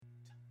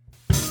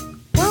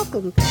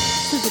welcome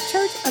to the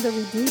Church of the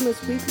Redeemer's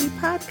Weekly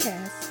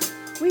Podcast.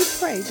 We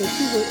pray that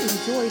you will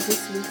enjoy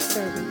this week's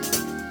service,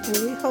 and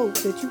we hope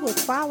that you will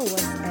follow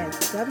us at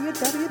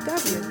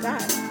www.cotrb.org,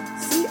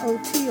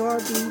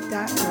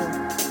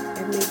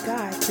 and may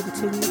God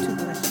continue to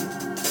bless you.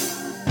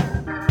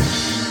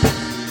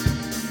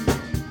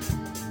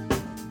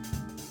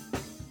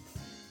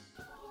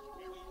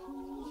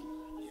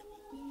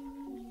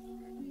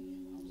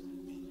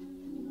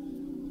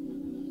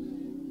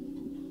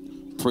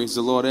 Praise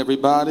the Lord,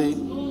 everybody.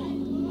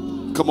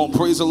 Come on,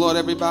 praise the Lord,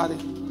 everybody.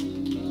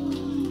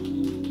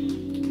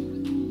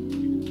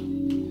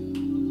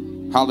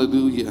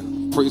 Hallelujah.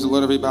 Praise the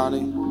Lord,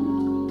 everybody.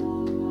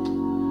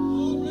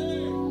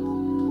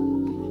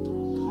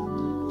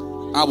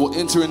 I will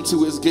enter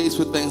into his gates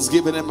with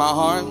thanksgiving in my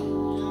heart,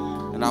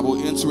 and I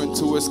will enter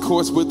into his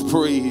courts with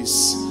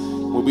praise.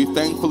 We'll be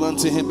thankful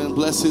unto him and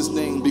bless his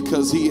name,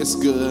 because he is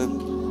good.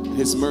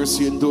 His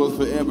mercy endureth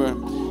forever.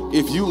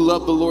 If you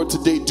love the Lord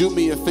today, do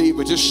me a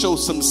favor. Just show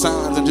some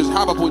signs and just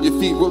hop up on your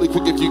feet really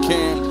quick if you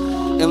can.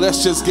 And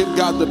let's just give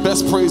God the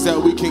best praise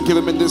that we can give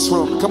him in this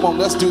room. Come on,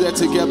 let's do that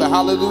together.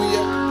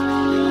 Hallelujah.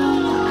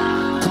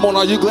 Come on,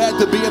 are you glad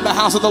to be in the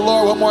house of the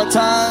Lord one more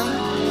time?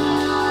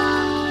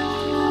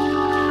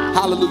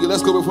 Hallelujah.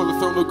 Let's go before the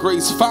throne of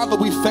grace. Father,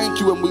 we thank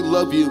you and we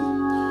love you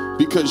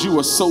because you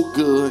are so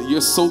good.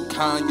 You're so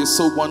kind. You're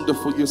so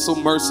wonderful. You're so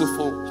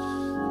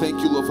merciful. Thank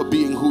you, Lord, for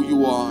being who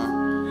you are.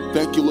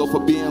 Thank you, Lord, for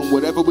being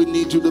whatever we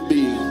need you to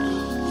be.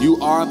 You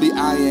are the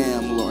I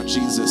am, Lord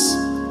Jesus.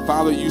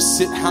 Father, you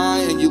sit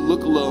high and you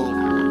look low,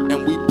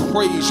 and we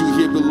praise you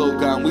here below,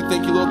 God. And we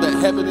thank you, Lord, that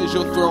heaven is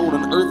your throne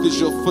and earth is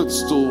your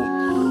footstool.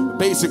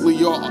 Basically,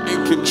 you're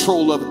in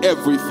control of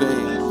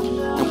everything.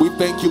 And we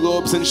thank you,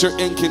 Lord, since you're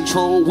in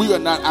control, we are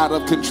not out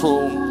of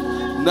control.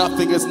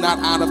 Nothing is not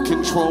out of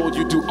control.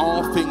 You do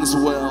all things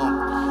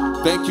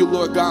well. Thank you,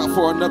 Lord God,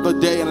 for another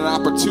day and an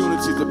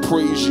opportunity to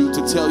praise you,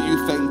 to tell you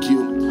thank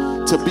you.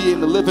 To be in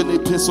the living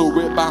epistle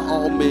read by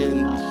all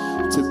men,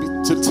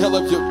 to tell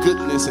of your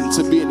goodness and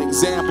to be an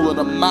example and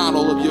a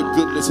model of your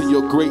goodness and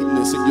your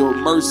greatness and your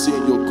mercy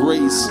and your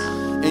grace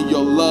and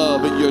your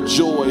love and your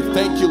joy.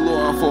 Thank you,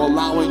 Lord, for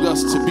allowing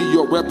us to be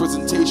your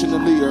representation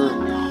in the earth.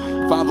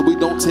 Father, we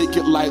don't take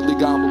it lightly,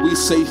 God, but we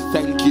say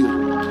thank you.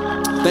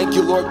 Thank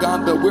you, Lord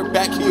God, that we're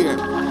back here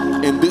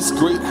in this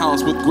great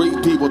house with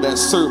great people that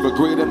serve a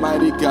great and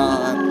mighty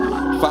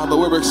God. Father,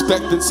 we're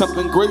expecting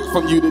something great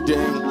from you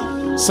today.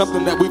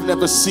 Something that we've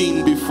never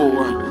seen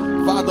before.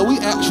 Father, we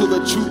ask you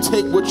that you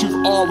take what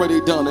you've already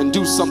done and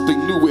do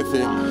something new with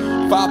it.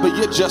 Father,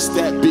 you're just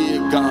that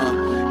big,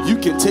 God. You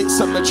can take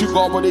something that you've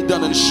already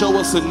done and show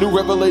us a new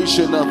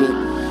revelation of it.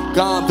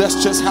 God,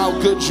 that's just how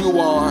good you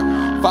are.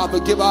 Father,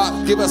 give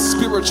us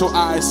spiritual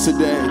eyes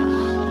today.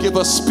 Give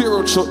us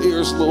spiritual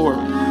ears, Lord,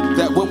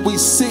 that when we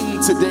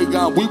sing today,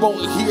 God, we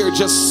won't hear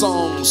just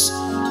songs,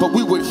 but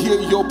we would hear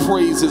your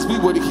praises. We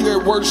would hear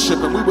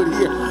worship, and we would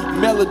hear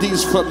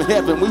melodies from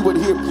heaven. We would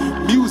hear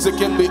music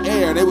in the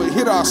air. They would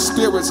hit our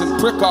spirits and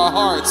prick our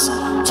hearts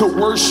to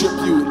worship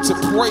you and to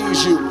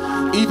praise you.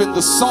 Even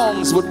the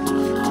songs would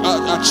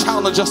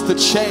challenge us to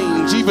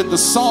change. Even the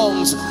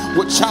songs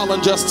would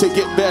challenge us to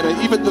get better.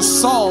 Even the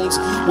songs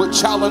would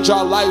challenge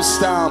our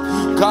lifestyle.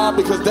 God,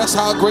 because that's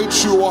how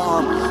great you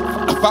are.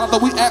 Father,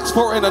 we ask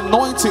for an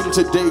anointing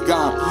today,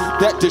 God,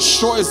 that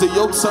destroys the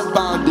yokes of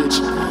bondage,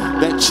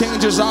 that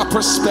changes our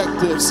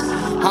perspectives.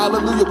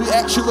 Hallelujah. We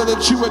ask you, Lord,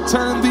 that you would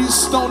turn these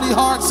stony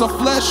hearts of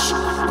flesh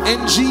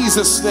in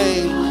Jesus'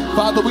 name.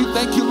 Father, we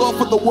thank you, Lord,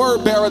 for the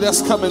word bearer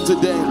that's coming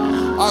today.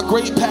 Our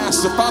great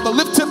pastor. Father,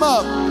 lift him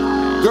up.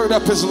 Gird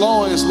up his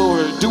loins,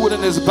 Lord. Do it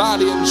in his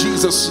body in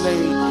Jesus'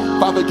 name.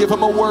 Father, give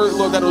him a word,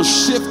 Lord, that'll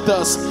shift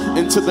us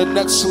into the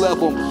next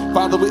level.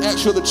 Father, we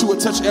ask you that you would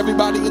touch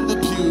everybody in the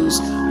pews,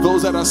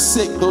 those that are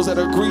sick, those that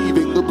are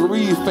grieving, the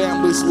bereaved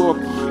families,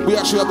 Lord. We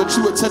ask you that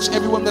you would touch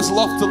everyone that's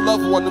lost a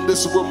loved one in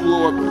this room,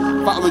 Lord.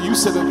 Father, you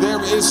said that there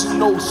is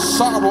no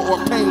sorrow or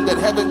pain that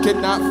heaven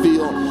cannot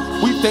feel.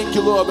 We thank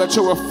you, Lord, that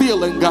you're a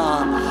feeling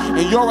God,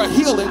 and you're a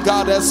healing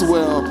God as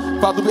well.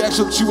 Father, we ask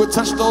you that you would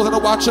touch those that are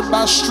watching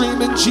by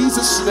stream in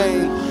Jesus'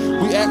 name.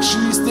 We ask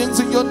you these things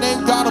in your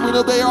name, God, and we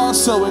know they are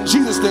so. In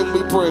Jesus' name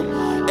we pray.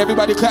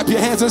 Everybody clap your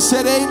hands and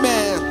say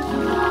amen.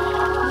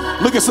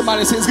 Look at somebody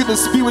and say, it's good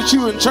to be with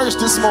you in church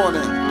this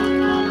morning.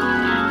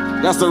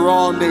 That's the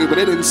wrong name, but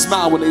they didn't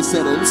smile when they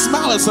said it. And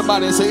smile at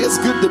somebody and say, it's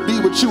good to be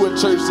with you in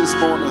church this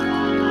morning.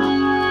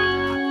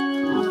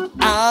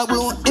 I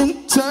will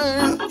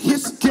enter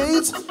his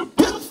gates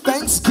with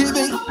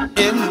thanksgiving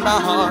in my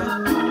heart.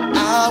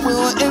 I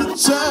will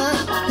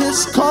enter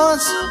his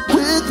courts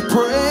with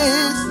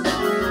praise.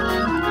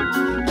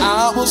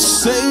 I will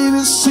say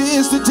this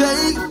is the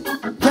day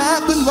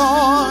that the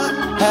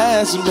Lord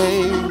has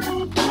made.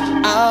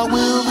 I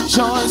will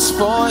rejoice,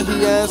 for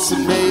he has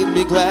made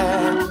me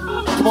glad.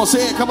 Come on,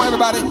 say it. Come on,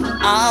 everybody.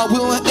 I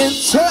will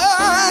enter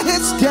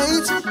his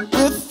gates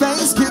with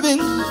thanksgiving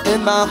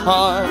in my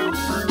heart.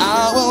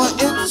 I will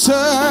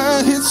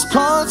enter his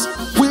courts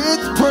with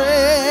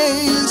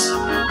praise.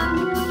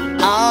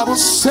 I will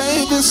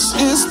say this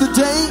is the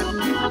day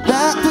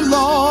that the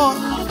Lord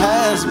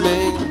has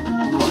made.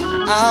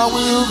 I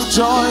will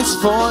rejoice,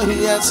 for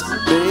he has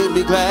made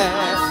me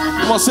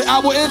glad. Come on, say, I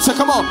will enter.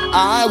 Come on.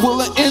 I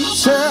will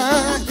enter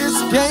his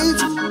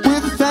gates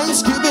with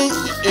thanksgiving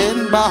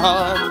in my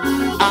heart.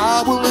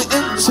 I will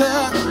enter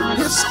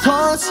his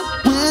courts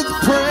with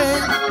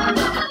praise.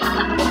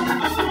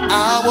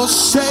 I will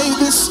say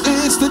this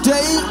is the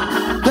day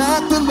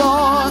that the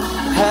Lord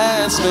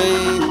has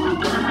made.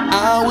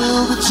 I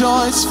will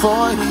rejoice,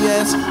 for he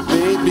has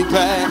made me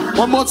glad.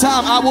 One more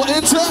time. I will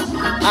enter.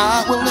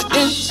 I will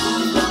enter.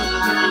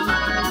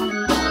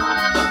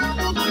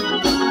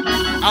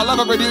 I love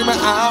a Redeemer.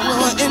 I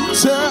will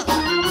enter.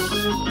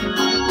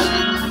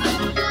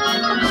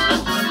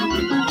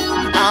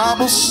 I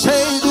will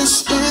say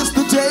this is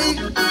the day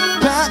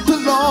that the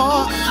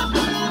Lord,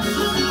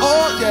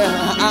 oh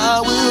yeah,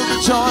 I will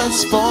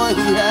rejoice, for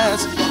he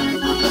has.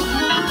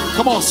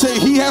 Come on, say,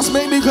 he has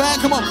made me glad.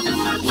 Come on.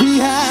 He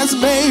has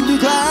made me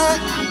glad.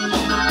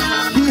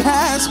 He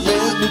has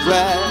made me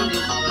glad.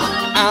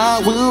 I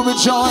will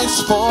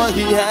rejoice, for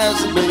he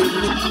has made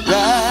me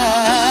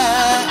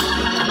glad.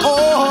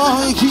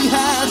 Oh, he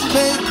has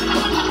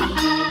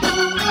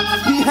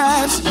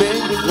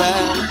made me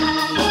glad.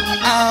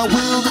 I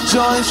will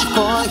rejoice,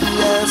 for he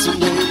has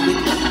made me.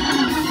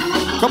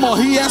 Come on,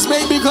 he has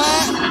made me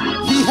glad.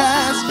 He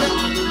has made me.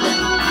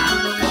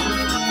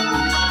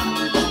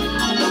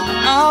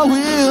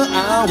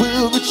 I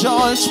will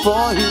rejoice,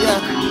 for he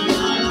has.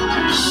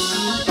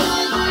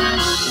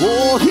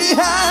 Oh, he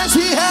has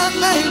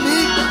made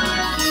me.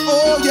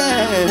 Oh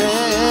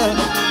yeah.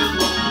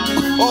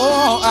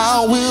 Oh,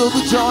 I will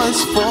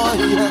rejoice, for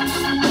he has.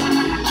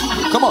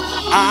 Come on,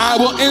 I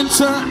will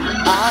enter.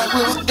 I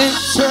will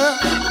enter.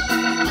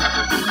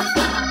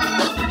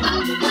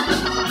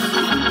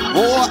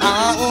 Oh,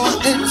 I will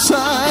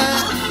enter.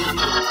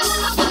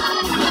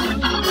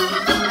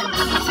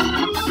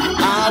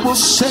 I will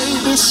say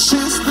this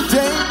is the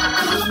day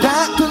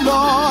that the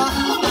Lord,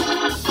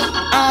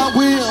 I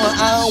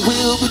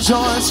will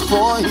rejoice,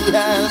 for he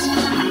has.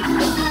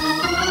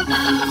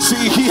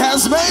 See, he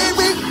has made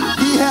me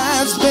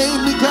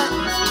glad.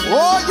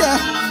 Oh yeah.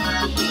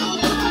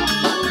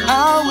 I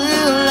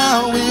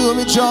will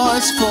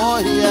rejoice,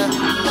 for he has.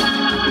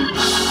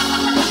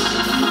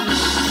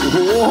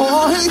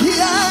 Oh, he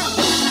has.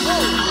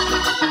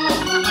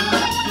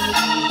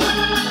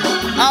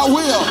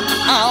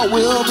 I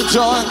will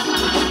rejoice.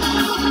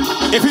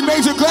 If he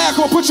made you glad,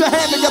 come on, put your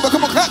hand together.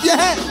 Come on, clap your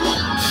hand.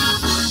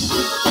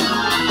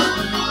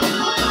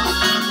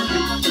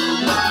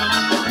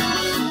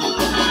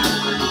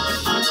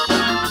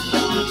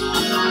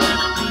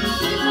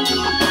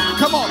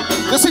 Come on,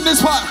 let's sing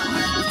this part.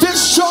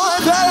 This joy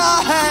that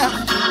I have,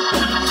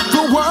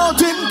 the world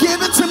didn't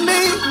give it to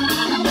me.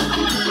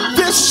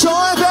 This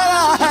joy that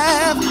I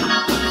have,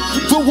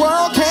 the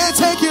world can't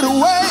take it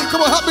away.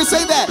 Come on, help me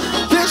say that.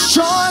 This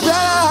joy that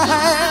I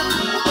have,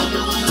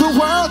 the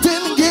world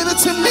didn't give it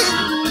to me.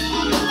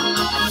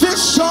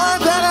 This joy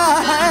that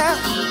I have,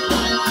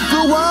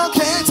 the world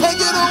can't take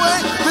it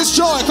away. This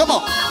joy, come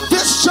on.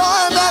 This joy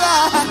that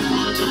I have,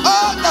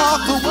 oh no,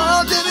 the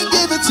world didn't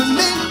give it to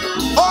me.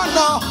 Oh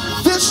no,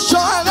 this joy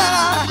that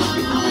I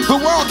have, the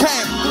world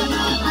can't.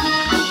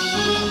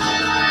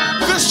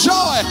 This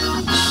joy,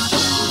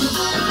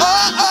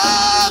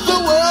 oh, the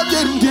world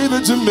didn't give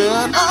it to me.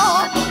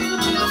 Oh,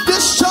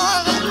 this joy.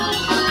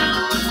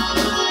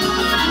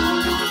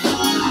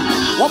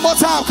 One more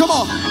time, come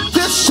on.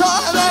 This joy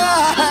that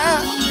I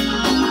have,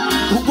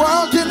 the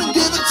world didn't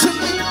give it to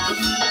me.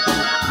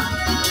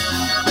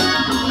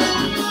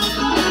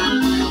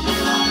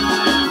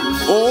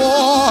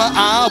 Oh,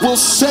 I will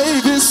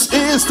say this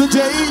is the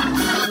day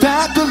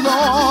that the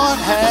Lord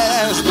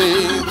has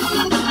made.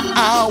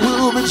 I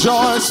will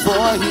rejoice, for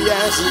he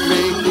has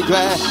made me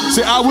glad.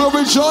 Say, I will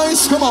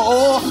rejoice, come on.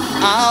 Oh,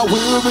 I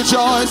will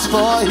rejoice,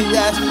 for he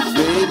has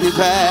made me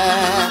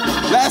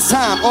glad. Last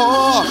time,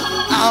 oh,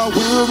 I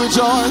will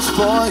rejoice,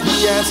 for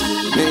he has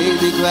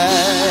made me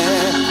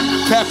glad.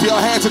 Clap your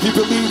hands if you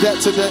believe that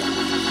today.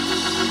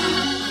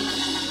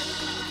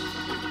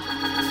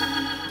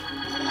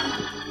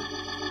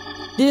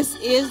 This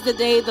is the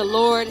day the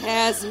Lord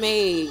has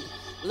made.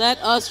 Let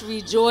us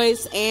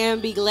rejoice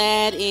and be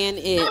glad in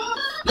it.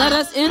 Let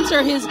us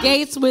enter his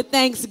gates with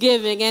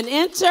thanksgiving and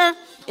enter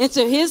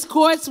into his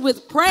courts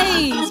with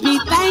praise. Be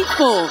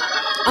thankful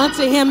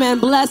unto him and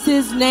bless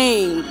his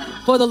name.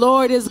 For the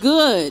Lord is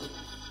good.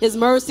 His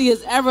mercy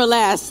is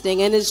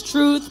everlasting, and his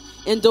truth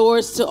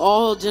endures to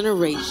all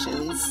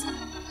generations.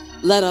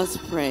 Let us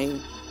pray.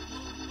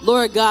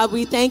 Lord God,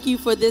 we thank you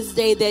for this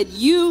day that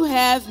you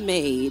have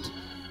made,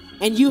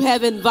 and you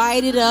have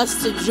invited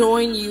us to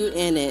join you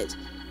in it.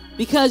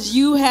 Because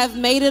you have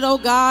made it, oh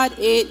God,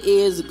 it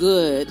is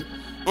good.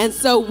 And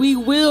so we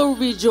will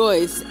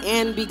rejoice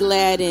and be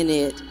glad in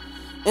it.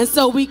 And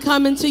so we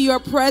come into your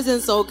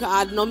presence, oh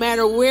God, no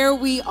matter where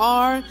we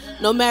are,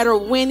 no matter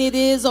when it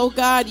is, oh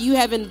God, you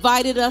have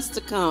invited us to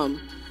come.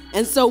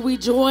 And so we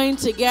join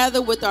together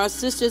with our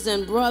sisters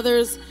and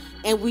brothers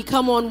and we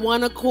come on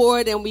one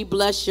accord and we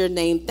bless your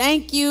name.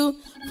 Thank you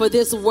for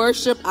this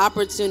worship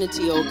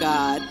opportunity, oh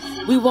God.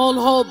 We won't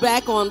hold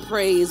back on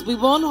praise. We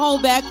won't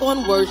hold back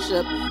on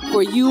worship,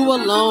 for you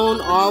alone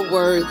are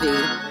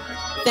worthy.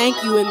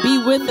 Thank you, and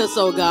be with us,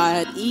 oh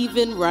God,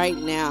 even right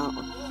now.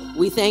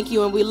 We thank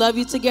you and we love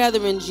you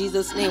together. In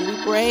Jesus' name we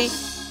pray.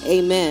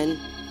 Amen.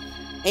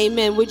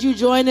 Amen. Would you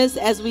join us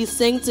as we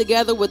sing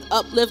together with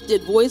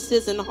uplifted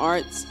voices and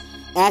hearts,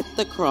 At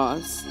the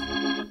Cross?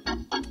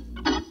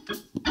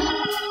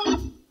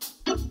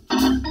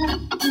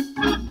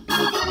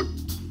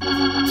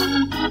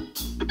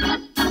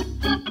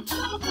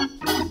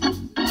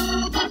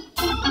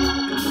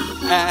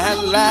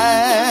 At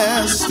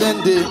last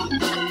ended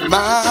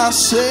my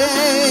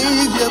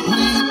Savior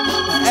bleed,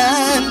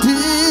 and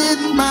did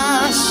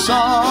my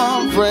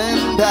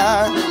sovereign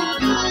die?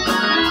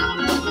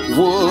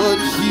 Would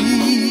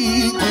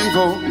he give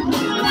all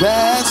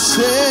that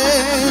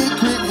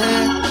sacred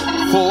hand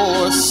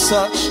for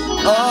such a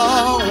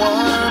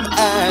worm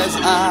as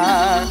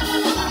I?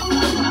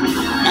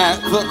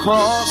 At the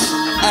cross,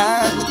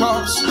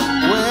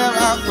 where I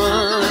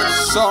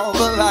first saw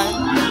the light,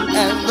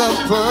 and the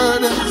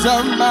burdens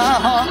of my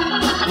heart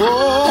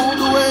rolled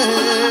away.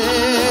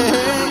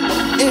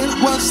 It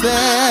was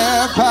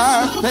there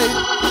by faith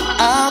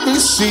I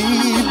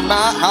received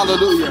my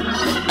hallelujah,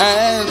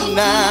 and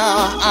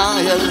now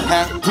I am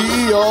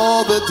happy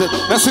all the day.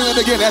 Let's sing it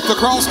again. At the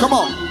cross, come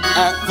on.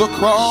 At the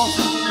cross.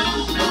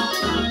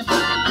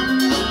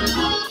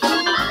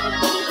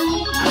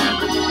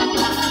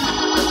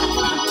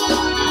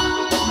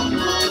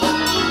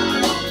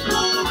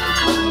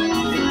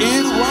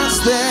 It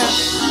was there.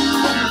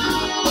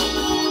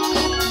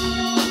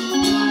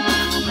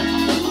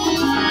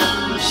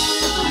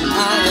 I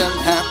am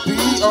happy.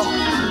 Oh.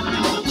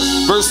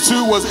 Verse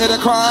 2, was it a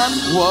crime?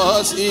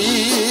 Was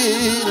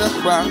it a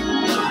crime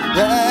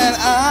that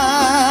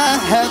I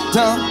had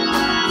done?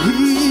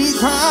 He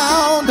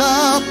crowned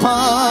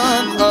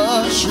upon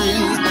a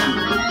tree.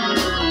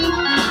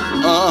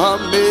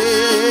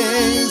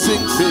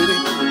 Amazing pity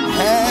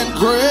and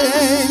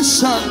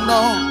grace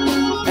unknown,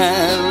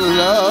 and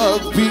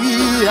love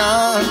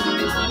beyond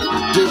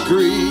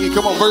degree.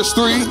 Come on, verse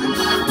 3.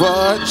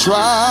 But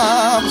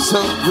drops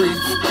of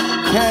grief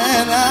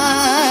can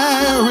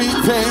I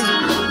repay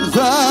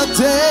the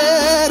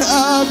debt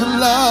of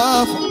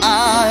love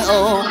I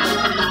owe.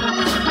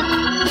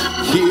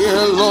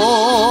 Here,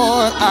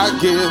 Lord, I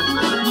give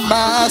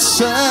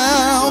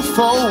myself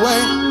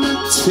away.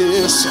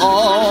 'Tis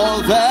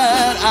all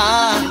that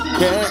I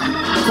can.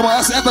 Come on,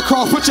 that's at the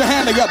cross. Put your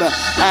hand together.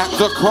 At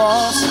the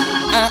cross,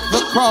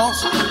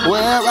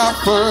 where I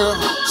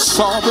first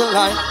saw the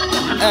light,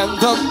 and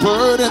the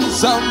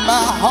burdens of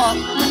my heart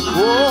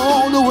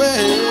rolled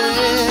away.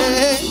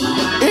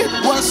 It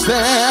was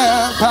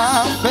there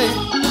by faith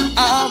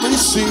I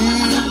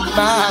received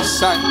my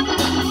sight,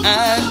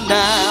 and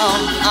now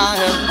I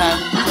am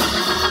happy.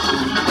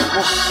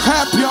 Well,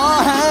 clap your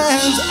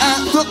hands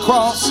at the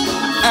cross,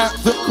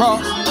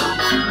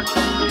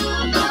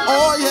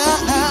 oh yeah,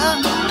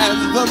 and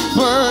the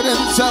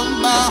burdens of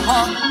my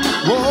heart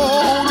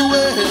rolled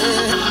away.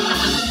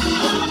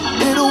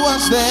 It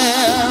was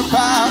there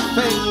by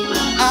faith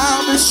I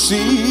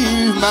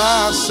received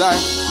my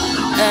sight,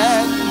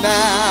 and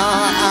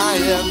now I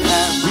am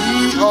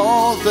happy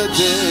all the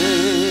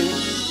day.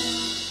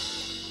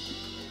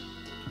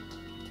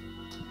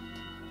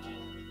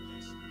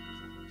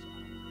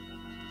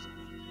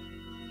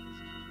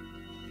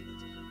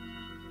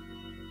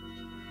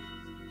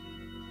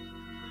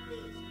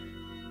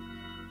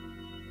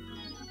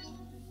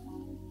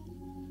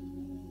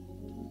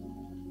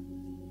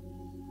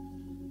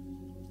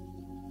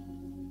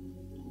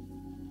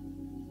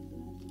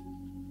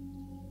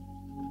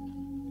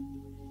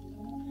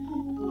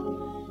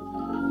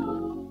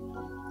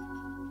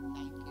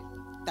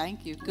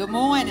 Thank you. Good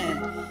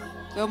morning.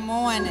 Good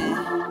morning.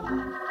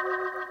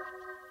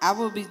 I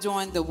will be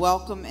doing the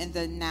welcome and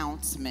the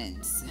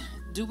announcements.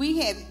 Do we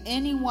have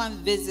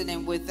anyone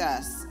visiting with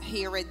us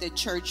here at the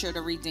Church of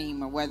the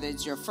Redeemer, whether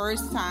it's your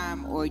first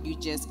time or you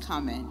just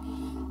coming?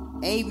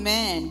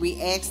 Amen.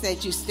 We ask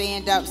that you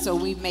stand up so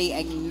we may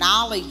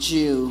acknowledge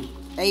you.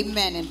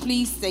 Amen. And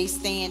please stay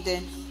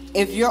standing.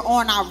 If you're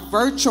on our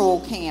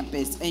virtual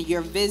campus and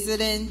you're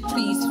visiting,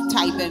 please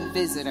type in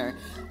visitor.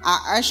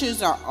 Our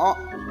ushers are all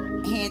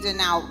handing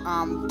out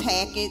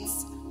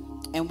packets,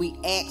 and we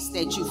ask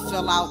that you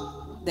fill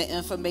out the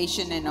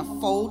information in a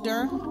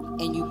folder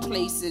and you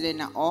place it in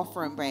the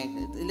offering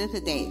bracket. Look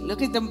at that.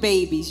 Look at them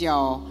babies,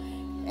 y'all.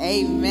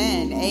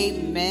 Amen.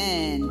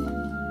 Amen.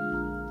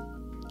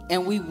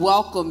 And we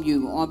welcome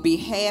you on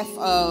behalf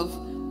of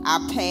our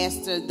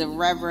pastor, the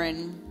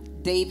Reverend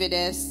David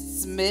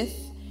S. Smith,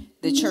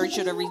 the Church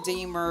of the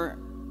Redeemer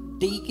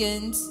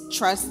deacons,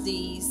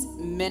 trustees,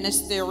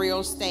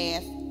 ministerial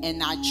staff,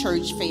 and our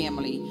church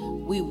family.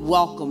 We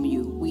welcome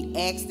you. We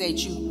ask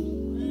that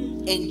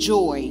you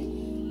enjoy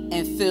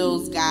and feel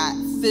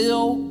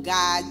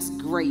God's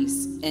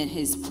grace and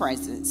his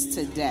presence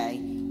today.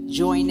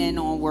 Join in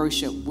on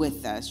worship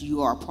with us.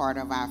 You are part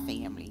of our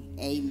family.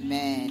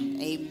 Amen.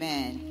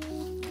 Amen.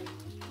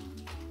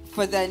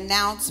 For the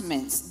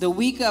announcements, the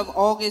week of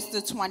August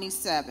the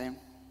 27th,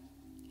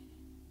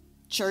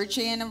 church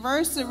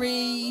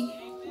anniversary.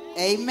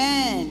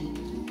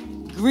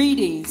 Amen.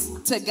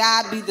 Greetings. To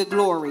God be the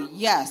glory.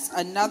 Yes,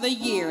 another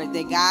year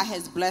that God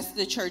has blessed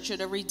the Church of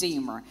the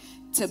Redeemer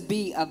to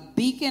be a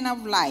beacon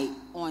of light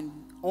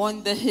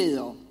on the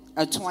hill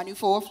of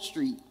 24th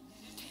Street.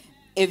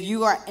 If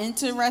you are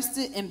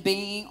interested in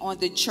being on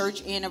the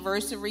church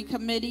anniversary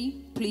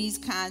committee, please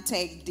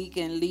contact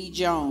Deacon Lee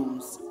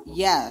Jones.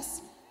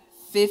 Yes,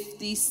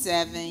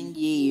 57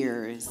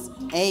 years.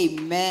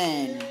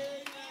 Amen.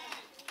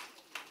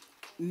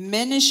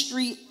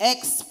 Ministry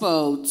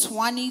Expo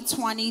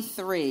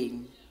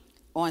 2023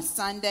 on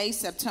Sunday,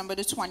 September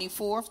the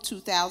 24th,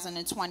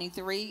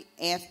 2023,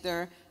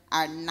 after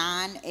our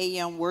 9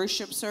 a.m.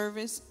 worship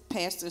service,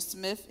 Pastor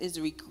Smith is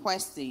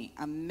requesting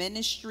a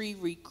ministry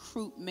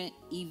recruitment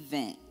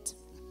event.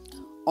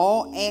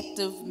 All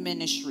active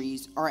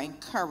ministries are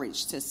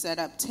encouraged to set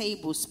up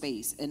table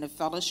space in the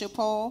fellowship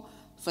hall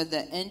for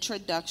the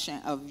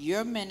introduction of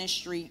your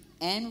ministry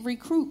and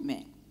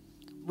recruitment.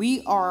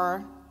 We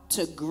are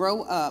to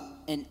grow up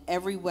in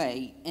every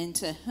way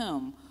into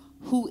Him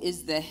who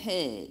is the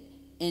head,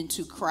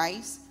 into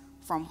Christ,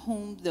 from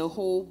whom the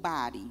whole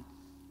body,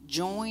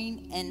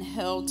 joined and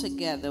held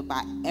together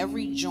by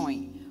every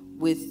joint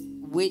with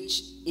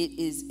which it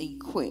is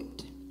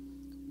equipped,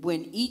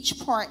 when each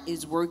part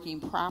is working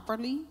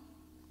properly,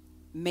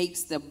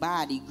 makes the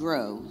body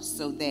grow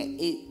so that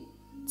it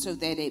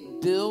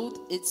builds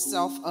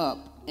itself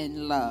up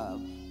in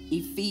love.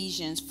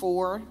 Ephesians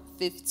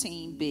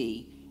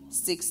 4:15b,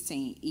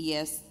 16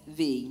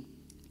 ESV.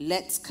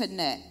 Let's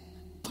connect,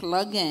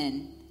 plug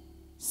in,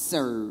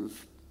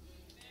 serve.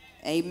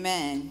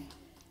 Amen.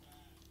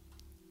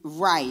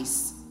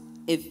 Rice.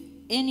 If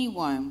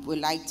anyone would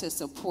like to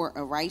support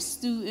a Rice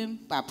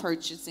student by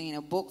purchasing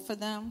a book for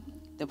them,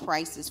 the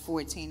price is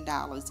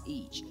 $14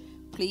 each.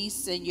 Please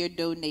send your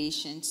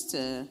donations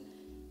to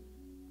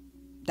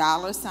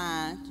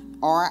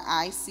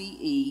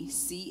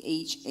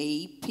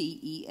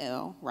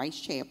 $RICECHAPEL, Rice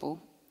Chapel,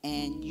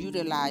 and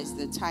utilize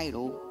the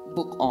title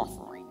Book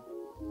Offering.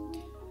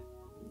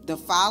 The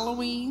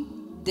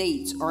following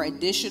dates are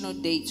additional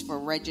dates for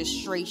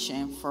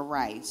registration for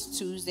Rice.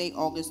 Tuesday,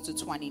 August the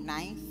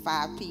 29th,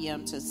 5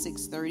 p.m. to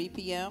 6:30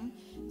 p.m.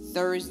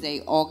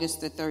 Thursday, August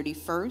the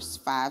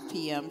 31st, 5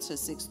 p.m. to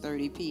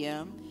 6:30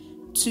 p.m.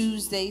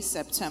 Tuesday,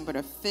 September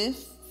the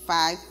 5th,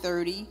 5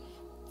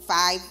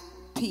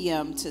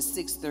 p.m. to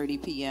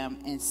 6:30 p.m.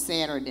 and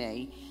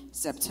Saturday,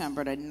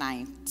 September the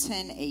 9th,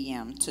 10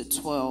 a.m. to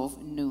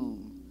 12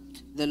 noon.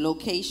 The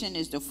location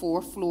is the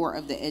 4th floor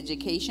of the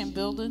Education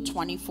Building,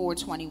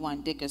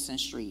 2421 Dickerson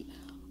Street.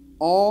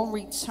 All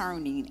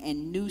returning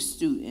and new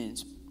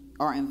students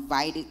are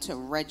invited to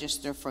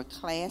register for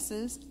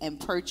classes and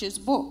purchase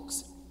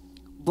books.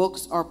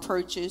 Books are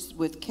purchased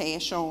with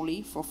cash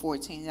only for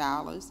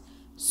 $14.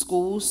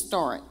 School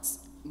starts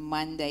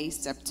Monday,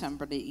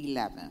 September the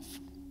 11th.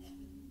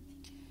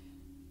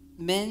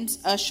 Men's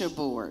Usher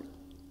Board.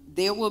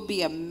 There will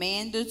be a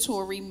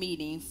mandatory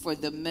meeting for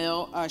the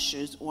male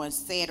ushers on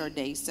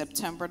Saturday,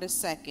 September the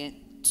 2nd,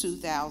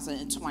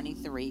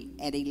 2023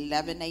 at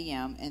 11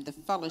 a.m. in the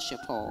Fellowship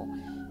Hall.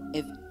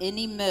 If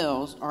any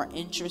males are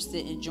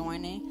interested in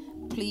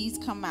joining, please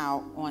come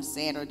out on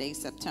Saturday,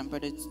 September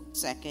the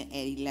 2nd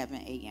at 11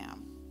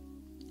 a.m.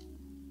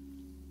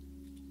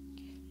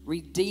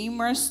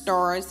 Redeemer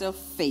Stars of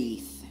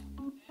Faith.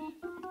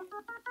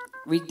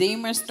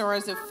 Redeemer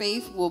Stars of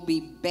Faith will be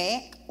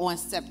back on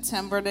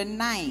September the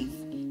 9th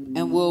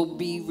and will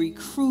be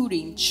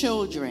recruiting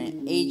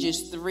children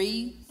ages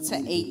 3 to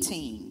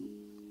 18.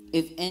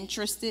 If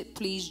interested,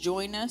 please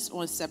join us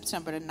on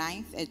September the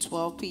 9th at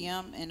 12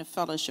 p.m. in the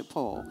Fellowship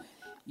Hall.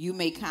 You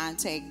may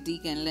contact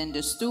Deacon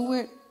Linda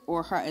Stewart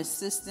or her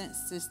assistant,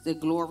 Sister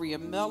Gloria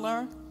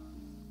Miller,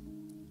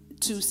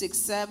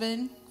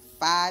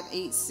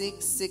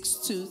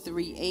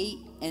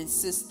 267-586-6238, and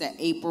Sister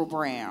April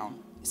Brown,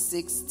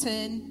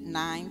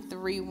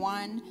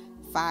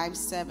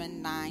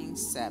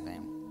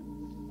 610-931-5797.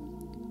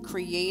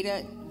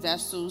 Creator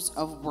Vessels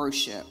of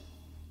Worship.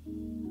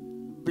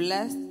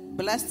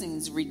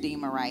 Blessings,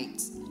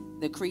 Redeemerites.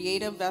 The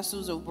Creative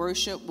Vessels of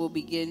Worship will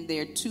begin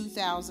their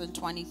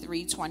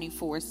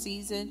 2023-24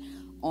 season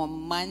on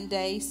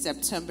Monday,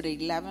 September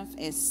 11th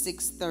at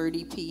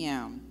 6:30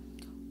 p.m.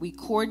 We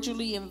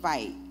cordially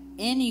invite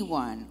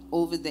anyone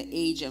over the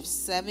age of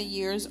 7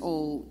 years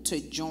old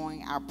to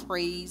join our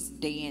praise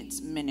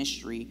dance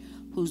ministry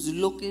who's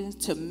looking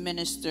to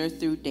minister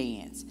through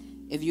dance.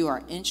 If you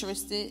are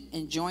interested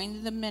in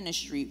joining the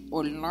ministry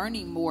or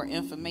learning more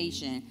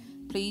information,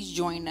 please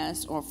join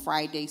us on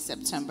Friday,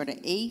 September the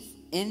 8th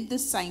in the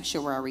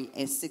sanctuary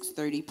at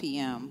 6:30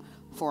 p.m.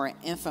 for an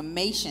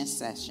information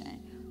session.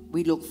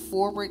 We look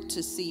forward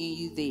to seeing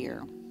you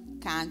there.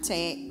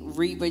 Contact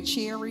Reba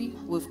Cherry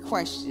with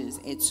questions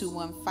at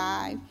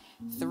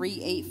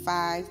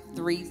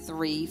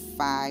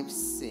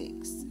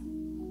 215-385-3356.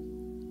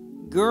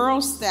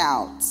 Girl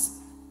Scouts.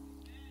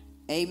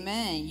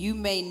 Amen. You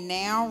may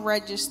now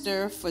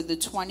register for the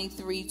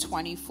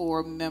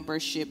 23-24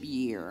 membership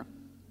year.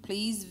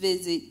 Please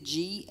visit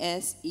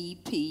gsep.org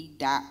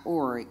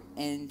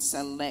and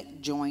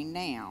select Join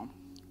Now.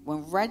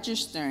 When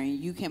registering,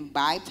 you can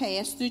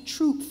bypass the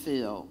troop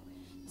field.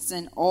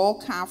 Send all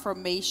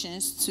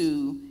confirmations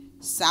to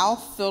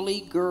South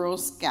Philly Girl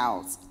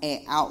Scouts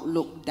at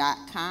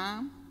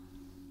outlook.com.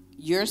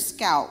 Your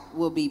scout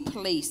will be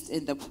placed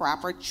in the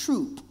proper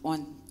troop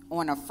on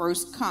a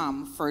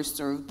first-come,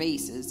 first-served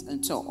basis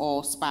until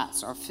all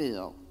spots are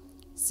filled.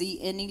 See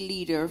any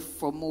leader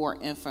for more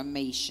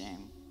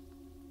information.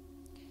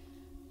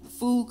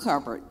 Food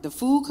cupboard. The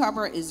food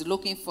cupboard is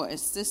looking for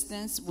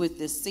assistance with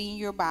the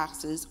senior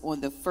boxes on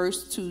the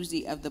first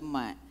Tuesday of the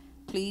month.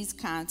 Please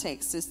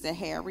contact Sister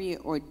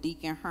Harriet or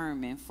Deacon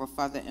Herman for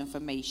further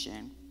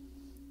information.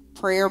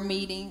 Prayer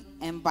meeting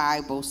and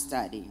Bible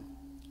study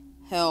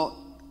held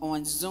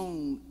on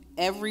Zoom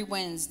every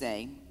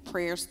Wednesday.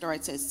 Prayer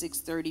starts at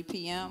 6:30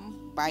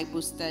 p.m.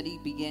 Bible study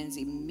begins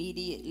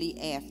immediately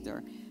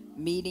after.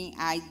 Meeting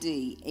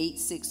ID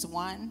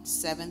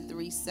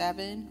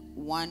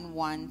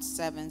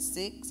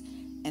 861-737-1176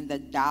 and the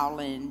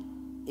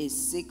dial-in is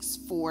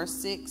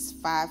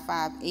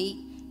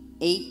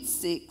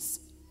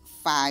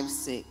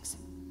 646-558-8656.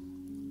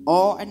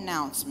 All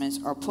announcements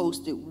are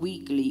posted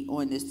weekly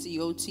on the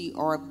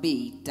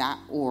cotrb.org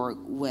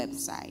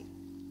website.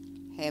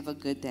 Have a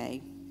good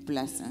day.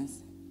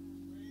 Blessings.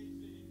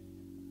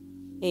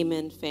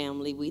 Amen,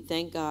 family. We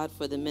thank God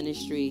for the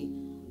ministry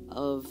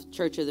of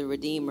Church of the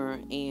Redeemer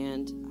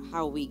and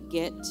how we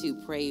get to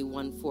pray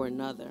one for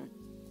another.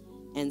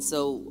 And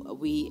so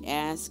we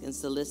ask and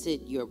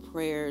solicit your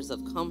prayers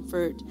of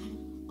comfort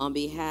on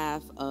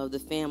behalf of the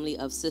family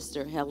of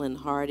Sister Helen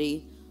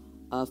Hardy,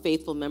 a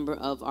faithful member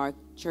of our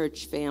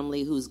church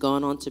family who's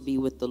gone on to be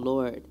with the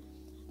Lord.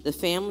 The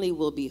family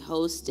will be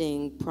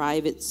hosting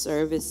private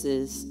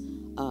services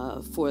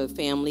for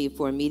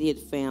immediate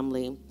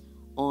family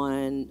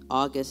on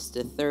August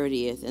the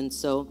 30th. And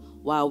so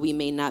while we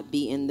may not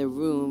be in the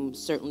room,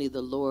 certainly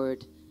the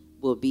Lord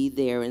will be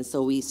there. And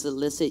so we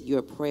solicit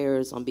your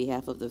prayers on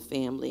behalf of the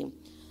family.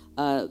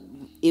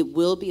 It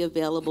will be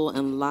available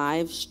in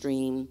live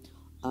stream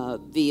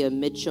via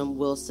Mitchum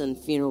Wilson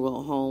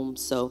Funeral Home.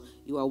 So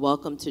you are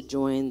welcome to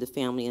join the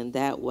family in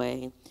that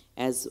way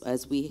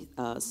as we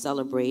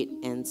celebrate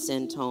and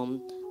send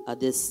home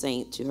this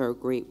saint to her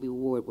great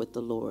reward with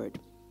the Lord.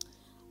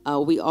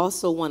 We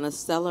also want to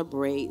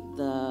celebrate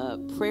the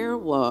prayer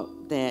walk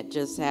that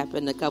just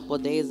happened a couple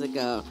of days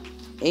ago.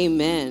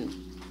 Amen.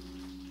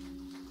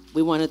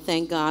 We want to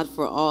thank God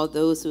for all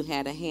those who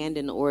had a hand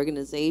in the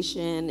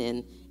organization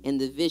and in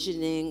the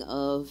visioning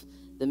of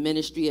the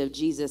ministry of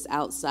Jesus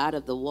outside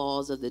of the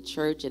walls of the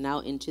church and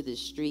out into the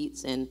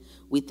streets. And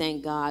we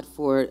thank God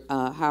for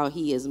how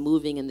he is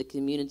moving in the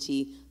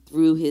community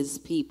through his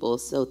people.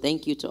 So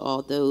thank you to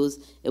all those.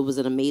 It was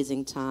an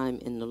amazing time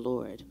in the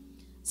Lord.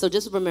 So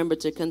just remember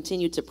to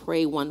continue to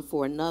pray one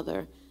for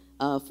another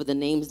for the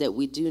names that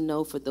we do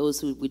know, for those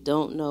who we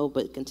don't know,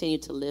 but continue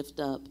to lift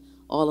up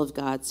all of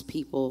God's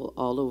people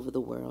all over the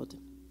world.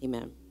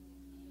 Amen.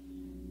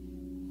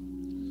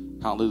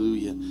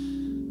 Hallelujah.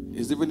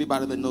 Is there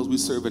anybody that knows we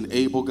serve an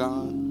able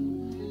God?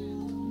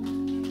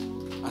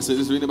 I said,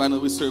 is there anybody that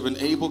knows we serve an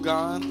able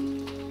God?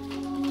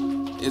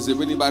 Is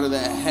there anybody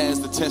that has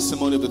the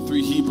testimony of the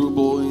 3 Hebrew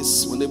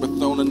boys when they were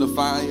thrown in the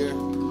fire?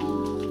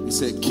 He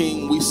said,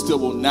 King, we still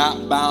will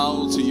not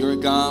bow to your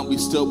God. We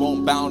still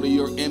won't bow to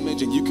your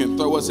image, and you can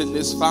throw us in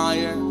this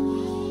fire.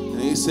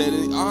 And he said,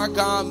 our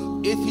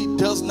God, if he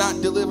does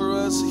not deliver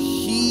us,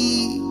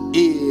 he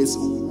is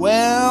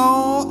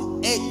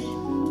well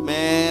able.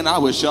 Man, I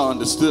wish y'all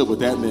understood what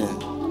that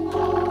meant.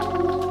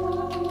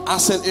 I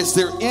said, is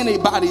there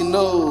anybody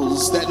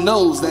knows that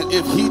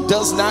if he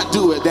does not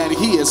do it, that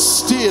he is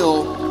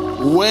still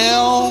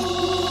well?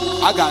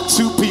 I got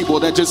 2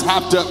 people that just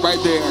hopped up right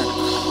there.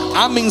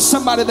 I mean,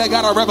 somebody that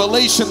got a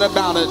revelation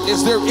about it.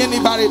 Is there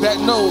anybody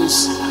that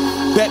knows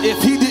that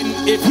if he did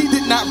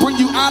not bring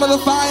you out of the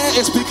fire,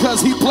 it's because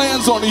he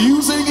plans on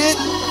using it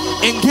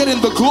and getting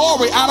the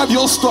glory out of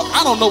your story?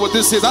 I don't know what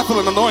this is. I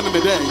feel an anointing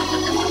today.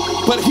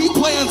 But he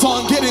plans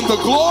on getting the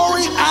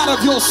glory out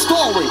of your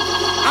story.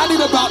 I need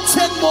about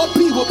 10 more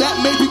people that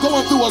may be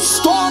going through a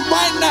storm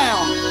right now.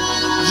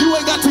 You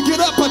ain't got to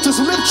get up, but just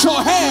lift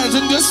your hands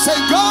and just say,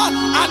 God,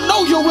 I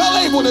know you're well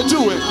able to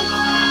do it.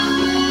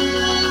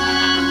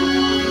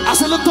 I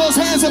said, lift those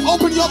hands and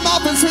open your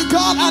mouth and say,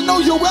 God, I know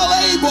you're well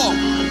able.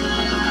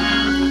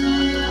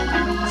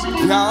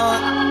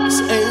 God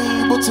is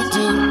able to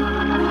do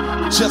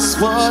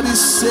just what he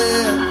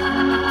said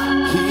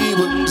he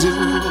would do.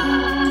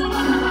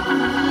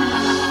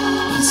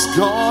 He's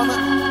gonna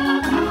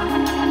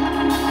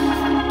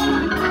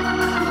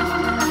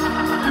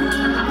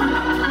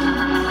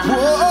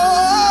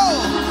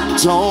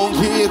don't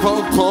give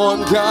up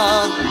on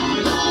God,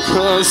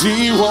 cause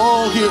he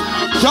won't give.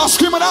 Y'all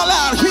screaming out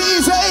loud,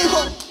 he's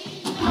able.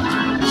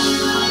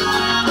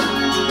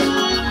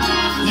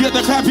 You have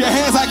to clap your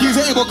hands like he's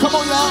able. Come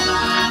on,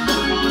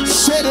 y'all.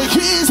 Say that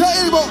he's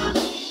able.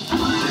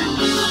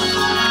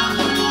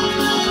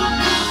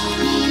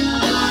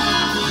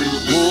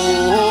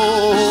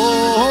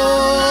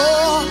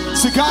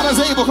 God is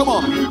able, come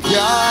on.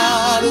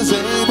 God is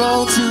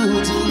able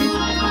to do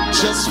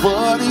just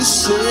what he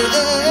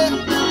said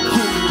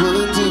he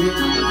will do.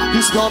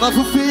 He's gonna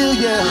fulfill,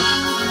 yeah.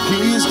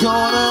 He's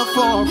gonna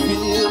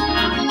fulfill.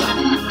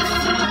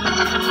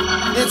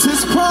 It's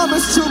his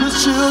promise to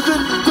his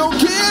children. Don't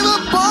give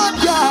up on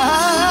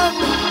God,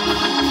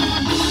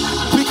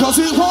 because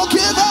he won't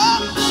give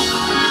up.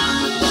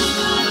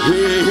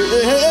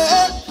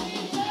 Yeah.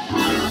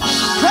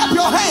 Clap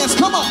your hands,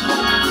 come on.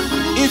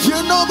 If you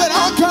know that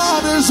our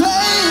God is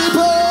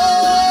able,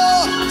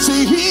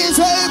 see, he's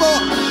able.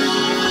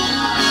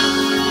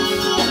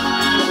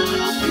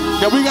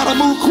 Yeah, we gotta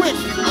move quick.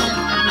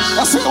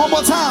 Let's sing it one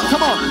more time,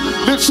 come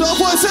on. Lift your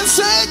voice and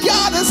say,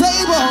 God is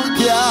able.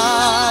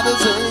 God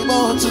is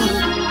able to.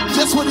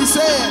 Just what he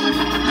said.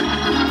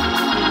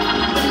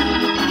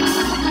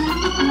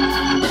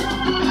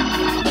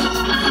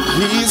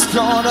 He's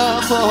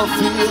gonna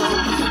fulfill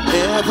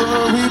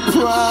every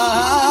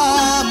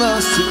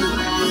promise to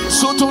you.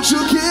 So don't you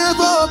give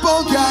up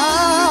on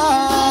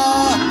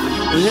God.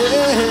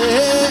 Yeah.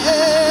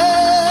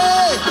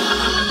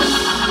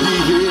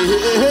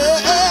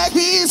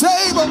 He's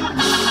able.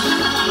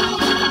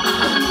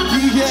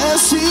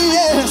 Yes, he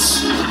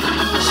is.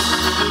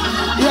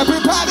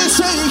 Everybody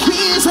say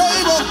he's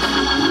able.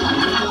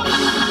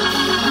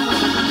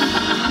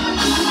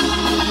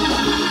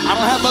 I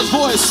don't have much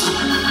voice,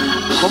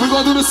 but we're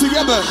going to do this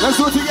together. Let's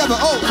do it together.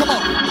 Oh, come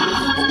on.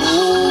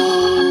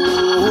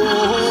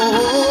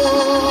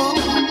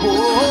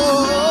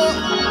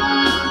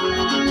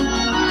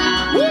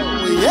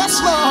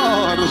 Yes,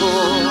 Lord.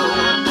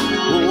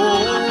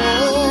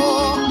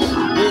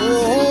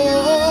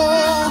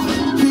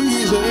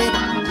 He's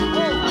able.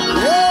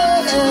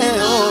 Yeah.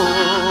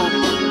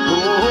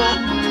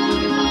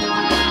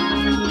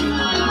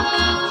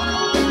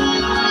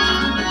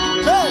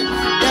 Hey,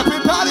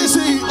 everybody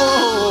say,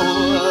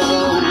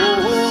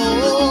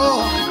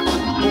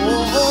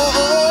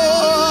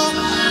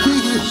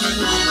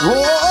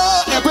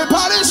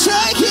 everybody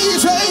say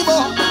he's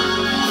able.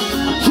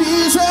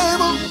 He's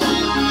able.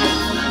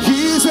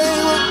 He's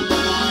able.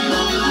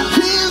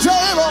 He's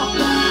able.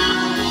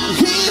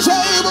 He's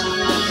able.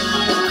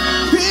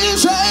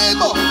 He's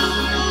able.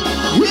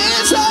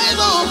 He's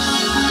able.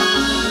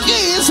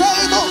 He's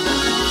able.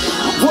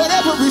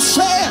 Whatever we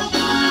said,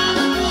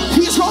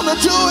 he's gonna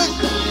do it.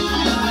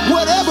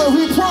 Whatever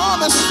we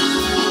promised,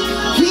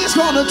 he's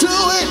gonna do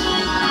it.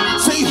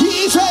 Say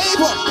he's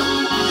able.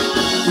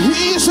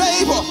 He's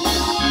able.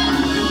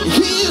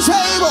 He's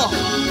able.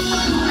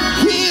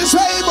 He's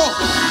able.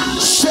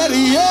 Said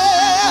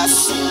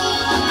yes.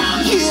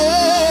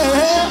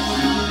 Yeah.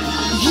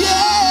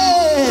 Yeah.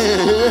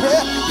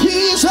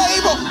 He's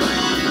able.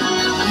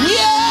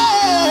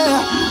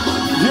 Yeah.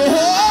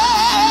 Yeah.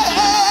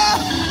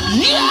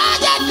 Yeah.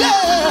 Yeah.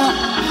 Yeah.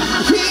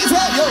 He's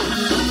able.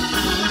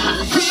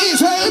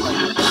 He's able.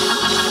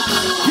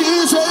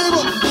 He's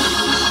able.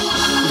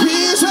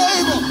 He's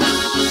able.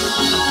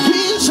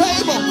 He's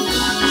able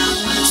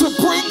to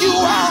bring you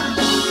out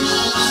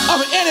of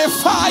any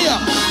fire,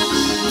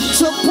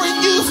 to bring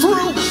you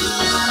through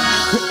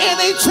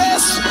any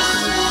test.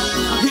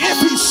 If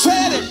he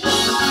said it,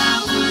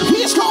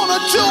 he's gonna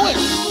do it.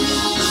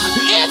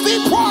 If he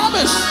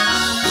promised,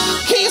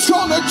 he's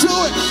gonna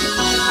do it.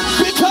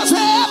 Because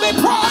every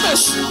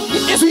promise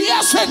is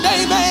yes and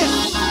amen.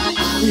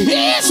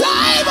 He's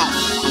able.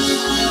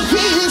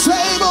 He's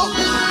able.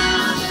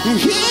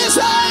 He's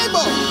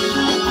able.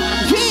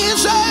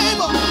 He's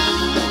able.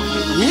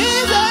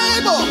 He's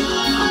able.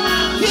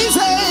 He's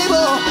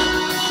able.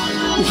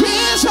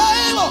 He's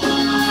able.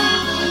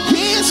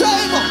 He's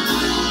able.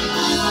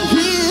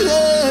 He's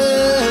able.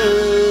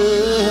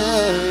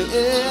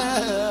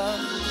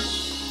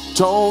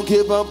 Don't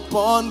give up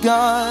on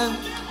God.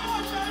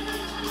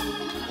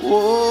 Oh,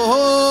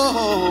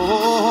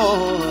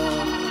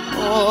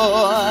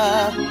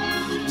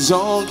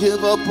 don't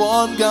give up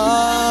on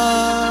God.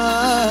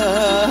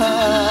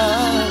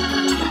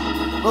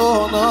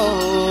 Oh no.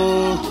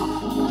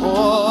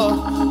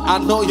 Oh, I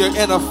know you're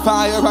in a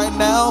fire right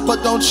now,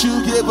 but don't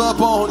you give up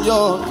on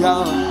your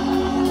God.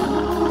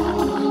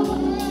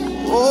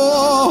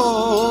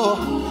 Oh,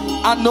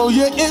 I know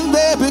you're in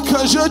there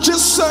because you're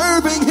just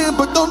serving him,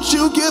 but don't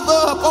you give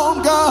up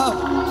on God.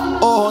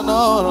 Oh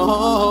no, no.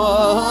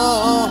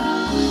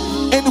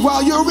 And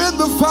while you're in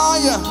the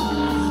fire,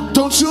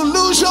 don't you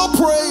lose your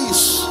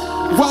praise.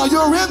 While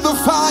you're in the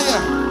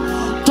fire,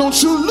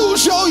 don't you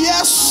lose your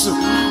yes.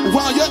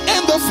 While you're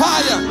in the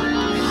fire,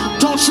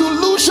 don't you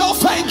lose your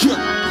thank you.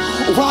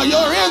 While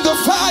you're in the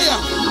fire,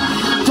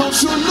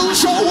 don't you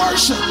lose your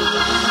worship.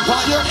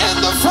 While you're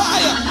in the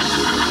fire,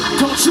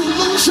 don't you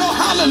lose your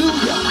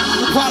hallelujah.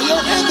 While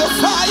you're in the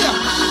fire,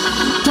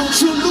 don't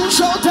you lose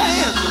your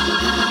dance.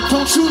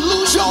 Don't you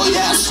lose your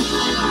yes.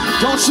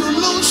 Don't you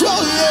lose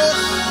your yes.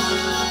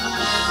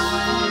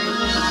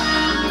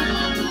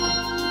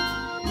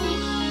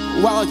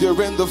 While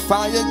you're in the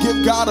fire,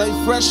 give God a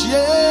fresh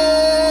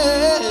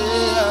yes.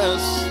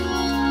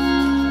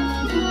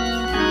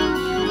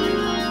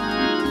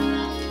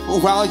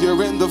 While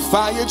you're in the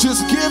fire,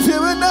 just give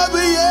him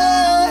another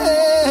yes.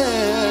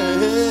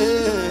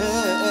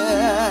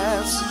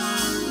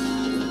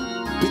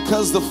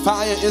 Because the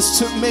fire is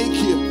to make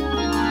you.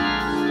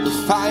 The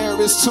fire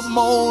is to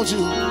mold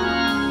you.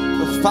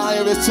 The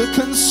fire is to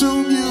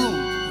consume you.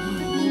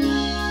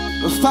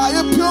 The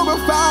fire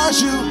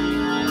purifies you.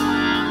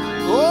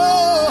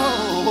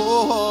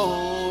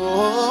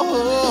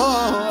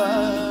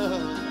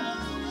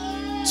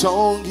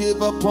 Don't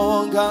give up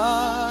on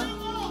God,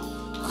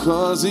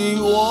 'cause he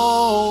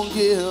won't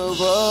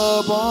give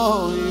up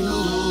on you.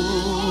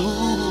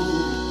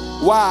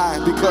 Why?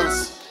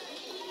 Because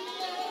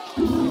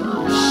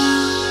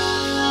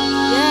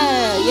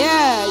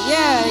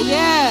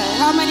yeah.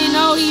 How many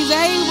know he's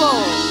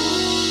able?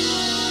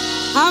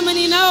 How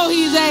many know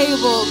he's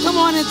able? Come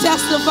on and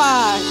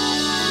testify.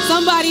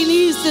 Somebody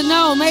needs to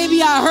know.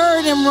 Maybe I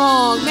heard him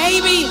wrong.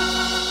 Maybe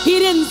he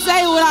didn't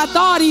say what I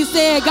thought he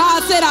said.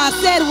 God said I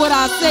said what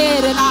I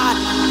said, and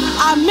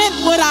I meant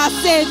what I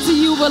said to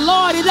you. But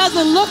Lord, it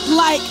doesn't look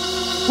like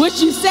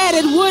what you said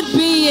it would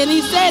be. And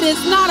he said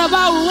it's not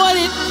about what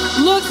it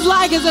looks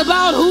like. It's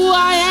about who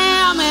I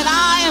am. And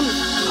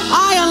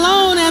I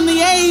alone am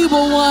the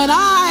able one.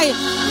 I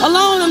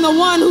alone am the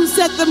one who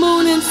set the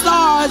moon and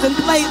stars in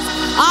place.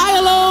 I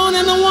alone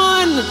am the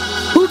one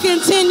who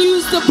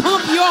continues to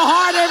pump your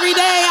heart every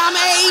day. I'm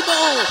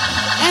able,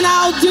 and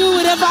I'll do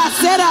it if I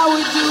said I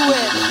would do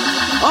it.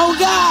 Oh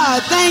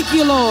God, thank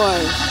you,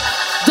 Lord.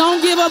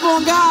 Don't give up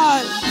on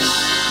God.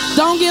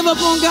 Don't give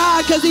up on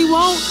God, because he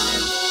won't.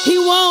 He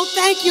won't.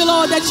 Thank you,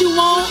 Lord, that you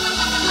won't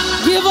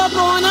give up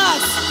on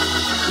us.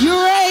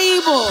 You're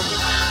able.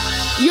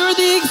 You're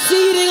the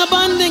exceeding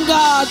abundant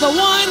God, the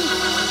one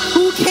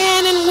who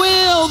can and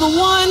will, the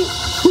one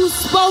who's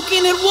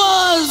spoken it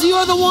was.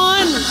 You're the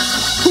one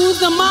who's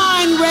the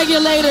mind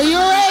regulator.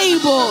 You're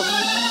able.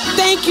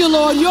 Thank you,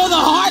 Lord. You're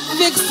the heart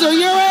fixer.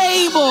 You're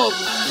able.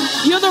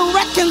 You're the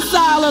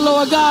reconciler,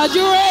 Lord God.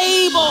 You're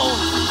able.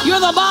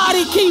 You're the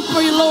body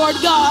keeper, Lord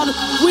God.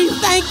 We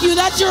thank you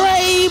that you're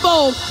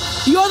able.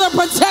 You're the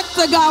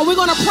protector, God. We're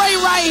going to pray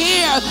right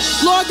here.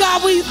 Lord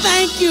God, we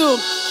thank you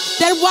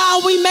that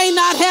while we may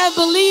not have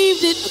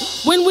believed it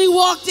when we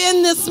walked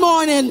in this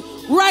morning,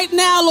 right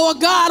now, Lord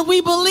God,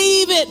 we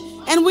believe it,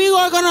 and we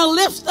are going to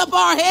lift up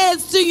our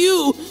heads to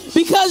you,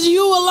 because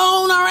you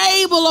alone are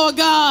able, Lord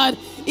God.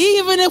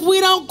 Even if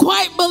we don't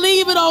quite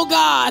believe it, oh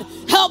God,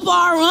 help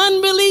our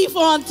unbelief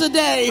on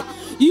today.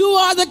 You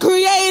are the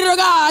creator,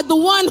 God, the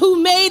one who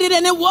made it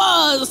and it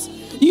was.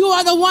 You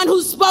are the one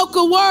who spoke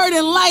a word,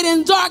 and light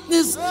and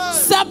darkness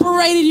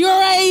separated.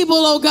 You're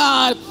able, oh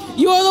God.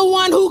 You're the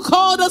one who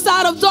called us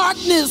out of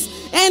darkness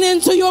and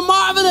into your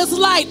marvelous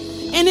light.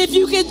 And if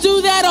you can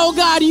do that, oh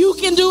God, you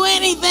can do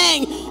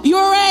anything.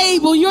 You're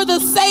able. You're the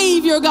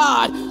Savior,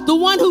 God, the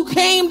one who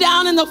came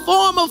down in the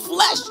form of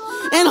flesh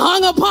and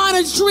hung upon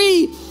a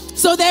tree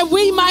so that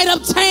we might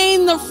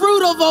obtain the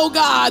fruit of, oh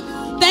God.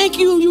 Thank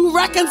you. You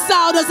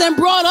reconciled us and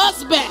brought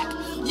us back.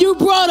 You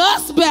brought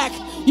us back.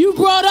 You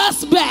brought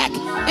us back.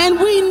 And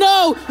we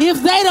know,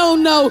 if they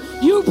don't know,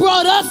 you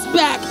brought us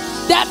back.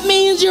 That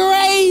means you're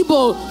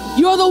able.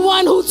 You're the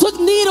one who took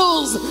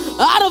needles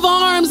out of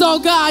arms, oh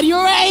God.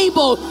 You're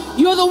able.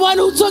 You're the one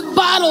who took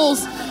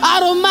bottles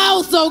out of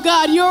mouths, oh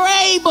God. You're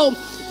able.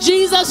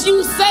 Jesus,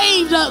 you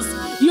saved us.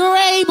 You're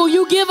able.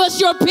 You give us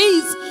your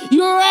peace.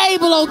 You're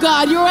able, oh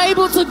God. You're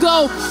able to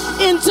go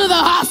into the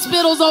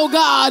hospitals, oh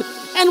God,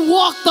 and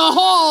walk the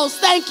halls.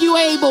 Thank you,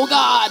 able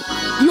God.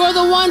 You're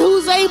the one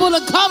who's able to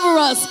cover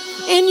us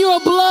in your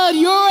blood.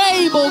 You're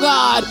able,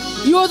 God.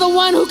 You're the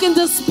one who can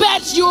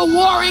dispatch your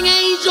warring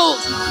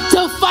angels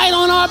to fight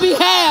on our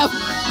behalf.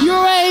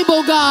 You're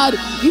able, God.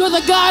 You're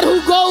the God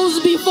who goes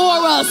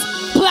before us,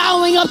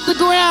 plowing up the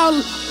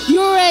ground.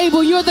 You're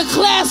able. You're the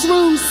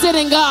classroom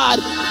sitting God.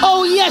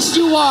 Oh, yes,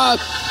 you are.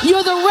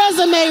 You're the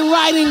resume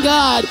writing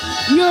God.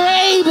 You're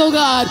able,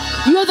 God.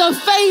 You're the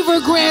favor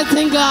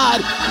granting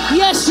God.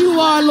 Yes, you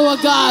are, Lord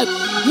God.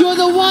 You're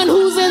the one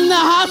who's in the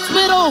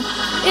hospital,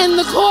 in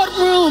the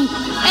courtroom,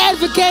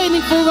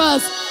 advocating for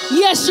us.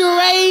 Yes, you're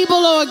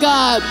able, Lord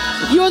God.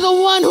 You're the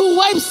one who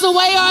wipes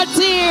away our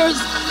tears.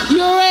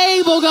 You're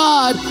able,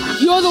 God.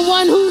 You're the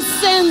one who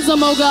sends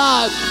them, oh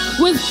God,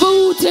 with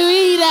food to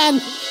eat and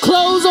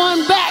clothes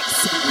on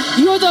backs.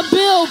 You're the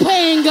bill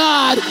paying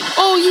God.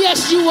 Oh,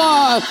 yes, you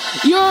are.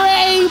 You're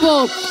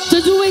able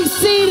to do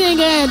exceeding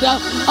and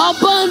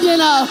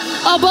abundant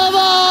above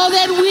all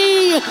that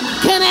we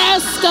can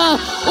ask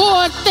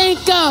or think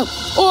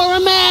or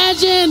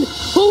imagine.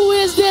 Who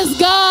is this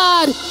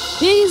God?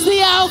 He's the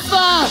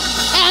Alpha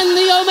and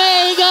the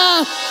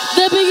Omega,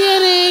 the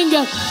beginning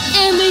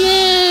and the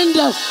end.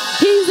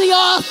 He's the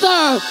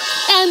author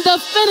and the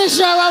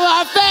finisher of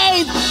our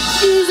faith.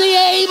 He's the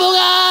able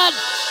God.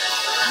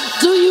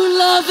 Do you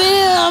love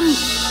him?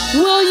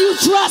 Will you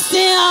trust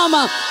him?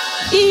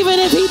 Even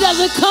if he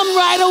doesn't come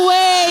right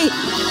away,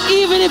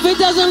 even if it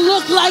doesn't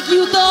look like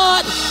you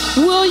thought,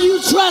 will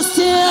you trust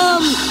him?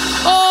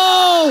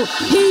 Oh,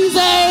 he's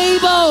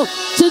able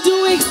to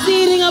do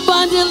exceeding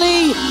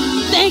abundantly.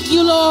 Thank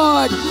you,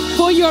 Lord,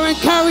 for your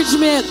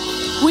encouragement.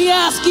 We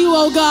ask you,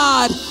 oh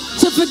God,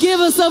 to forgive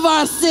us of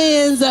our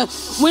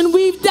sins. When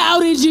we've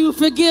doubted you,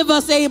 forgive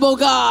us, able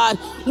God.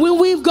 When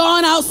we've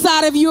gone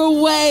outside of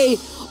your way,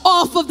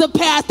 off of the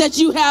path that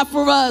you have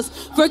for us,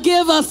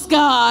 forgive us,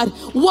 God.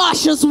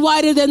 Wash us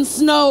whiter than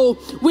snow.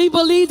 We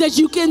believe that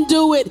you can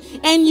do it,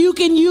 and you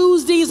can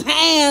use these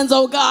hands,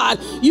 oh God.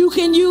 You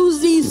can use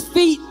these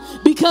feet,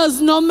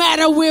 because no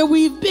matter where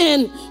we've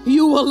been,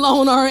 you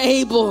alone are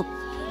able.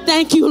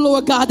 Thank you,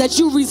 Lord God, that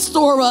you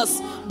restore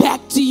us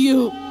back to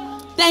you.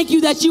 Thank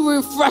you that you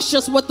refresh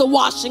us with the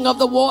washing of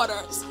the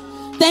waters.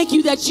 Thank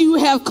you that you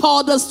have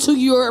called us to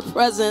your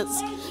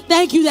presence.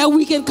 Thank you that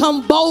we can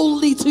come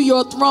boldly to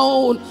your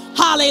throne,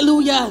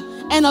 hallelujah,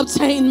 and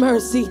obtain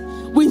mercy.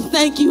 We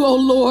thank you, oh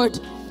Lord,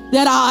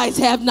 that eyes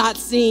have not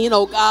seen,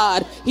 oh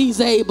God, he's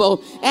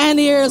able, and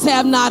ears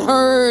have not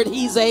heard,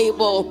 he's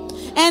able,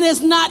 and it's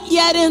not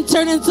yet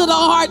entered into the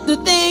heart the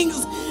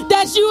things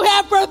that you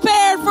have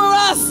prepared for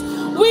us.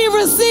 We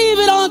receive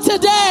it on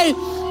today.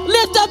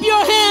 Lift up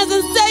your hands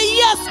and say,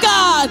 yes,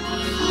 God.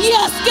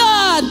 Yes,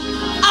 God.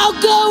 I'll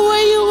go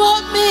where you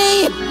want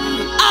me.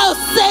 I'll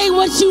say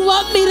what you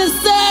want me to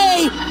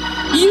say.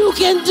 You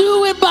can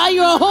do it by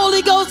your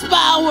Holy Ghost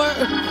power.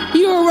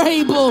 You're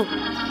able.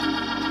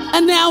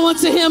 And now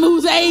unto him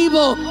who's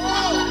able.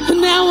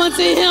 And now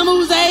unto him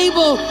who's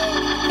able.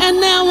 And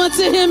now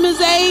unto him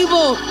is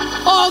able.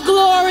 All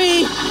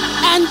glory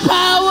and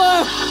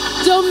power,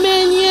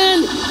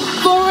 dominion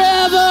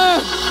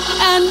forever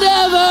and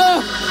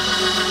ever.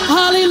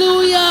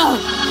 Hallelujah.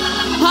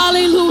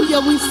 Hallelujah.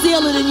 We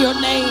seal it in your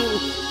name.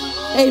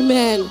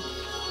 Amen.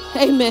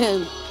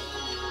 Amen.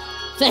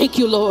 Thank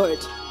you, Lord.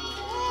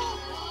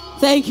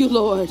 Thank you,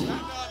 Lord.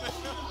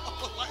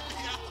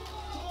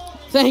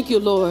 Thank you,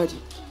 Lord.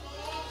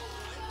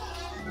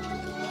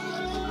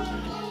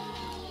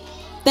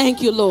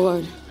 Thank you,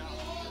 Lord.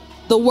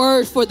 The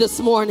word for this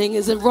morning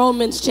is in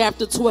Romans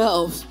chapter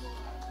 12.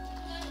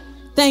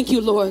 Thank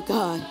you, Lord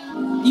God.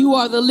 You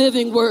are the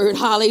living word.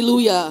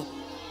 Hallelujah.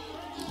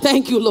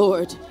 Thank you,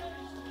 Lord.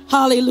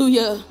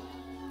 Hallelujah.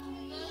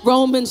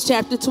 Romans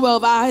chapter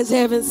 12, eyes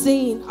haven't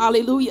seen.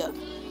 Hallelujah.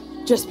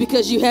 Just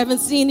because you haven't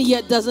seen it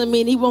yet doesn't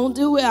mean he won't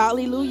do it.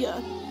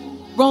 Hallelujah.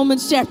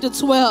 Romans chapter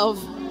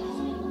 12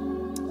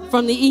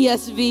 from the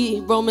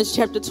ESV, Romans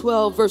chapter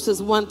 12,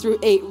 verses 1 through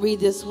 8, read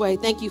this way.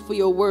 Thank you for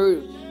your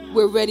word.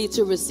 We're ready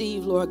to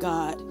receive, Lord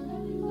God.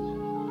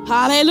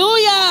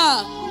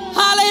 Hallelujah.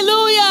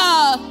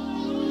 Hallelujah.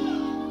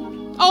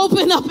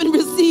 Open up and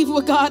receive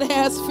what God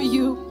has for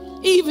you.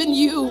 Even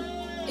you,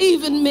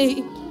 even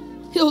me.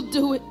 He'll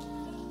do it.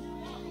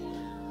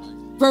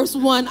 Verse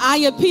 1, I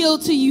appeal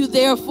to you,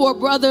 therefore,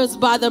 brothers,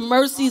 by the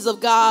mercies of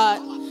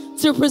God,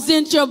 to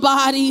present your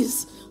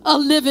bodies a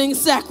living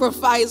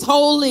sacrifice,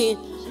 holy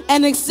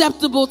and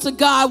acceptable to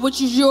God,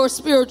 which is your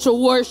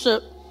spiritual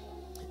worship.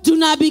 Do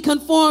not be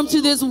conformed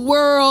to this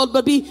world,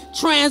 but be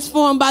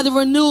transformed by the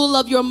renewal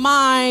of your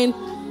mind,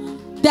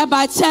 that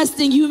by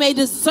testing you may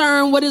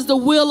discern what is the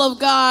will of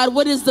God,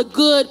 what is the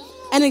good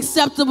and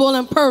acceptable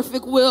and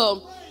perfect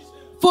will.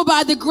 For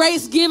by the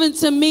grace given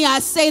to me, I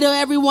say to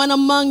everyone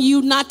among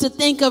you not to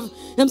think of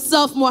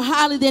himself more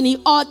highly than he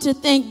ought to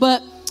think,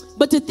 but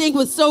to think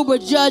with sober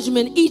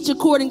judgment, each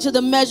according to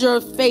the measure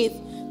of faith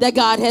that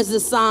God has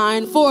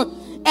assigned. For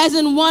as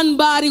in one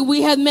body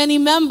we have many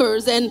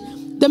members,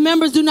 and the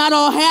members do not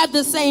all have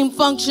the same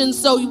function.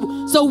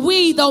 So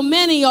we, though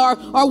many, are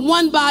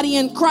one body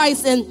in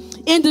Christ, and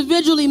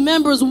individually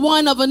members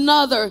one of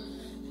another,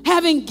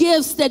 having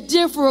gifts that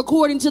differ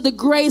according to the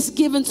grace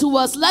given to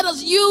us. Let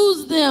us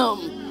use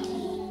them.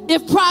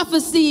 If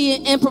prophecy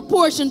in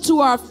proportion to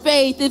our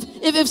faith,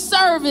 if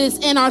service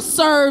in our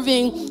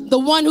serving, the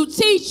one who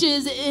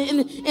teaches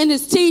in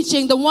his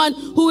teaching, the one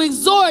who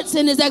exhorts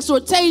in his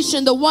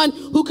exhortation, the one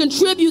who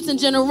contributes in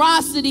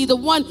generosity, the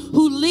one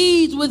who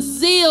leads with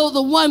zeal,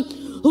 the one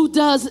who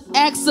does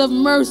acts of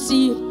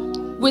mercy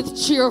with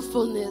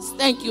cheerfulness.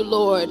 Thank you,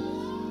 Lord.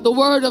 The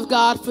word of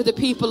God for the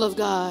people of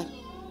God.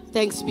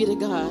 Thanks be to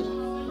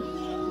God.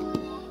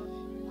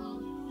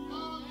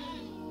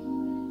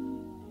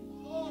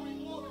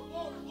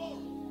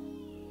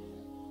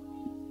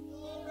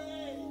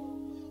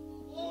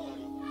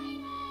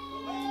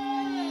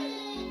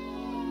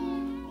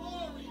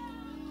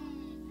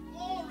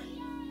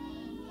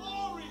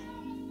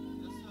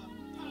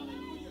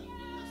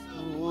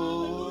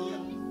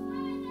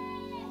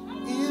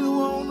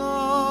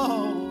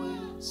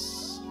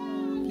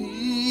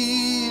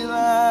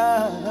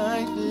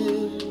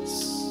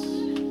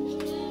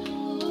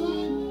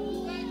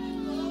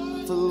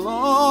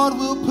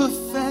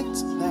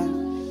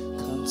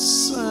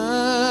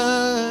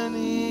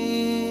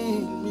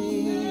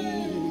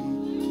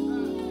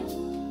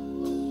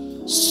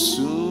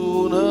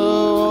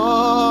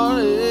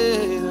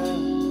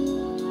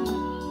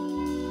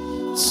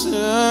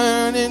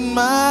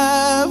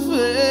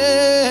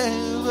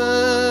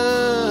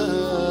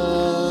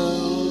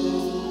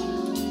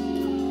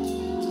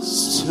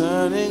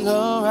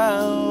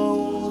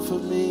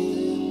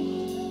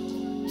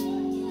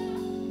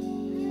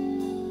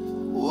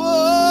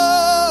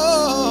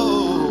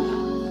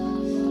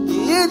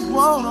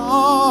 won't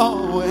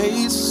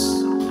always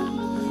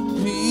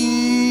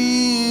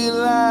be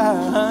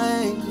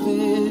like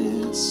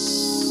this.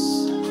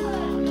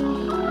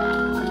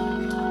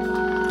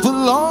 The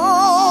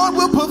Lord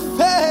will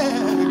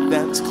perfect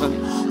that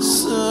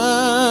concerning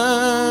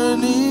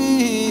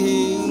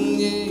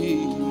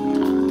you.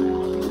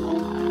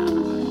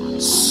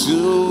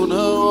 Sooner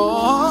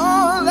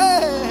or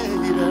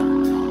later,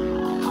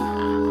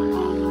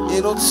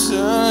 it'll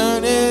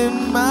turn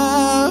in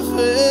my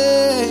favor.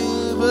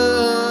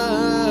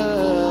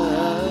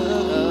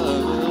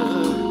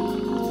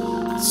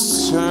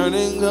 It's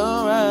turning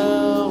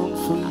around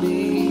for me.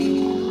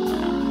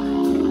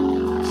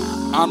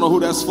 I don't know who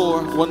that's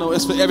for. Well, no,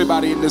 it's for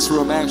everybody in this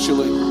room,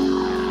 actually.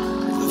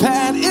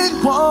 That it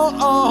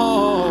won't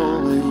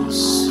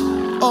always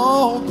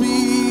all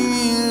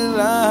be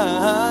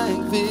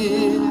like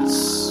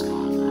this.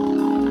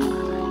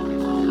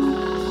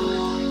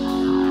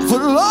 The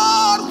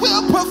Lord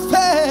will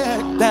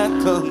perfect that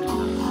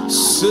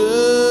concerning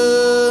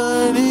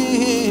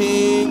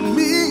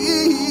me.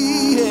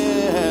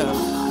 Yeah.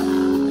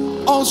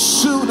 Oh,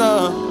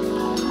 sooner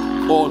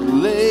or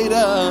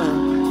later,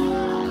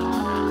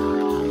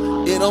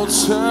 it'll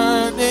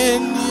turn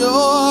in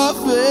your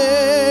favor.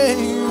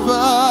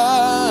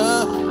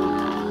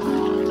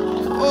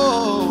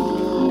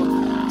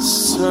 Oh,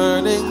 it's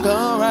turning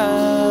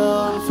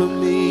around for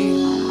me,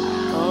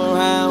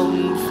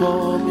 around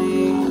for me.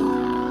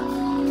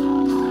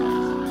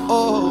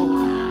 Oh,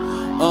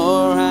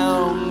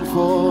 around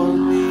for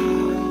me,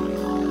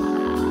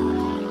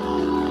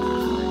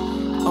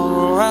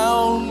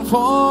 around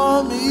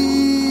for me.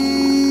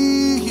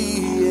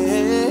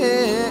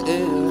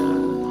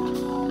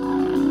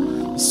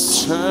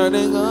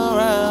 Turning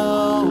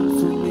around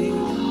for me,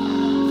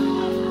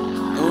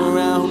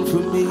 around for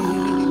me.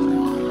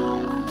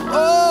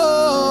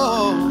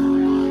 Oh,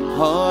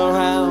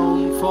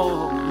 around for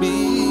me,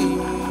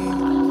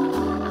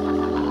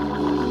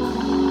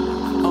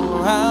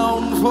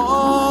 around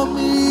for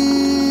me.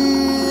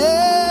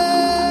 Yeah.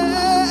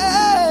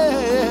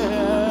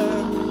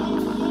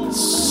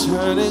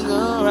 Turning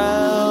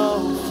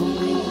around for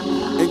me.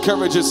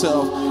 Encourage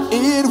yourself.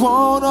 It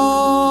won't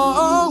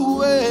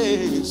always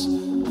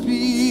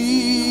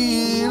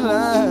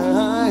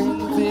like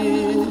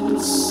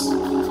this.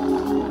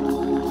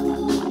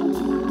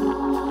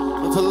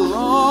 The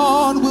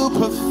Lord will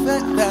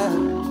perfect that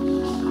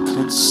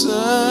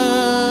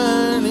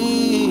concerning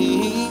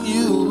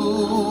you.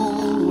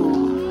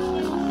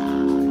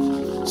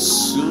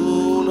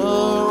 Sooner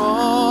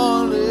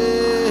or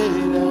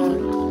later,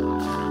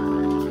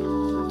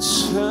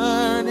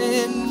 turn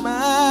in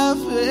my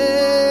favor.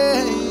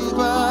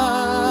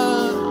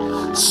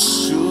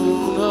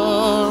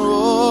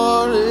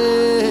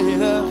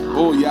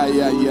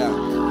 Yeah.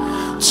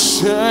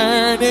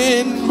 Turn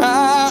in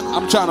my,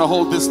 I'm trying to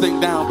hold this thing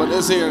down, but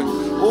let's hear it.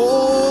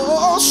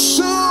 Oh,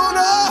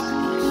 sooner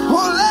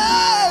or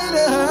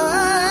later,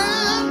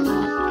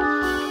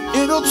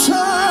 it'll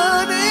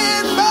turn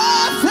in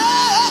my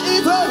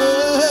favor.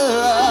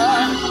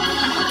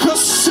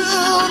 'Cause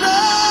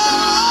sooner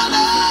or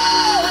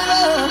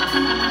later,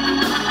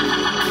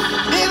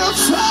 it'll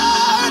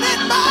turn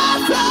in my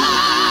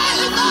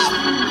favor.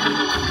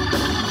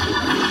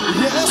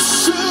 Yes,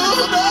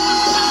 sooner.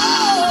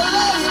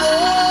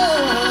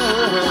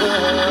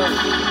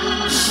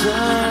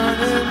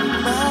 Turning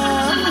my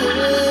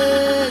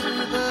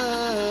favor,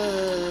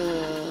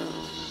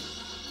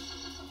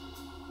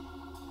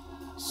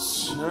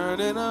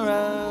 turning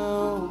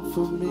around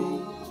for me.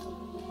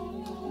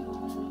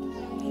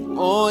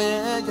 Oh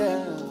yeah,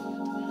 yeah.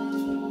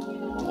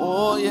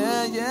 Oh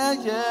yeah, yeah,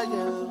 yeah,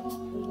 yeah.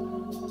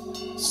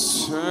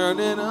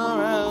 Turning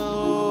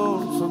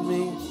around for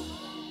me.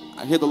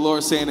 I hear the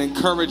Lord saying,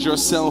 encourage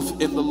yourself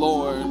in the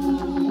Lord.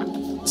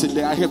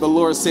 Today I hear the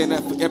Lord saying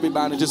that for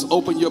everybody. Just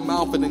open your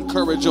mouth and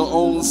encourage your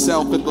own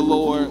self in the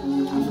Lord.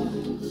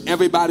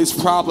 Everybody's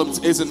problems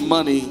isn't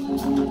money.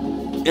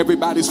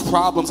 Everybody's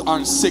problems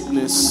aren't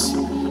sickness.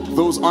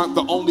 Those aren't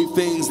the only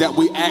things that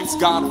we ask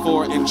God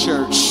for in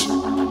church.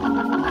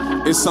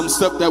 It's some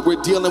stuff that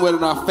we're dealing with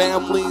in our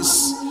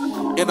families,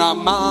 in our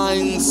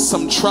minds,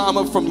 some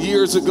trauma from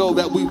years ago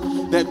that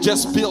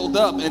just built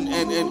up, and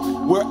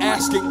we're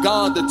asking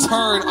God to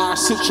turn our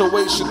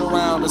situation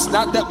around. It's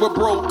not that we're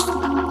broke.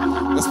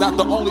 That's not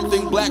the only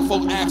thing black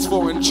folk ask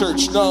for in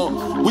church. No,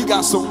 we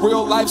got some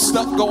real life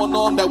stuff going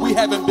on that we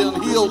haven't been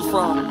healed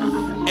from.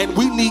 And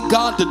we need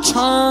God to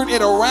turn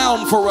it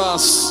around for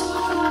us.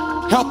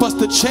 Help us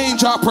to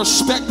change our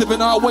perspective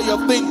and our way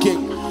of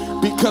thinking.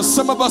 Because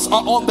some of us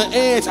are on the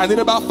edge. I need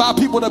about 5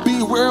 people to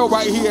be real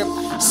right here.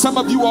 Some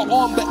of you are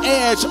on the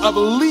edge of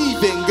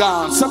leaving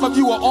God. Some of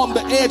you are on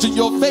the edge and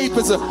your faith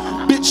is a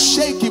bit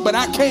shaky. But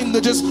I came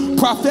to just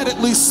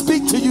prophetically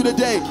speak to you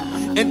today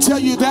and tell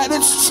you that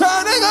it's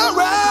turning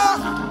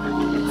around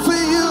for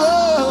you.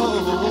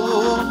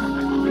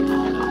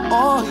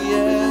 Oh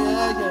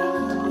yeah,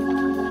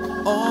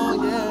 yeah. Oh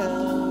yeah.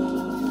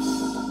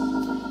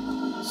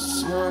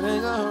 It's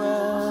turning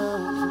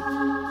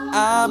around.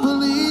 I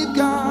believe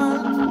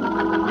God.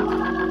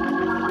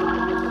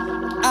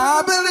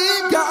 I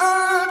believe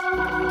God.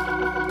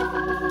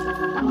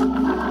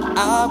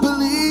 I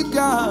believe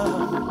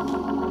God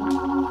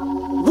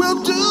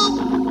will do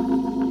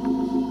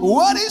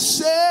what he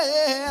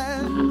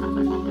said,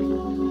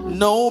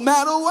 no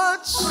matter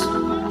what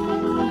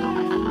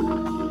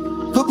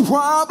the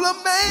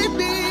problem may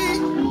be.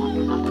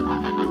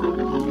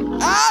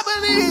 I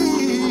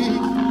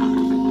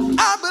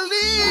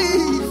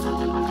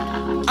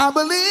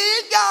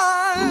believe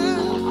God.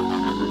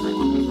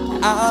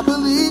 I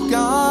believe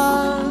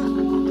God.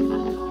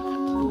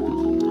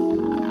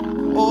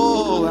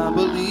 Oh, I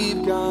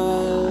believe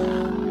God.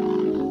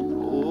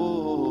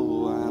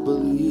 Oh, I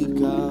believe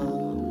God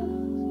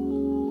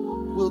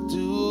will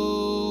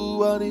do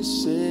what he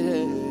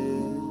said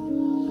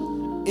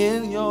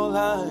in your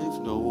life,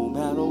 no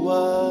matter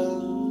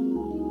what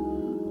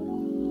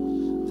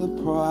the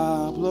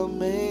problem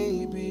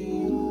may be.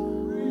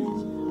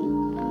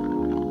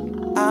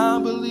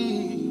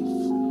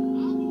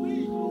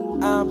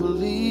 I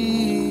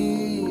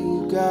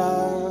believe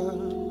God.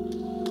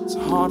 It's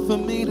hard for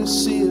me to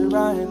see it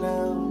right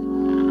now,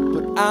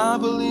 but I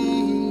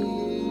believe.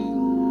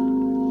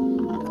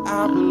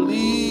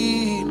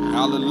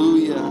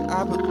 Hallelujah.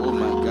 Oh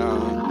my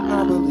God.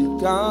 I believe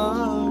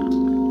God.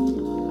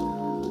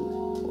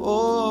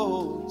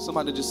 Oh,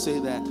 somebody just say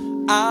that.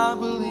 I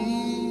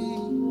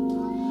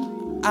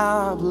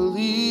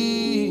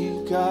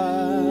believe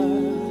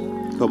God.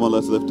 Come on,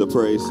 let's lift a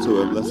praise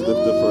to him. Let's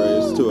lift a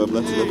praise to him.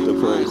 Let's lift a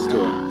praise to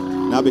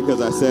him. Not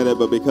because I said it,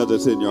 but because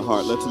it's in your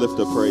heart. Let's lift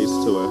a praise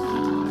to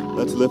him.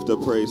 Let's lift a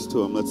praise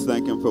to him. Let's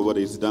thank him for what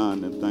he's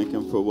done and thank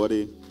him for what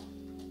he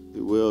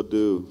will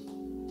do.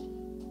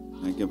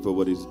 Thank him for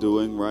what he's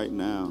doing right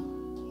now.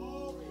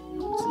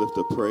 Let's lift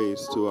a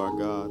praise to our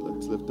God.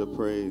 Let's lift a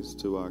praise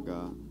to our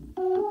God.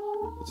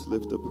 Let's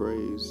lift a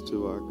praise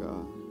to our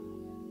God.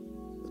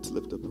 Let's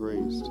lift a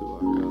praise to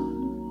our God.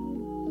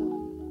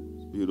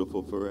 It's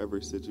beautiful for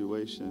every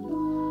situation.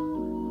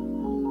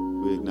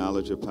 We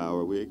acknowledge your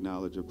power. We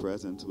acknowledge your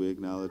presence. We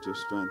acknowledge your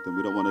strength. And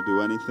we don't want to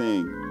do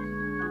anything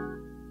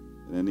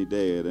any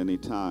day, at any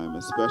time,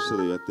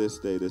 especially at this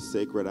day, this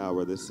sacred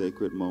hour, this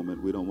sacred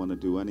moment. We don't want to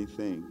do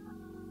anything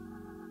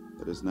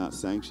that is not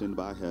sanctioned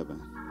by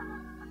heaven.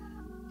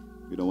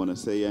 We don't want to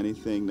say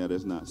anything that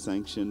is not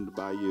sanctioned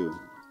by you.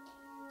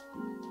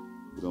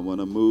 We don't want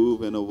to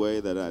move in a way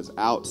that is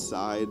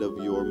outside of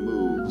your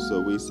move.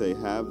 So we say,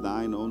 have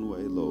thine own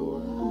way,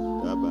 Lord.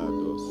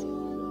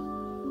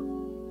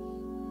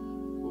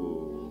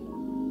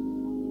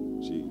 Oh,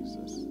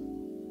 Jesus.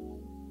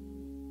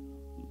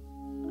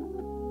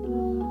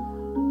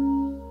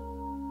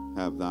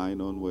 Have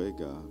thine own way,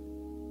 God.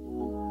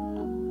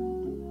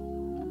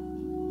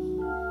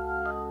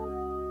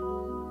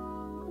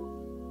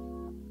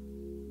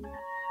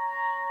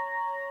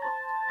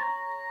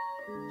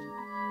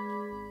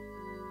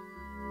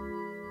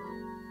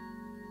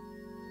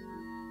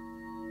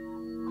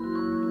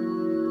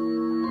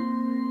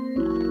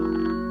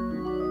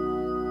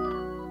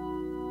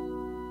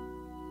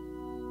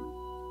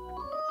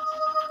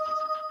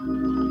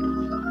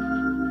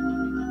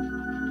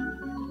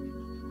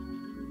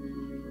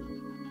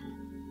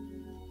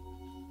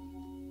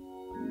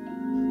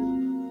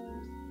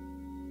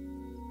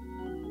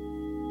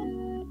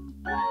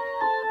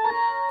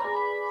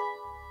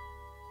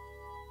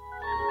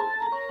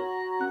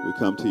 We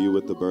come to you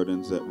with the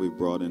burdens that we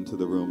brought into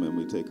the room, and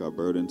we take our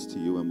burdens to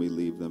you and we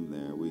leave them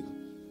there. We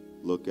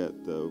look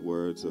at the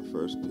words of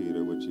 1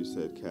 Peter, which you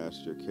said,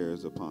 cast your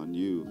cares upon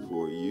you,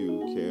 for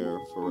you care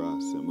for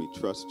us. And we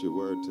trust your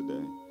word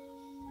today.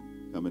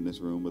 Come in this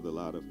room with a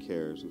lot of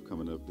cares. We've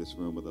come in this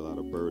room with a lot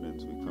of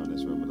burdens. We've come in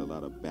this room with a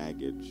lot of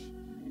baggage.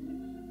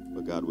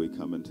 But God, we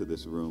come into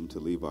this room to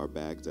leave our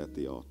bags at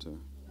the altar.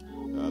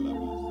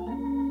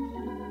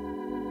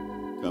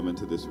 Come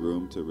into this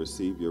room to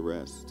receive your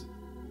rest.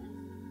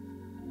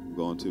 I'm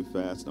going too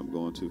fast, I'm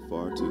going too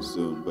far too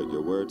soon, but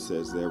your word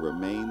says there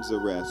remains a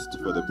rest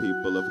for the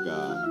people of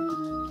God.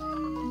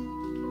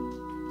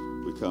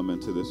 We come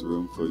into this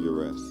room for your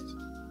rest.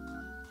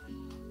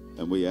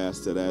 And we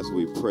ask that as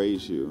we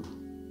praise you,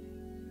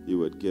 you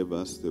would give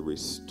us the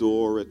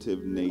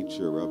restorative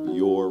nature of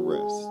your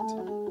rest.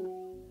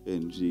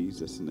 In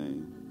Jesus'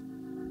 name.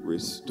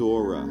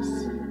 Restore us,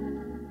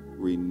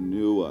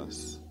 renew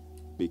us,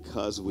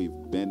 because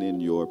we've been in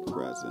your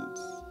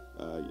presence.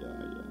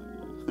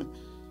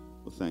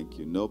 Well, thank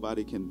you.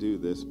 Nobody can do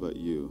this but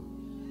you.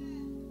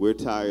 We're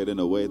tired in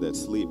a way that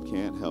sleep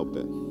can't help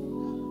it.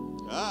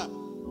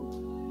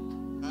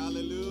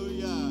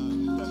 Hallelujah.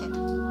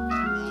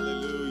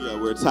 Hallelujah.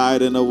 We're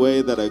tired in a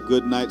way that a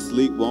good night's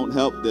sleep won't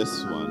help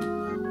this one.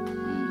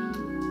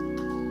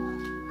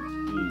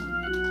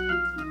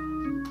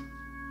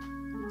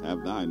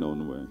 Have thine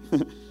own way.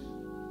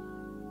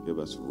 Give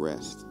us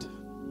rest.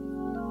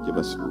 Give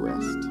us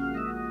rest.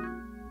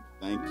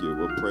 Thank you.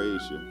 We'll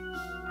praise you.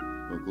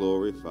 We'll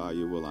glorify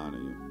you. We'll honor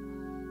you.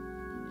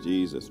 In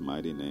Jesus'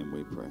 mighty name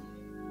we pray.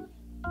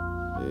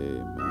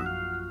 Amen.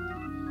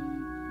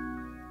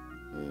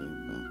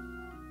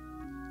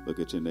 Amen. Look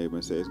at your neighbor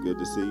and say, it's good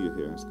to see you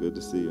here. It's good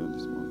to see you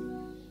this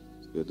morning.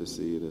 It's Good to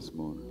see you this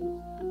morning.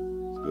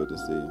 It's good to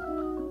see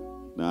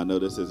you. Now, I know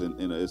this is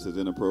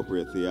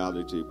inappropriate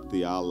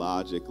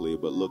theologically,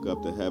 but look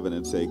up to heaven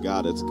and say,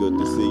 God, it's good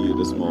to see you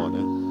this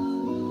morning.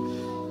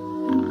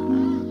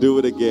 Do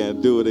it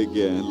again.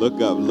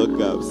 Look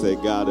up. Say,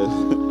 God,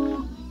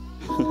 I'm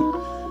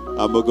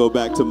going to go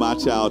back to my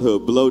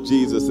childhood. Blow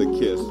Jesus a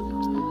kiss.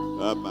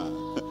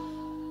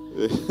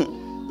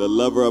 The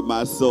lover of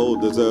my soul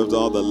deserves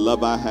all the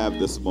love I have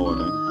this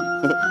morning.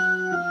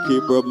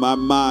 Keeper of my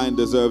mind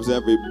deserves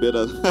every bit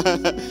of...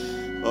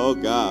 Oh,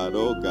 God.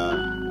 All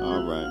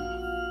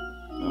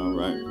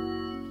right.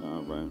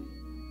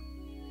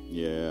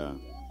 Yeah.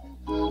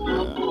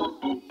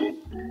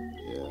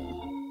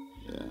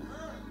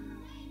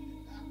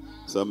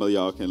 Some of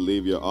y'all can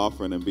leave your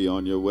offering and be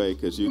on your way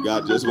because you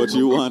got just what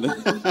you wanted.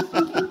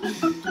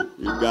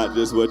 You got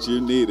just what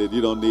you needed.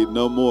 You don't need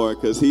no more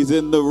because he's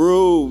in the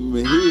room.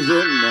 He's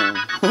in there.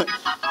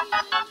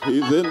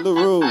 He's in the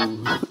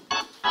room.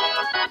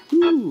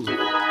 Woo.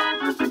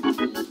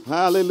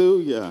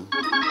 Hallelujah.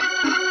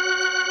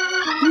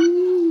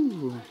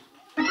 Woo.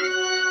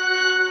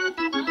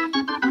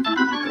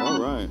 All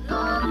right.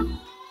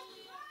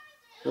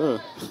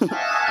 Good.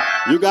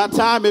 You got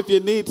time if you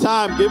need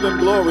time. Give him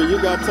glory.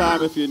 You got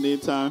time if you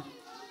need time.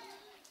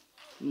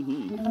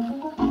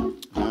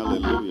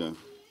 Hallelujah.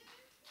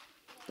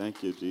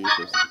 Thank you,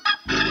 Jesus.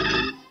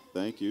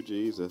 Thank you,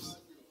 Jesus.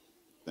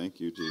 Thank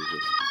you,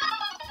 Jesus.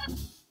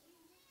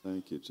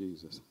 Thank you,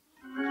 Jesus.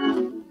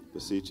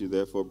 Beseech you,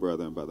 therefore,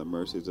 brethren, by the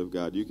mercies of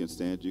God. You can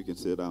stand, you can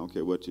sit. I don't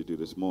care what you do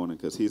this morning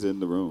because he's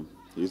in the room.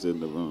 He's in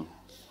the room.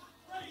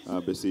 I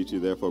beseech you,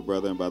 therefore,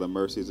 brethren, by the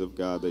mercies of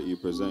God, that you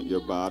present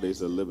your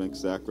bodies a living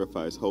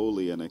sacrifice,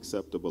 holy and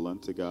acceptable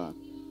unto God,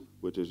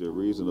 which is your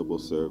reasonable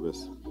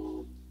service.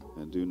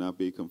 And do not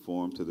be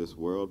conformed to this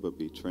world, but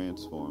be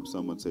transformed.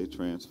 Someone say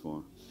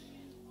transform.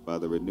 By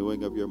the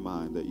renewing of your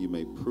mind, that you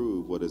may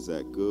prove what is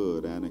that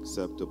good and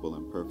acceptable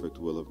and perfect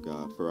will of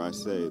God. For I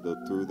say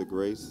that through the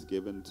grace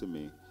given to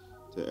me,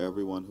 to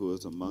everyone who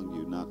is among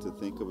you, not to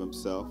think of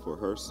himself or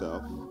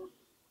herself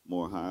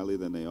more highly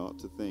than they ought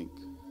to think,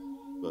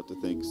 but to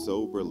think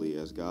soberly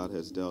as God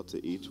has dealt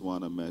to each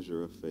one a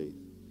measure of faith.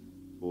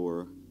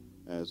 For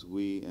as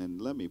we, and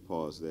let me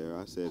pause there.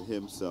 I said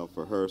himself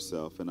or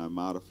herself, and I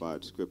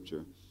modified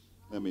scripture.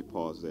 Let me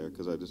pause there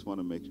because I just want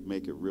to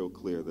make it real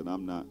clear that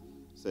I'm not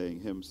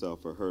saying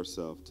himself or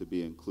herself to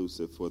be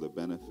inclusive for the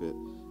benefit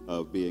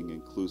of being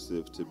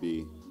inclusive to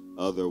be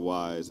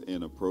otherwise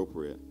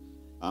inappropriate.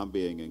 I'm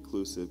being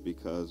inclusive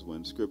because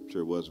when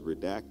scripture was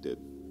redacted,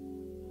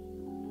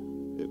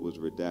 it was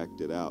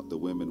redacted out. The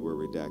women were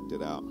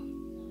redacted out.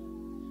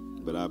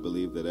 But I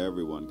believe that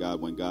everyone,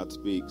 when God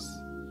speaks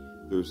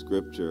through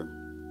scripture,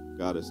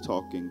 God is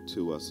talking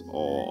to us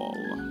all.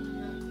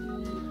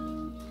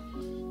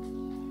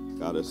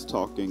 God is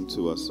talking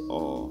to us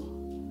all.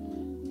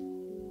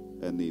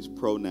 And these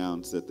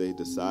pronouns that they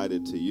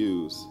decided to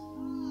use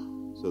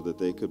so that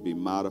they could be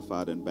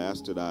modified and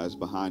bastardized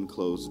behind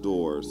closed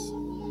doors,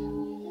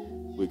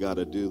 we got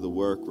to do the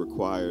work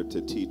required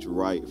to teach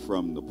right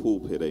from the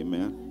pulpit,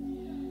 amen?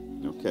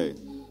 Okay,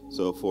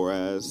 so for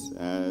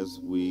as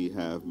we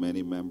have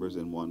many members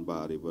in one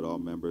body, but all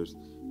members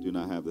do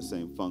not have the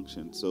same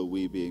function, so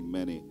we being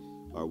many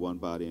are one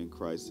body in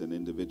Christ and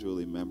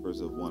individually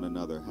members of one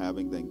another,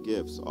 having then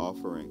gifts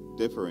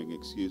differing,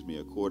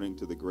 according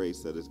to the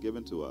grace that is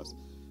given to us,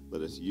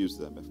 let us use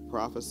them. If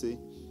prophecy,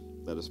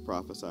 let us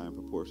prophesy in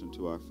proportion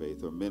to our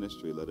faith, or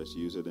ministry, let us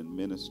use it in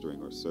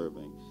ministering or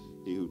serving.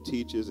 He who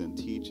teaches in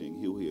teaching,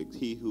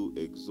 he who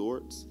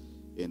exhorts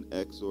in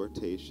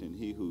exhortation,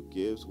 he who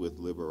gives with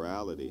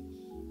liberality,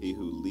 he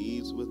who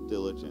leads with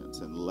diligence,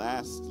 and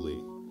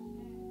lastly,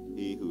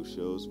 he who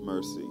shows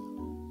mercy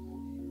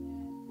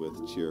with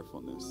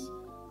cheerfulness.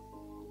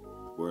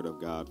 Word of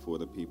God for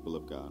the people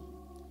of God.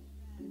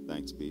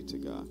 Thanks be to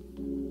God.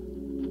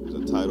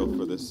 The title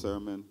for this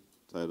sermon,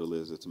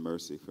 is It's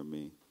Mercy for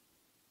Me.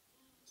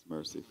 It's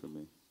mercy for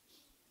me.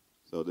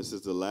 So this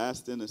is the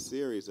last in a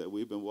series that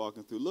we've been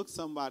walking through. Look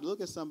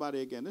at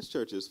somebody again. This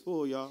church is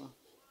full, y'all.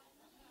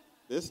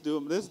 This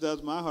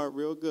does my heart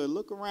real good.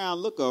 Look around.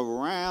 Look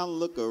around.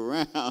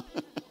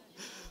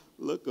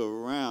 Look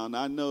around.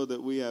 I know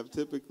that we have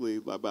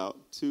typically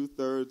about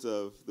 2/3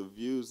 of the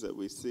views that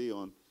we see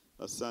on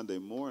a Sunday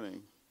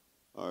morning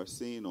are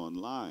seen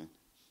online.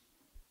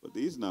 But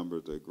these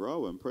numbers are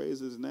growing. Praise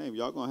his name.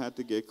 Y'all going to have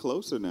to get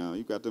closer now.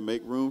 You got to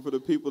make room for the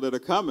people that are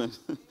coming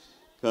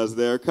because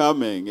they're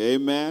coming.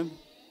 Amen.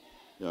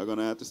 Y'all going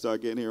to have to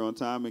start getting here on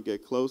time and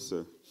get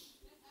closer.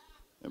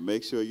 And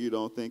make sure you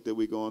don't think that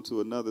we go on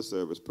to another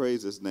service.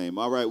 Praise his name.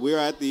 All right, we're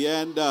at the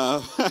end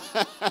of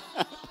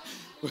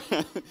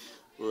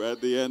we're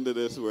at the end of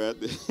this. We're at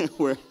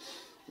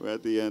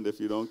the end. If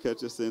you don't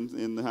catch us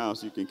in the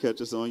house, you can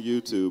catch us on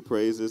YouTube.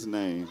 Praise his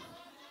name.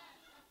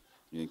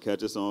 You can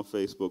catch us on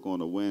Facebook on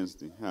a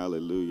Wednesday.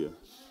 Hallelujah.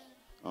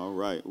 All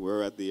right,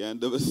 we're at the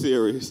end of a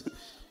series.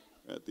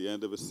 At the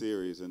end of a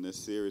series. In this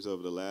series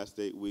over the last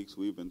 8 weeks,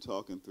 we've been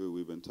talking through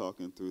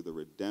the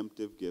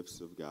redemptive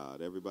gifts of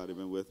God. Everybody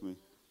been with me?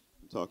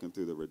 talking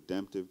through the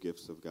redemptive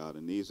gifts of God.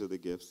 And these are the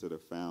gifts that are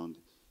found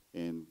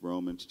in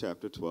Romans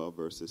chapter 12,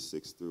 verses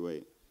 6 through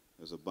 8.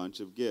 There's a bunch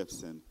of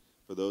gifts. And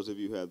for those of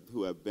you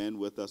who have been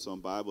with us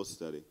on Bible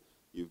study,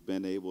 you've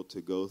been able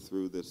to go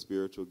through the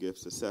spiritual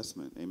gifts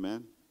assessment.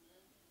 Amen?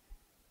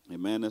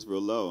 Amen. That's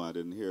real low. I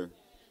didn't hear.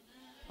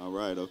 All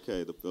right,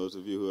 okay. Those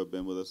of you who have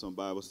been with us on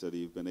Bible study,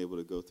 you've been able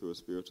to go through a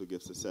spiritual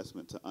gifts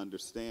assessment to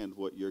understand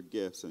what your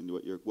gifts and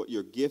what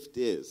your gift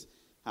is,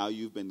 how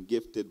you've been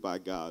gifted by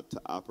God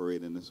to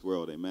operate in this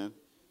world. Amen?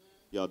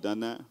 Y'all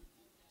done that?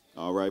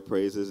 All right,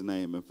 praise his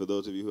name. And for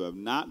those of you who have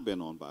not been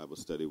on Bible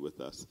study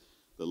with us,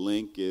 the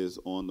link is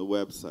on the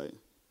website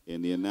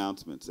in the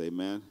announcements.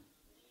 Amen?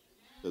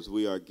 Because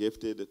we are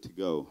gifted to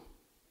go.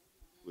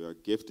 We are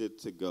gifted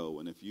to go.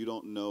 And if you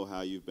don't know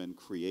how you've been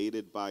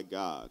created by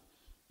God,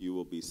 you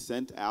will be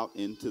sent out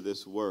into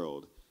this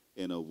world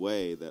in a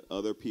way that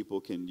other people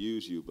can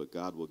use you, but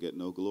God will get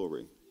no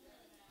glory.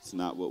 It's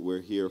not what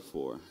we're here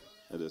for.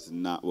 That is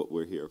not what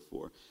we're here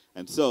for.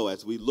 And so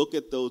as we look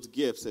at those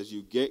gifts, as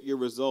you get your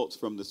results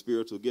from the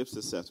spiritual gifts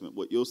assessment,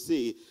 what you'll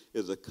see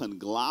is a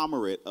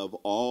conglomerate of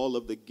all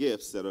of the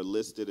gifts that are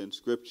listed in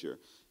Scripture.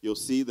 You'll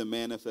see the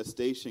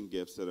manifestation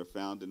gifts that are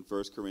found in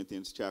 1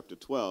 Corinthians chapter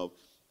 12,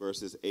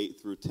 verses 8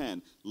 through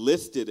 10,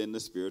 listed in the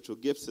spiritual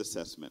gifts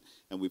assessment.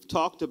 And we've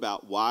talked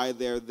about why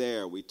they're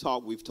there. We've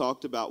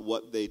talked about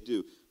what they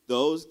do.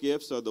 Those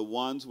gifts are the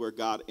ones where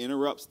God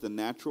interrupts the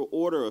natural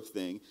order of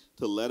things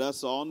to let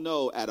us all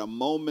know at a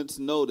moment's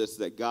notice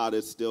that God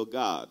is still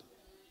God.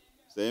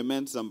 Say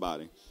amen,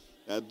 somebody.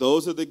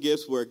 Those are the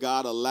gifts where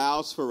God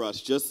allows for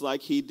us, just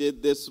like he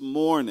did this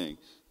morning,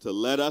 to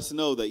let us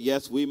know that,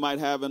 yes, we might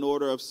have an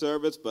order of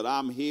service, but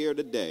I'm here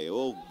today.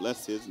 Oh,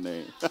 bless his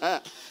name.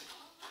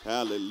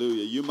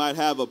 Hallelujah. You might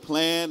have a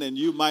plan and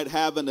you might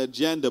have an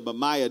agenda, but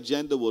my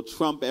agenda will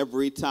trump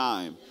every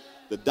time.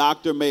 The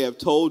doctor may have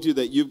told you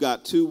that you've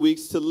got 2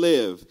 weeks to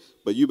live,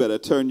 but you better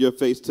turn your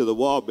face to the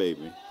wall,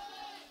 baby.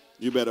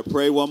 You better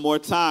pray one more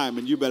time,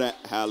 and you better,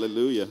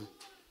 hallelujah.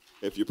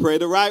 If you pray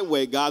the right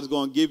way, God's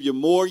going to give you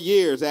more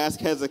years. Ask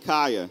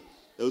Hezekiah.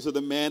 Those are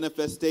the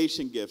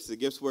manifestation gifts, the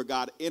gifts where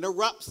God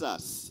interrupts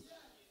us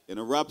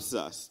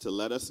to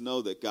let us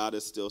know that God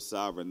is still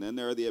sovereign. Then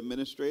there are the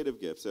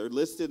administrative gifts. They're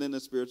listed in the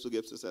spiritual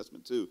gifts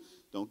assessment too.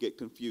 Don't get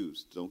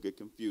confused.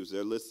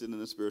 They're listed in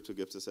the spiritual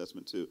gifts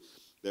assessment too.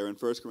 They're in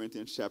 1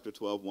 Corinthians chapter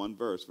 12, one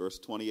verse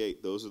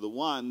 28. Those are the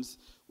ones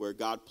where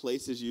God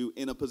places you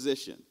in a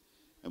position.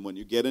 And when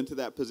you get into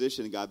that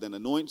position, God then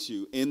anoints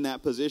you in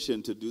that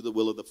position to do the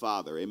will of the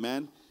Father.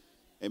 Amen?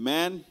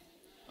 Amen?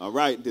 All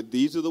right,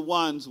 these are the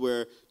ones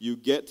where you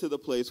get to the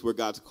place where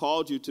God's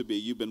called you to be.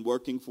 You've been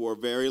working for a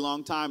very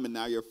long time, and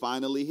now you're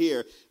finally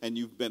here, and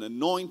you've been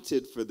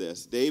anointed for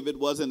this. David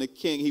wasn't a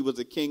king. He was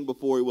a king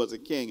before he was a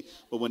king.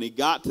 But when he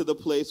got to the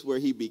place where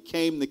he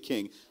became the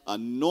king,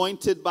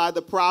 anointed by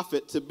the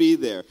prophet to be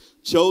there,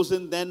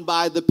 chosen then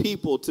by the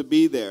people to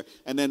be there,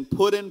 and then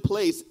put in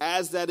place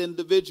as that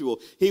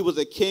individual. He was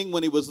a king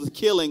when he was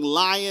killing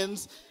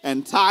lions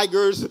and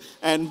tigers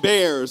and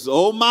bears.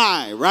 Oh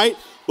my, right?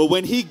 But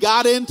when he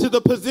got into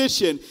the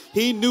position,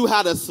 he knew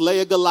how to slay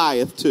a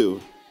Goliath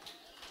too.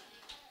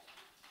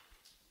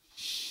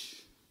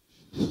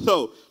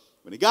 So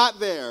when he got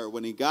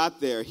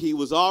there, he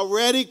was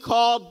already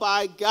called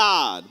by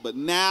God, but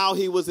now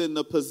he was in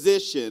the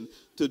position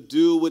to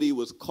do what he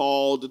was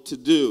called to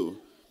do.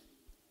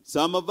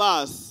 Some of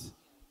us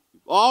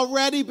have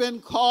already been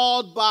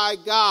called by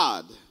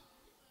God,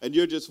 and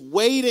you're just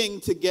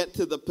waiting to get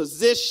to the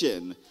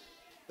position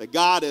that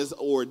God has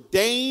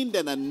ordained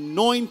and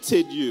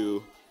anointed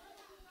you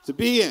to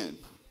be in,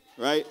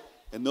 right?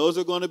 And those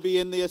are going to be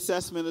in the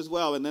assessment as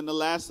well. And then the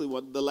last list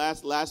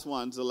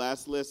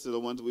are the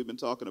ones we've been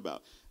talking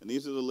about. And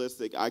these are the lists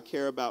that I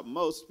care about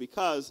most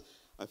because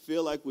I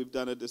feel like we've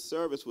done a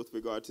disservice with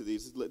regard to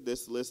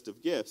this list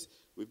of gifts.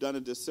 We've done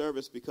a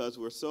disservice because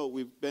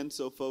we've been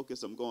so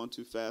focused. I'm going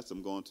too fast.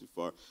 I'm going too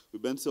far.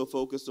 We've been so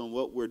focused on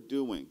what we're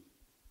doing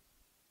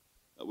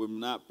that we've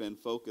not been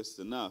focused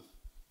enough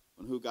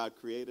on who God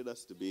created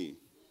us to be.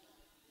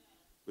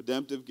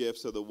 Redemptive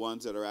gifts are the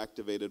ones that are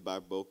activated by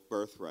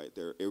birthright.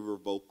 They're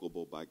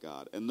irrevocable by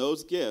God. And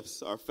those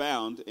gifts are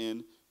found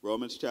in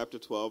Romans chapter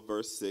 12,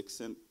 verse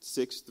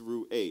 6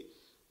 through 8.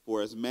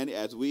 For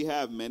as we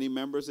have many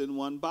members in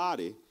one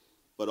body,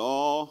 but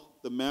all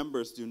the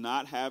members do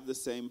not have the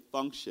same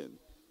function.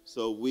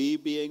 So we,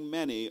 being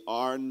many,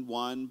 are in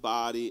one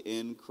body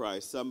in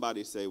Christ.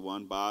 Somebody say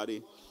one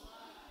body.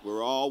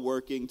 We're all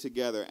working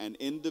together and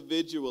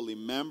individually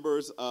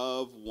members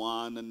of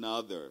one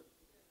another.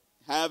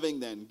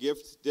 Having then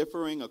gifts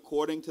differing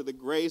according to the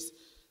grace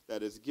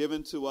that is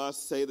given to us.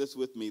 Say this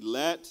with me.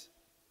 Let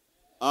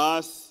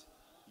us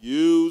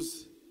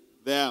use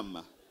them.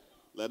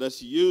 Let us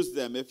use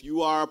them. If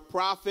you are a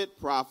prophet,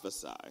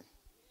 prophesy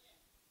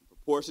in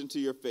proportion to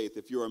your faith.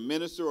 If you're a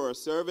minister or a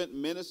servant,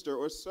 minister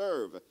or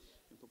serve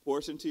in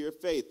proportion to your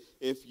faith.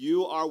 If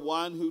you are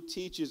one who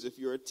teaches, if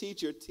you're a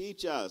teacher,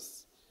 teach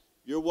us.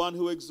 If you're one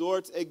who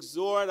exhorts,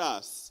 exhort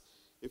us.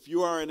 If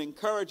you are an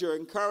encourager,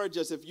 encourage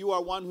us. If you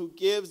are one who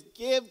gives,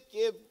 give.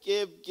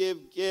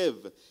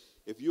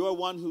 If you are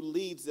one who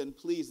leads, then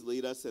please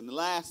lead us. And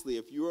lastly,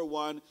 if you are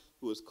one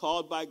who is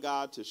called by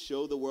God to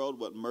show the world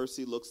what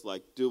mercy looks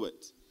like, do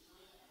it.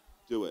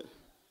 Do it.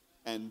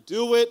 And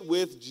do it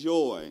with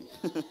joy.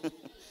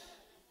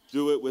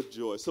 Do it with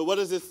joy. So what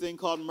is this thing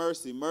called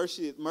mercy?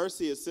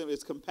 Mercy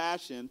is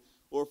compassion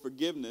or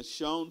forgiveness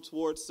shown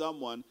towards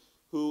someone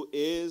who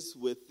is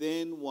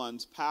within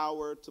one's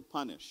power to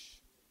punish.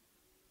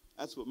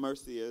 That's what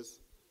mercy is.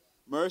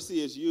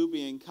 Mercy is you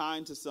being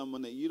kind to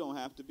someone that you don't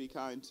have to be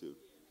kind to.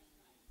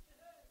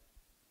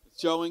 It's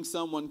showing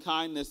someone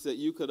kindness that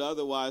you could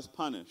otherwise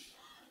punish.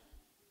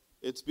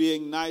 It's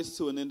being nice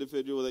to an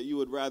individual that you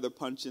would rather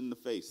punch in the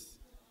face.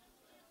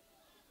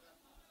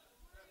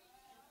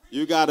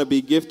 You got to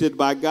be gifted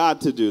by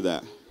God to do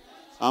that.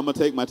 I'm going to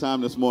take my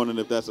time this morning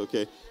if that's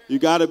okay. You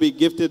got to be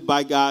gifted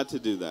by God to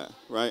do that,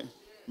 right?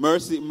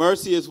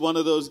 Mercy is one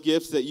of those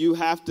gifts that you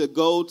have to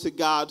go to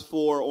God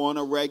for on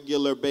a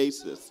regular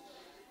basis.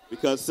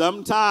 Because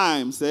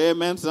sometimes, say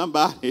amen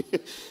somebody,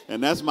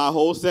 and that's my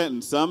whole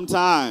sentence,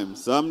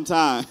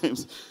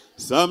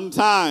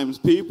 sometimes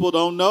people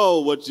don't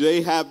know what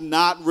they have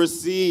not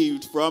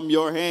received from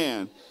your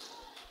hand.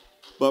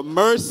 But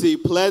mercy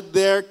pled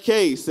their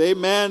case,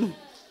 amen?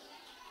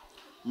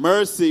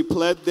 Mercy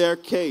pled their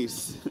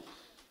case.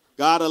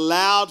 God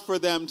allowed for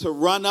them to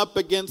run up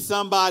against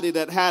somebody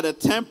that had a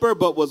temper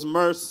but was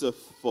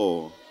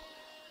merciful.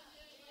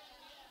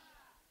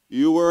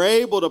 You were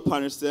able to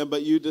punish them,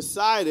 but you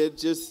decided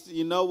just,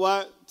 you know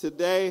what?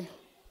 Today,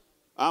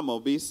 I'm going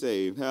to be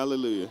saved.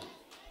 Hallelujah.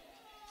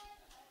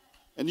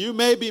 And you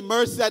may be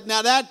merciful.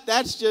 Now,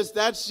 that's just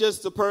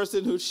the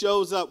person who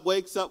shows up,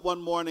 wakes up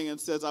one morning and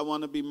says, I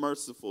want to be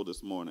merciful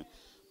this morning.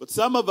 But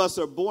some of us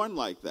are born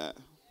like that,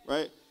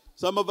 right?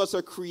 Some of us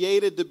are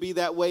created to be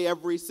that way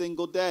every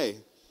single day.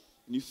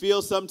 And you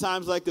feel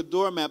sometimes like a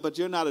doormat, but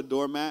you're not a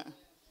doormat.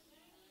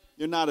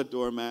 You're not a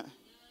doormat.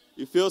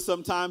 You feel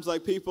sometimes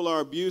like people are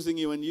abusing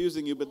you and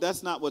using you, but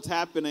that's not what's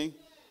happening.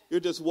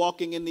 You're just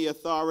walking in the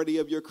authority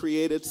of your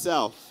created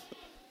self.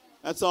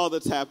 That's all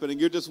that's happening.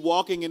 You're just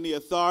walking in the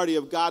authority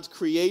of God's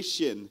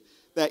creation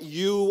that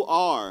you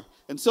are.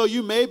 And so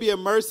you may be a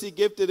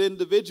mercy-gifted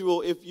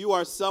individual if you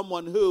are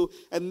someone who,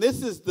 and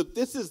this is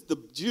the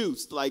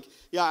juice. Like,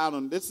 yeah, I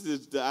don't.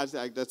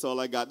 That's all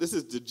I got. This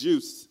is the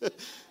juice.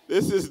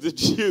 This is the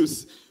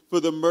juice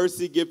for the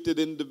mercy-gifted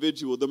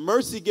individual. The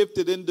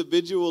mercy-gifted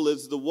individual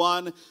is the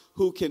one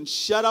who can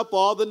shut up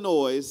all the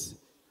noise,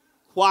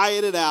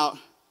 quiet it out,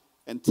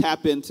 and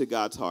tap into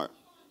God's heart.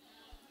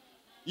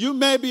 You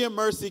may be a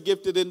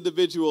mercy-gifted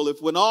individual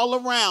if when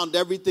all around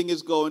everything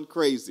is going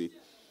crazy,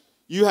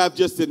 you have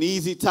just an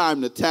easy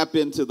time to tap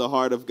into the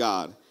heart of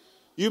God.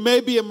 You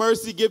may be a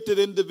mercy-gifted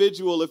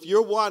individual if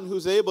you're one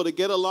who's able to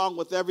get along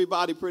with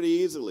everybody pretty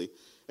easily.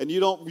 And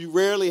you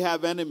rarely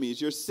have enemies.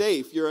 You're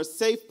safe. You're a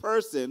safe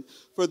person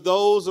for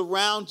those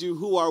around you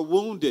who are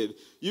wounded.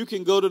 You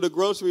can go to the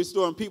grocery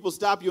store and people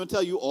stop you and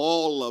tell you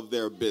all of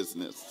their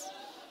business.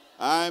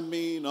 I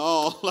mean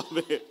all of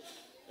it.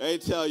 They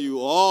tell you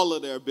all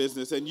of their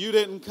business. And you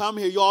didn't come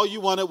here. All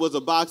you wanted was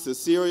a box of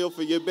cereal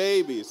for your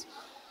babies.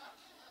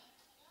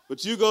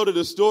 But you go to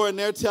the store and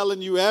they're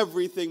telling you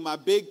everything. My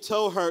big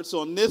toe hurts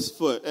on this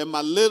foot and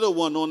my little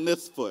one on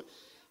this foot.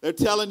 They're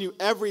telling you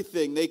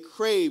everything. They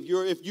crave.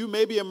 If you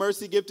may be a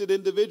mercy-gifted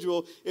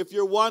individual, if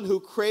you're one who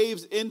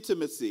craves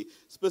intimacy,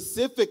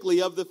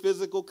 specifically of the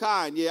physical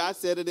kind. Yeah, I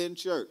said it in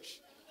church.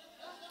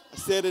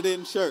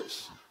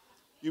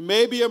 You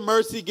may be a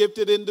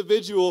mercy-gifted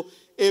individual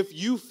if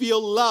you feel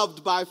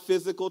loved by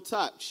physical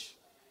touch.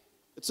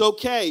 It's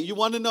okay. You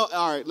want to know?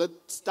 All right, let's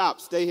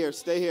stop. Stay here.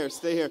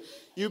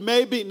 You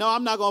may be. No,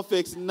 I'm not going to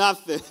fix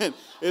nothing.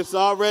 It's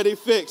already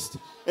fixed.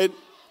 And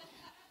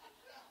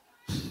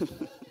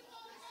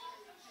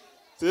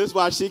so this is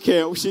why she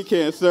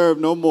can't serve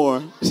no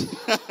more.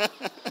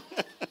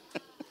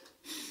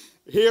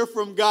 Hear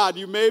from God.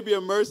 You may be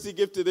a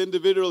mercy-gifted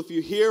individual if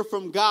you hear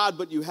from God,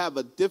 but you have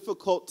a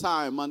difficult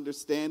time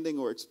understanding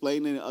or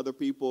explaining to other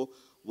people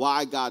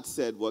why God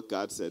said what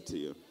God said to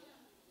you.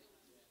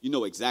 You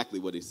know exactly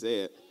what he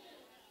said,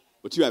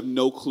 but you have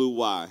no clue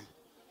why.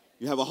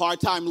 You have a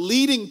hard time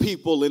leading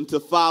people into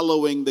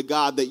following the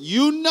God that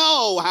you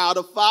know how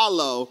to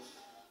follow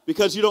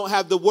because you don't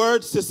have the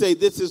words to say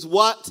this is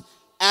what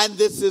and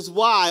this is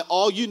why.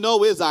 All you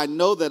know is I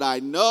know that I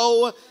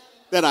know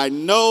that I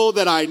know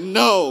that I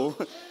know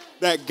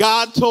that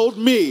God told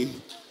me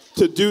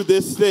to do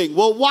this thing.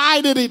 Well,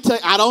 why did he tell?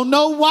 I don't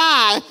know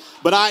why,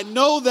 but I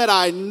know that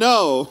I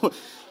know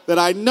that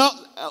I know.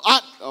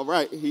 All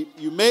right,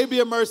 you may be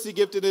a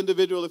mercy-gifted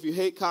individual if you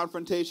hate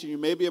confrontation. You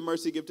may be a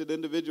mercy-gifted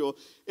individual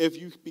if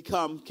you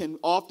can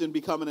often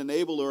become an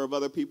enabler of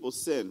other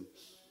people's sin.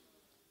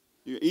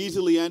 You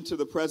easily enter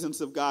the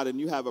presence of God and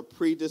you have a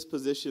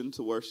predisposition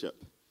to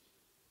worship.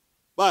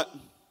 But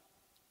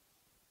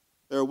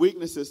there are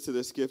weaknesses to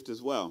this gift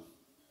as well.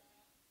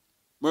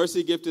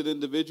 Mercy-gifted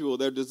individual,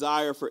 their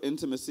desire for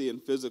intimacy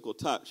and physical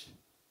touch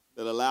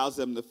that allows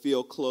them to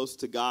feel close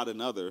to God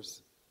and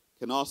others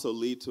can also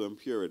lead to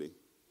impurity.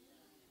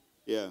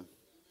 Yeah,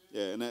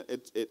 and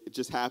it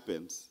just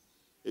happens.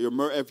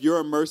 If you're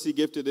a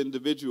mercy-gifted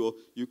individual,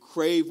 you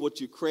crave what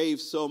you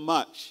crave so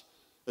much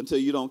until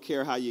you don't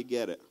care how you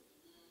get it.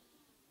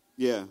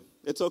 Yeah,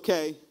 it's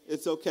okay.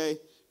 It's okay.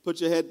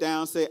 Put your head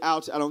down, say,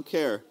 ouch, I don't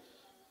care.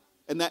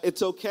 And that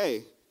it's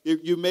okay.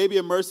 You may be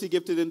a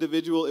mercy-gifted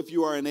individual if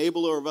you are an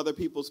enabler of other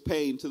people's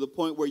pain to the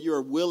point where you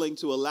are willing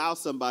to allow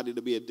somebody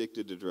to be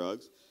addicted to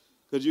drugs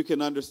because you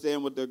can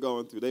understand what they're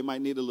going through. They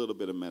might need a little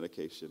bit of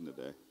medication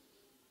today.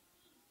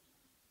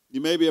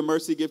 You may be a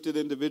mercy-gifted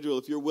individual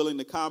if you're willing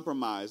to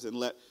compromise and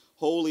let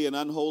holy and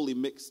unholy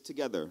mix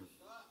together.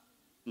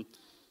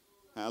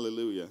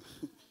 Hallelujah.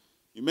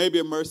 You may be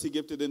a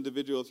mercy-gifted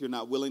individual if you're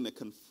not willing to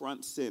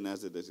confront sin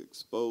as it is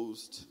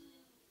exposed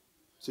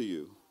to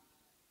you.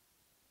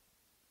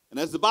 And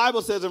as the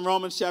Bible says in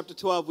Romans chapter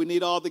 12, we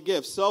need all the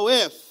gifts. So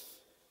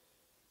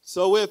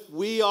if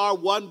we are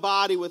one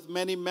body with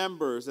many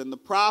members, and the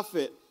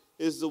prophet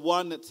is the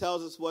one that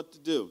tells us what to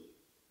do,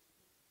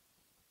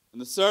 and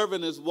the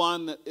servant is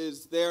one that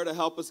is there to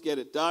help us get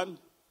it done,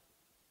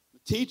 the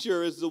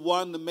teacher is the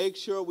one to make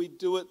sure we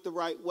do it the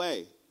right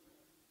way.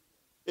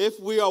 If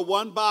we are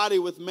one body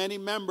with many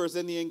members,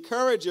 and the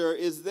encourager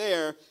is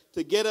there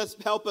to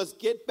help us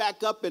get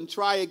back up and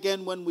try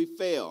again when we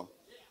fail.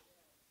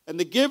 And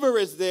the giver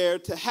is there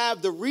to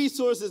have the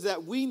resources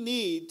that we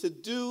need to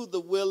do the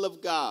will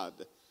of God.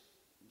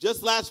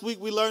 Just last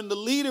week we learned the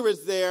leader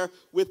is there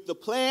with the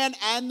plan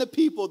and the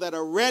people that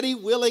are ready,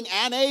 willing,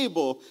 and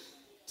able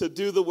to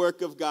do the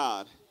work of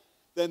God.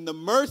 Then the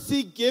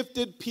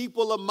mercy-gifted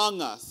people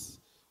among us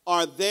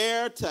are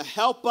there to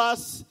help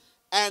us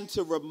and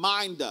to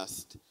remind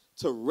us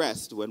to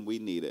rest when we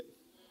need it.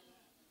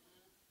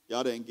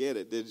 Y'all didn't get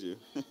it, did you?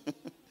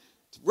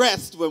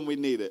 Rest when we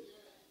need it.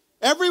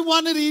 Every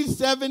one of these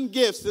 7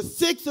 gifts, the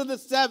 6 of the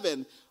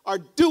 7 are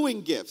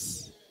doing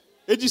gifts.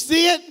 Did you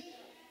see it?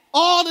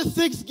 All the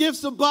 6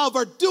 gifts above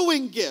are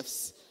doing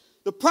gifts.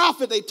 The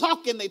prophet, they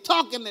talk.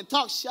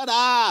 Shut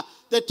up.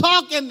 They're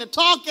talking.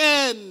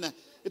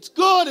 It's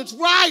good, it's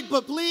right,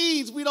 but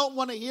please, we don't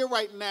want to hear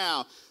right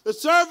now. The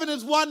servant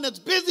is one that's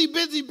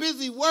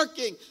busy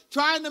working,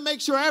 trying to make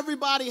sure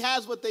everybody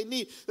has what they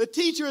need. The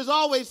teacher is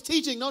always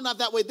teaching. No, not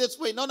that way, this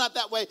way. No, not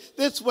that way,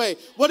 this way.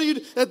 What do you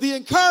do? The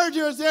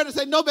encourager is there to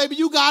say, no, baby,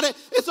 you got it.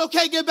 It's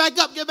okay, get back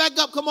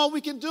up. Come on,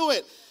 we can do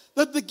it.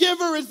 The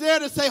giver is there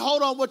to say,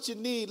 hold on, what you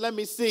need, let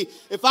me see.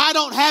 If I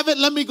don't have it,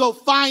 let me go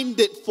find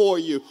it for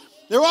you.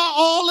 There are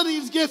all of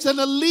these gifts, and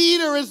the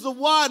leader is the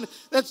one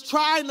that's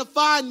trying to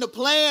find the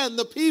plan,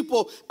 the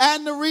people,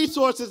 and the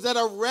resources that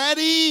are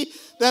ready,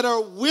 that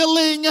are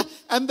willing,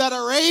 and that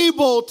are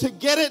able to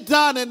get it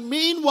done. And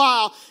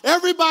meanwhile,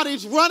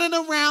 everybody's running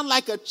around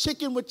like a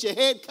chicken with your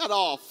head cut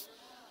off.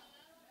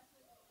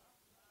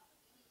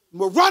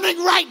 We're running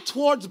right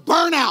towards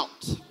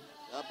burnout.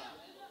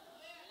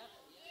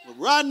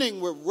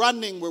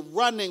 We're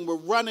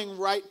running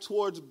right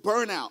towards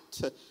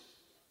burnout.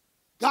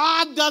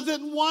 God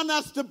doesn't want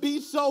us to be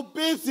so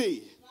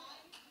busy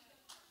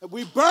that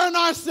we burn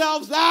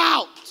ourselves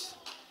out.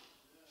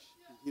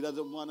 He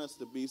doesn't want us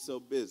to be so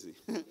busy.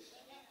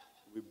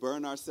 We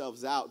burn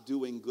ourselves out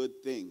doing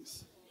good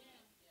things,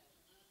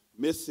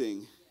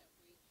 missing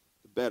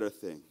the better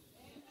thing.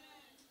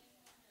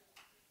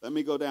 Let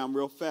me go down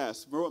real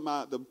fast.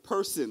 The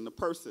person,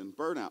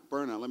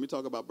 burnout. Let me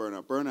talk about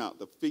burnout. Burnout,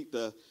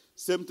 the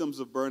symptoms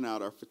of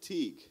burnout are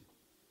fatigue.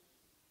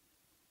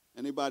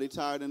 Anybody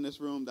tired in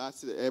this room? I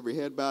see every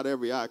head bowed,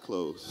 every eye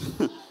closed.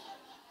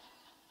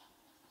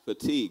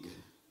 Fatigue.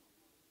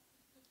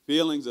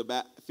 Feelings of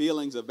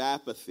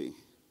apathy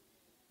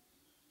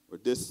or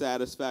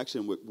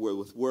dissatisfaction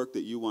with work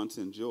that you once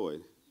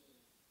enjoyed.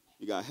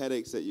 You got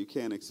headaches that you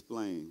can't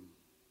explain.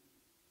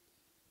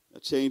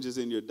 Changes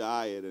in your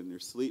diet and your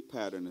sleep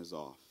pattern is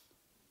off.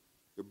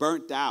 You're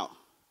burnt out.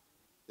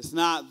 It's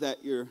not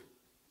that you're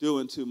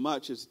doing too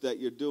much, it's that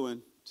you're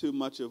doing too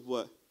much of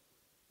what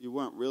you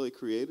weren't really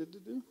created to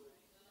do.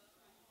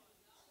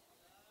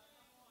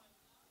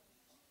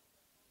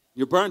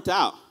 You're burnt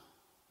out.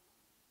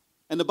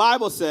 And the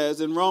Bible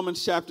says in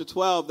Romans chapter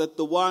 12 that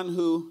the one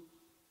who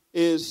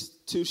is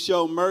to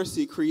show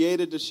mercy,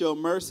 created to show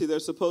mercy, they're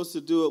supposed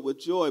to do it with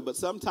joy. But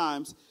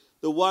sometimes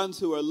the ones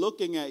who are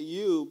looking at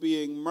you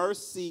being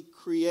mercy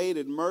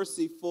created,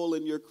 merciful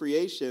in your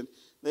creation,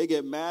 they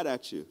get mad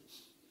at you.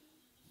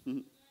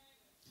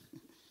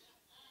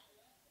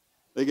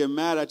 They get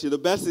mad at you. The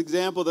best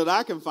example that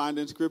I can find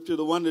in Scripture,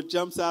 the one that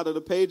jumps out of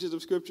the pages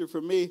of Scripture for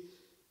me,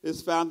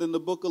 is found in the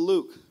book of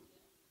Luke.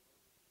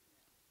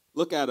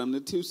 Look at them, the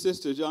 2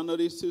 sisters. Y'all know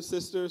these 2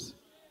 sisters?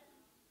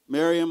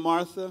 Mary and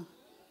Martha.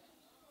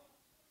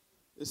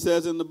 It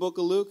says in the book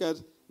of Luke,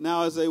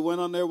 as they went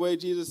on their way,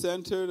 Jesus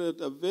entered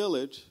a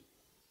village,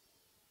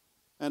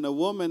 and a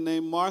woman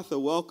named Martha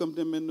welcomed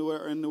him into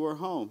her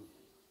home.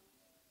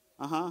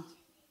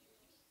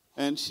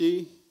 And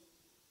she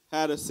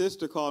had a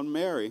sister called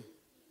Mary,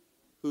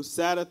 who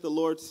sat at the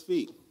Lord's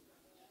feet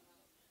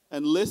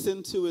and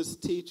listened to his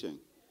teaching.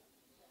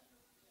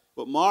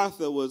 But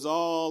Martha was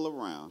all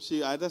around.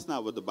 That's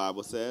not what the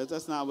Bible says.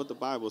 That's not what the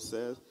Bible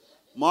says.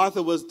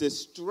 Martha was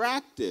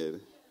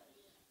distracted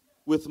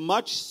with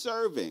much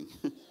serving.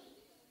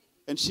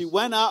 And she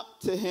went up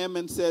to him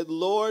and said,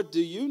 Lord,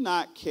 do you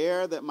not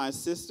care that my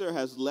sister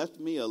has left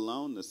me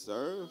alone to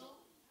serve?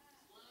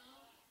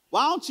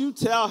 Why don't you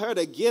tell her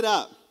to get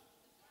up,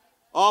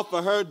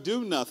 offer her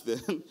do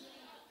nothing,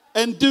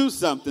 and do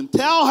something?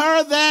 Tell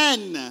her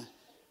then,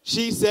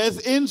 she says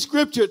in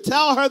Scripture,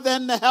 tell her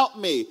then to help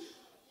me.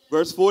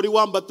 Verse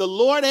 41, but the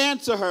Lord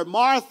answered her,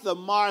 Martha,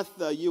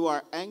 Martha, you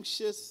are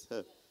anxious,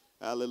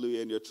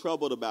 hallelujah, and you're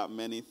troubled about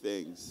many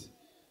things.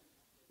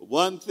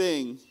 One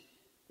thing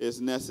is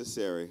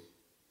necessary.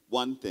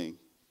 One thing.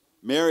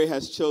 Mary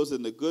has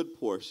chosen the good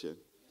portion,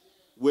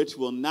 which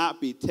will not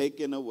be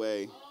taken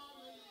away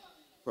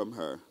from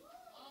her.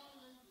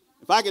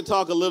 If I can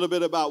talk a little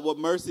bit about what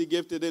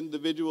mercy-gifted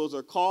individuals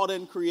are called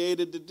and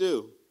created to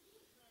do.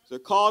 They're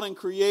called and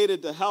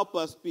created to help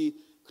us be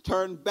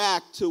turned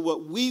back to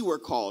what we were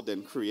called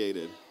and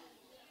created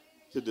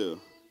to do.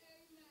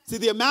 See,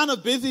 the amount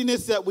of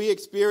busyness that we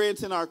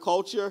experience in our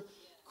culture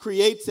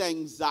creates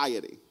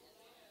anxiety.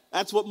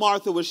 That's what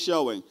Martha was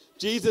showing.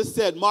 Jesus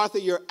said, Martha,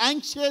 you're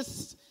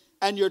anxious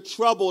and you're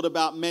troubled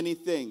about many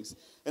things.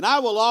 And I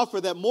will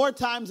offer that more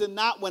times than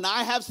not, when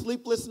I have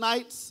sleepless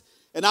nights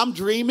and I'm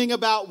dreaming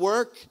about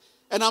work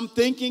and I'm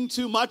thinking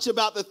too much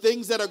about the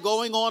things that are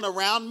going on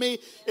around me,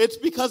 it's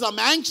because I'm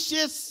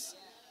anxious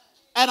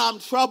and I'm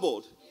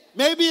troubled.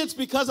 Maybe it's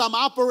because I'm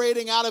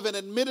operating out of an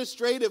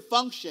administrative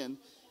function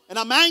and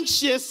I'm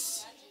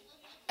anxious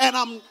and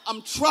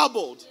I'm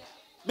troubled.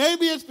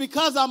 Maybe it's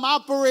because I'm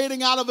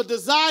operating out of a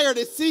desire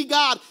to see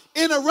God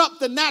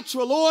interrupt the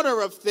natural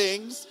order of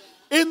things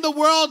in the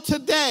world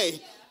today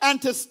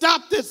and to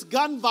stop this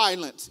gun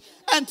violence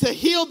and to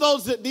heal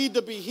those that need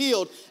to be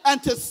healed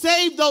and to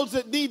save those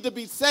that need to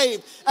be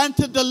saved and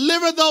to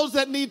deliver those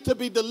that need to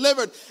be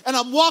delivered. And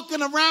I'm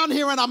walking around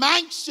here and I'm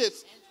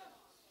anxious.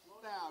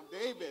 Slow down,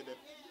 David.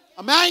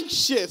 I'm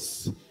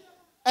anxious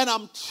and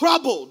I'm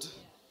troubled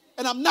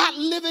and I'm not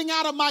living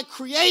out of my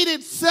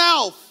created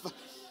self.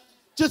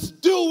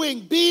 Just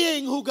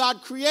being who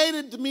God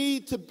created me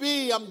to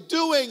be. I'm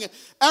doing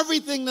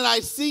everything that I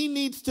see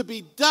needs to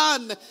be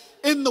done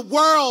in the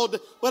world,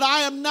 but I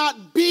am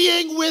not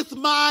being with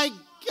my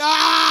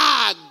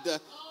God.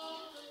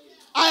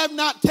 I have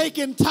not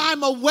taken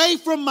time away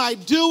from my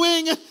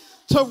doing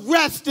to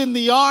rest in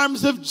the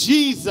arms of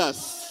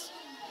Jesus.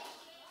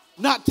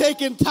 Not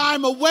taking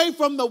time away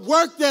from the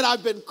work that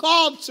I've been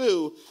called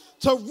to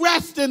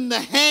rest in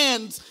the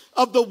hands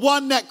of the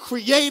one that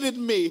created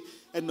me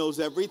and knows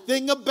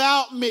everything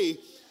about me.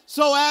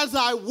 So as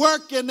I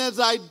work and as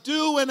I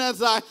do and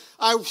as I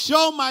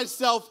show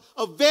myself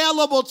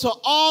available to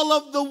all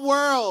of the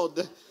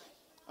world,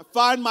 I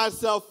find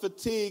myself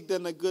fatigued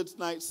and a good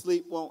night's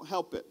sleep won't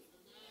help it.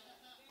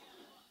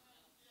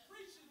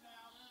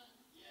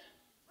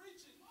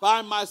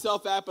 Find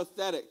myself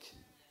apathetic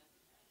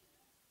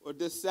or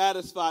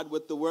dissatisfied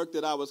with the work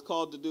that I was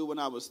called to do when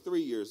I was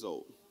 3 years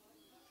old.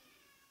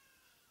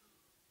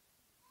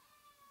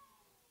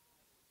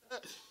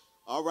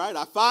 All right,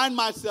 I find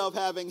myself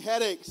having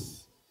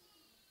headaches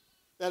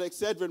that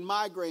Excedrin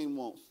migraine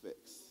won't fix.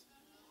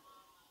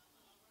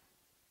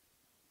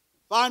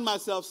 Find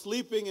myself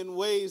sleeping in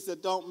ways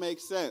that don't make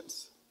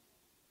sense.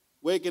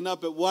 Waking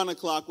up at 1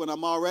 o'clock when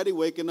I'm already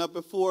waking up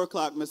at 4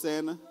 o'clock, Miss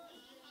Anna.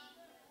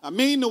 I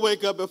mean to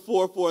wake up at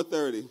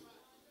 4:30.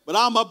 But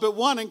I'm up at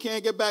 1 and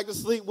can't get back to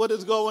sleep. What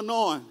is going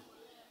on?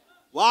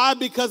 Why?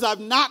 Because I've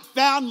not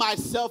found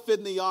myself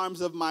in the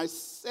arms of my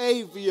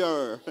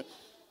Savior.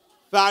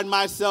 Find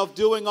myself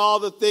doing all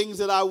the things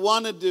that I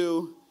want to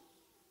do.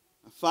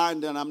 I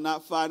find that I'm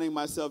not finding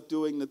myself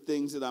doing the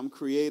things that I'm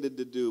created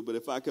to do. But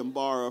if I can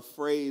borrow a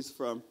phrase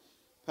from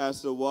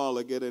Pastor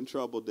Waller, get in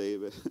trouble,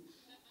 David.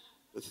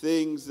 The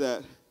things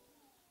that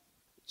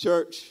the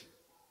church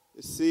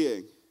is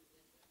seeing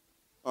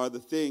are the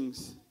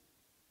things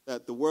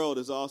that the world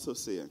is also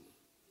seeing.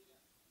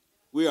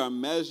 We are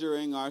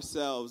measuring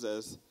ourselves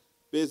as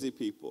busy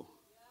people.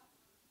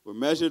 We're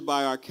measured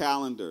by our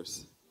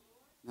calendars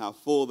and how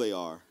full they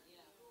are.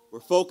 We're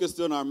focused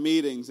on our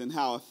meetings and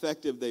how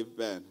effective they've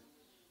been.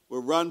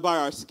 We're run by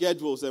our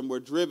schedules and we're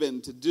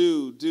driven to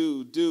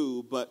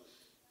do. But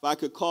if I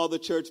could call the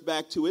church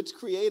back to its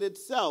created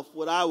self,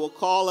 what I will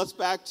call us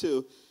back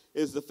to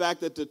is the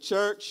fact that the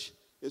church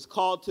is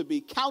called to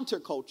be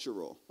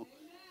countercultural.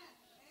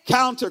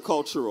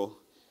 Countercultural.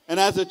 And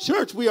as a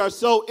church, we are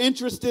so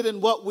interested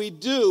in what we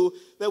do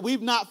that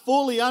we've not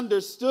fully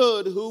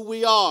understood who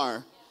we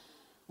are.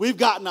 We've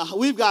got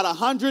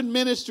 100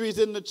 ministries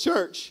in the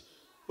church,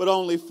 but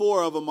only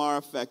 4 of them are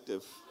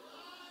effective.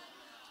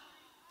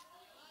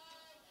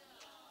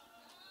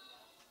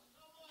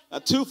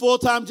 2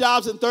 full-time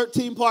jobs and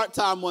 13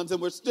 part-time ones,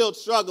 and we're still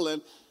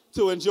struggling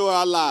to enjoy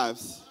our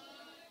lives.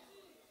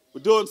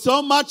 We're doing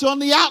so much on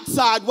the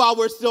outside while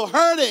we're still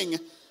hurting,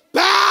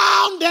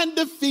 bound and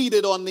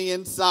defeated on the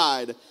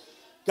inside.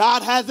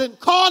 God hasn't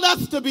called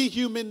us to be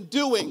human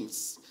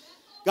doings.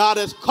 God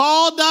has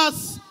called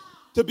us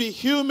to be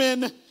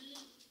human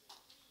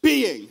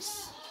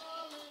beings.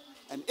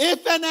 And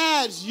if and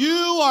as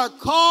you are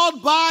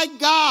called by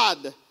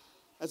God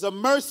as a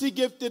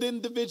mercy-gifted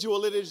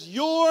individual, it is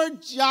your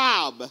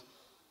job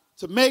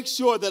to make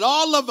sure that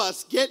all of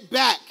us get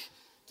back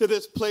to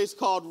this place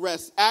called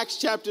rest. Acts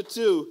chapter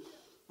 2,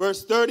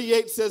 verse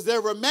 38 says,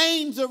 there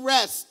remains a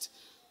rest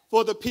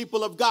for the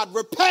people of God.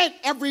 Repent,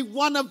 every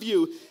one of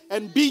you,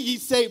 and be ye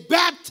saved,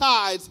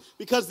 baptized,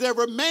 because there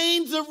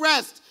remains a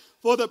rest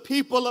for the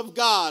people of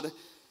God.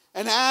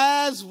 And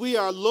as we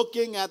are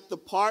looking at the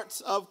parts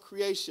of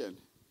creation,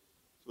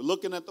 we're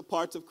looking at the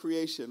parts of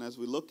creation, as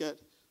we look at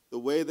the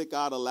way that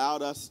God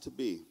allowed us to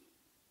be,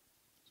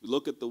 we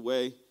look at the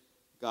way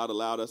God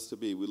allowed us to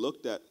be. We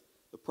looked at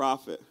the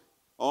prophet.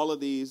 All of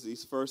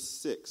these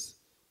first 6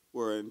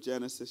 were in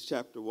Genesis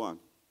chapter 1.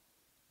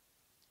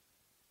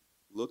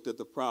 We looked at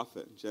the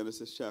prophet in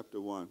Genesis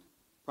chapter 1.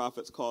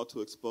 Prophet's called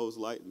to expose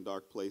light in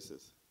dark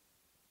places.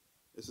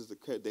 This is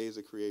the days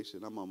of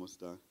creation. I'm almost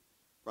done.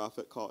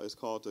 Prophet is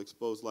called to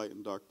expose light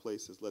in dark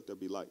places. Let there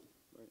be light.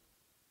 Right?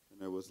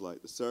 And there was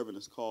light. The servant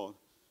is called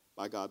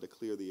by God to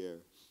clear the air.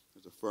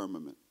 There's a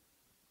firmament.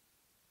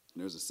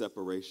 And there's a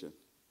separation.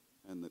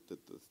 And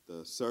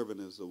the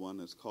servant is the one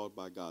that's called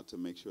by God to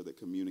make sure that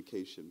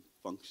communication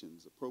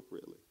functions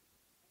appropriately.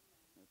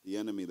 The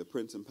enemy, the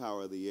prince and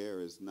power of the air,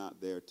 is not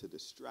there to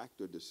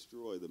distract or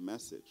destroy the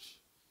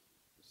message.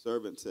 The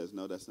servant says,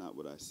 no, that's not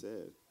what I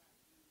said.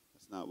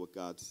 That's not what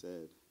God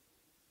said.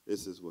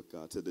 This is what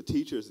God said. The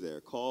teacher's there,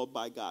 called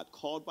by God,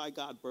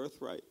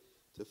 birthright,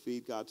 to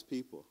feed God's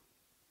people.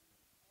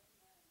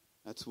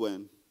 That's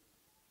when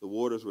the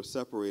waters were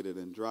separated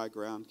and dry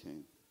ground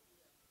came,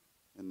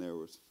 and there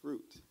was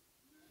fruit.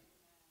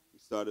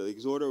 The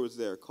exhorter was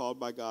there, called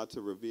by God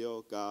to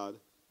reveal God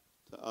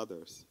to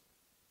others.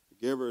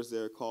 The giver is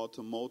there, called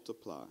to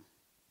multiply.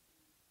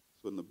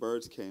 It's when the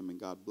birds came and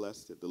God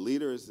blessed it. The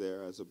leader is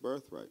there as a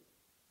birthright.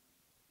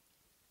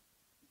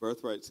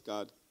 Birthrights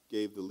God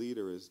gave the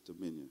leader is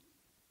dominion.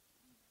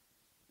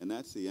 And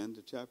that's the end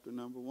of chapter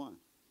number 1.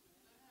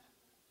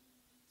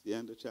 It's the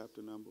end of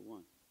chapter number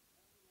 1.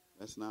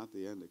 That's not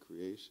the end of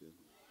creation.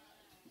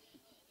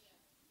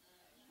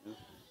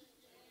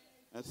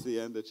 That's the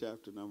end of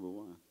chapter number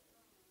 1.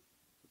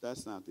 But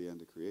that's not the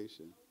end of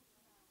creation.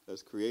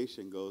 Because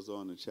creation goes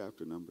on in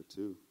chapter number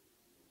 2.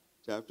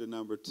 Chapter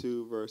number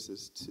 2,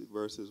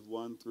 verses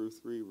 1 through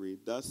 3 read,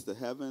 thus the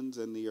heavens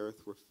and the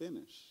earth were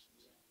finished.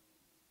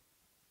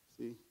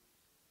 See?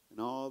 And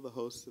all the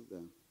hosts of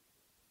them.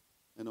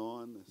 And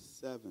on the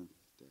 7th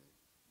day.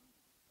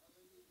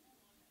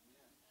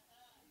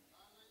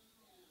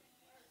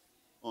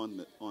 On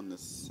the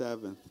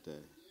 7th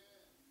day.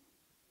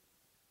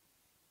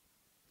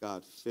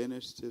 God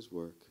finished his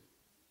work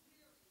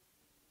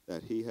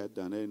that he had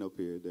done. There ain't no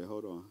period there.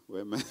 Hold on.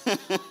 Wait a minute.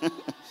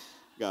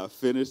 God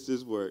finished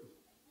his work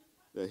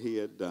that he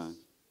had done.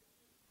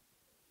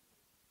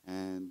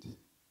 And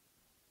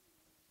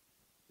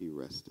he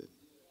rested.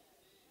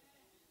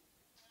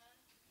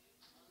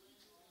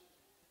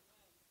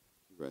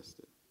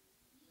 Rested.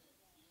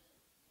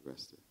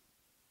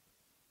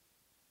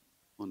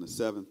 On the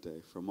 7th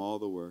day from all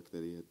the work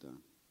that he had done.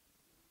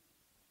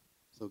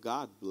 So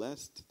God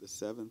blessed the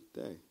 7th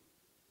day.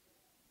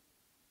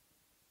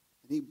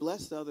 And he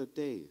blessed other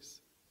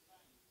days.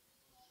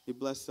 He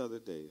blessed other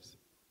days.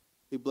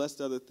 He blessed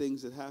other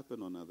things that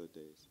happened on other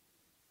days.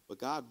 But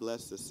God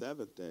blessed the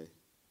 7th day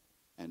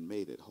and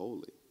made it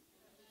holy.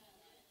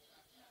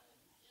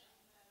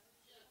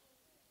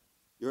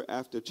 Your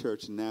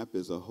after-church nap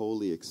is a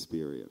holy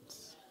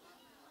experience.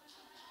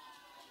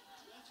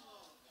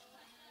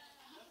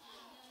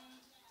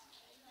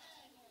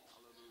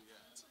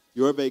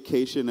 Your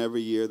vacation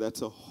every year,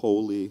 that's a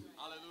holy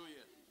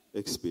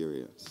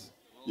experience.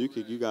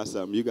 You got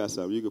something. You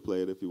can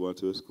play it if you want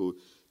to. It's cool.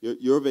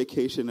 Your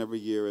vacation every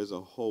year is a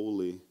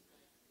holy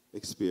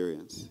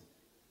experience.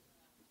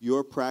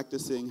 You're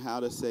practicing how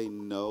to say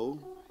no.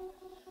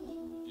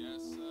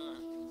 Yes, sir.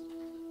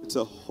 It's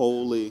a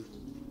holy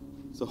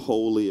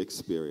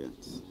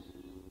experience.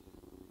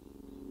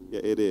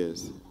 Yeah, it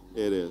is.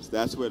 It is.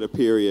 That's where the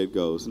period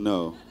goes.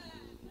 No.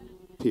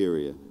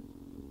 Period.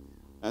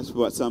 That's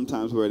what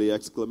sometimes where the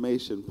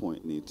exclamation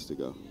point needs to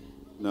go.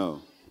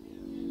 No.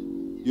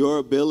 Your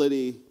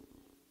ability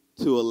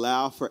to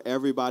allow for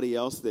everybody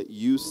else that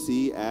you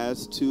see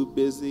as too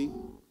busy,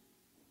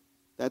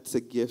 that's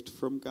a gift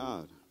from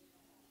God.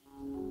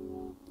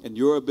 And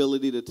your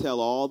ability to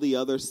tell all the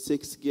other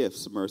 6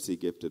 gifts, mercy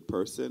gifted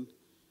person,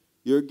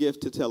 your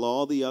gift to tell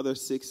all the other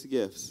 6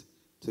 gifts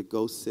to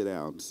go sit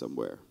down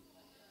somewhere.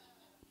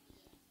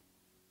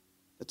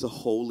 It's a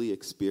holy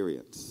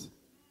experience.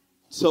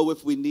 So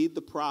if we need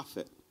the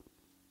prophet,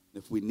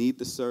 if we need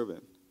the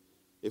servant,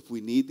 if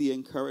we need the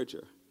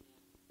encourager,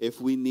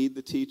 if we need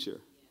the teacher,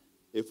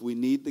 if we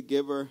need the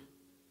giver,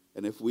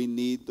 and if we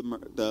need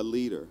the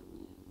leader,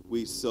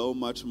 we so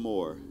much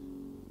more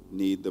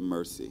need the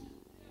mercy.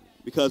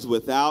 Because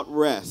without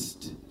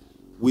rest,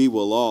 we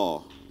will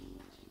all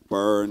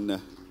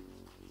burn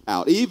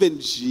out.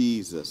 Even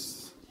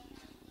Jesus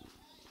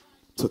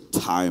took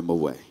time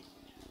away.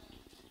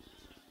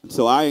 And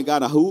so I ain't got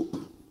to hoop.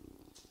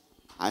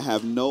 I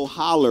have no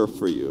holler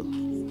for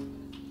you.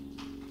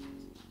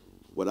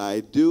 What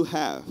I do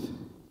have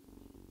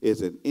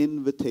is an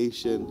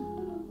invitation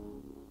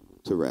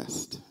to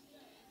rest.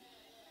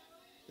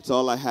 It's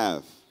all I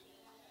have.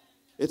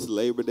 It's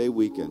Labor Day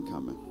weekend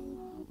coming.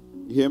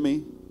 You hear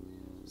me?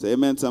 Say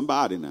amen,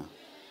 somebody now.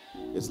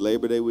 It's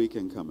Labor Day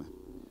weekend coming.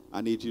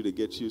 I need you to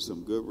get you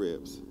some good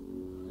ribs.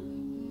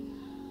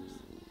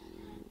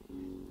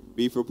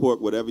 Beef or pork,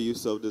 whatever you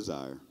so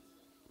desire.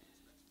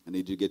 I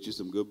need you to get you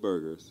some good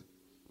burgers.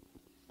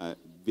 I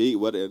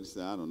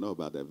don't know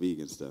about that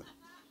vegan stuff.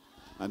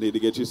 I need to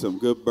get you some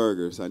good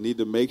burgers. I need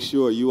to make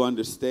sure you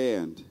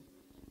understand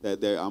that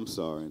there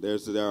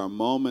are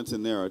moments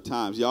and there are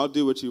times. Y'all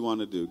do what you want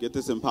to do. Get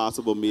this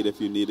Impossible meat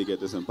if you need to get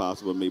this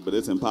Impossible meat, but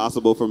it's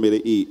impossible for me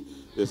to eat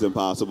this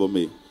Impossible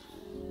meat.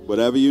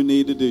 Whatever you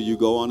need to do, you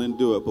go on and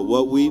do it. But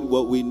what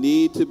we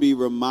need to be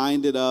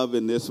reminded of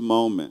in this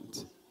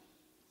moment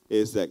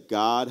is that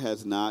God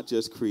has not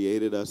just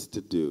created us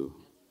to do.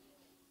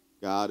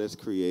 God has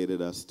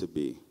created us to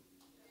be.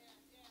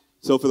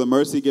 So for the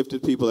mercy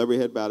gifted people, every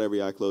head bowed,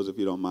 every eye closed, if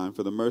you don't mind.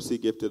 For the mercy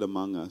gifted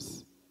among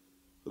us,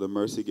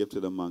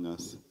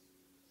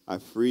 I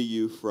free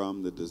you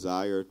from the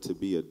desire to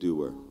be a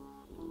doer.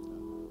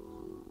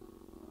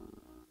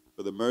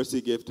 For the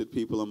mercy gifted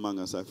people among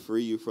us, I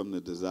free you from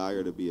the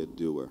desire to be a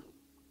doer.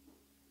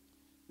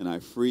 And I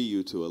free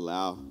you to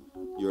allow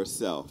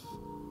yourself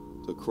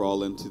to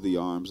crawl into the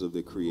arms of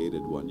the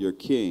created one, your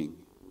king,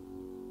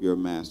 your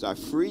master. I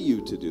free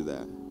you to do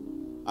that.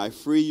 I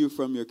free you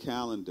from your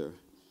calendar.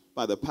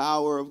 By the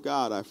power of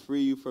God, I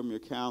free you from your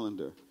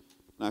calendar.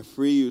 And I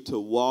free you to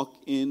walk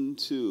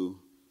into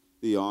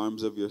the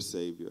arms of your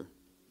Savior.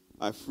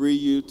 I free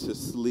you to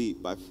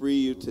sleep. I free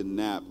you to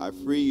nap. I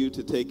free you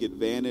to take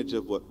advantage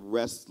of what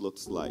rest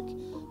looks like,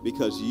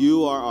 because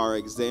you are our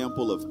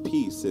example of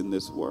peace in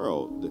this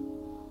world.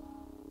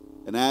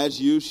 And as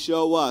you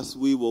show us,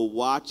 we will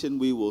watch and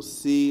we will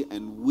see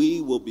and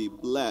we will be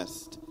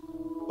blessed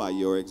by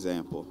your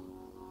example.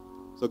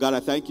 So God,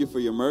 I thank you for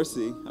your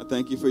mercy. I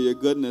thank you for your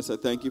goodness. I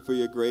thank you for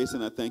your grace,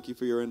 and I thank you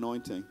for your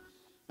anointing.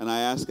 And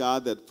I ask,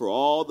 God, that for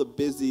all the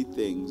busy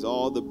things,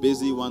 all the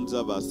busy ones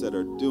of us that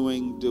are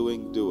doing,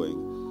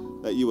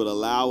 that you would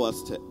allow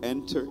us to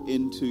enter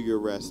into your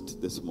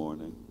rest this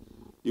morning.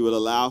 You would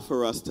allow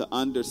for us to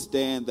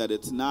understand that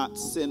it's not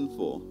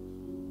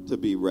sinful to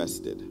be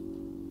rested.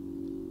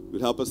 You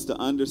would help us to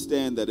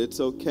understand that it's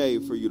okay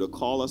for you to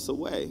call us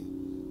away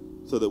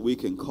so that we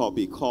can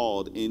be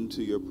called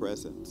into your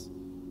presence.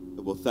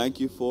 And we'll thank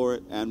you for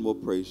it and we'll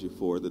praise you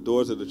for it. The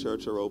doors of the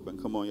church are open.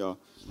 Come on, y'all.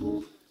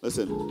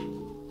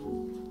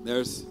 Listen, there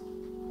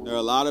are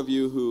a lot of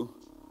you who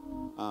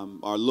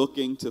are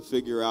looking to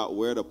figure out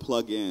where to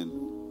plug in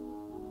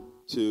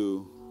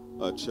to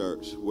a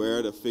church,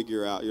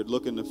 you're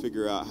looking to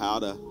figure out how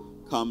to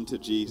come to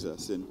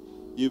Jesus, and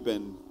you've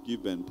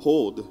been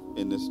pulled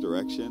in this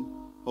direction.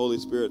 Holy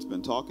Spirit's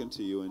been talking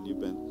to you, and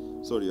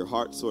your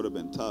heart's sort of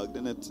been tugged,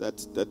 and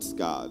that's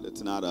God.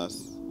 It's not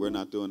us. We're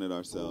not doing it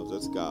ourselves.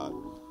 That's God.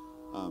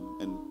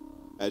 And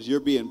as you're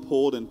being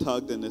pulled and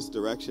tugged in this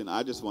direction,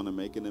 I just want to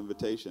make an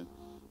invitation.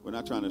 We're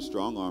not trying to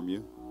strong arm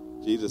you.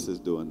 Jesus is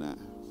doing that.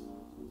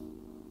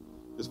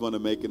 Just want to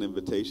make an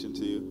invitation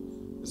to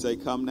you to say,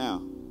 come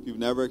now. If you've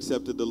never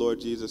accepted the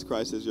Lord Jesus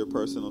Christ as your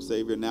personal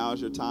Savior, now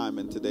is your time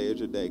and today is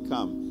your day.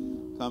 Come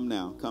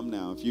now.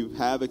 If you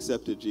have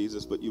accepted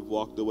Jesus but you've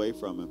walked away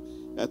from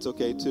him, that's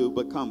okay too,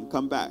 but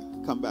come back.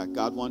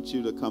 God wants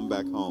you to come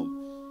back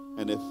home.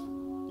 And if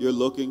you're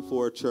looking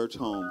for a church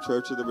home,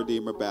 Church of the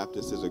Redeemer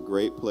Baptist is a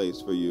great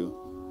place for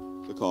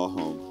you to call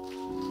home.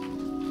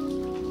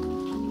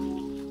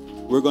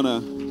 We're going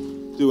to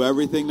do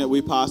everything that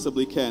we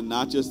possibly can,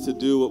 not just to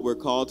do what we're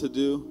called to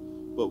do,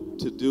 but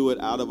to do it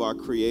out of our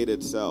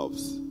created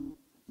selves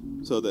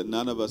so that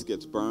none of us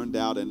gets burned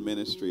out in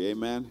ministry.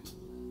 Amen?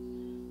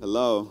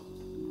 Hello?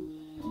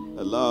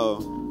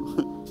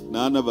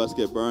 None of us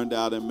get burned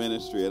out in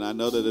ministry, and I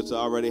know that it's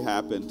already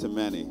happened to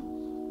many.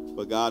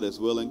 But God is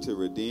willing to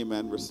redeem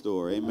and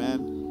restore.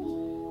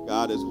 Amen?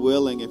 God is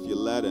willing if you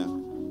let him.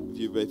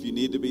 If you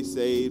need to be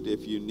saved,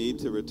 if you need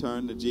to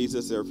return to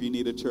Jesus, or if you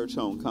need a church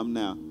home, come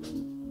now.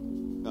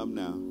 Come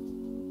now.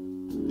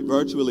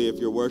 Virtually, if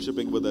you're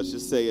worshiping with us,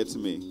 just say it's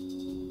me.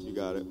 You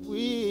got it.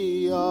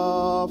 We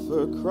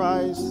offer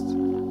Christ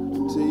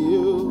to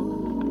you,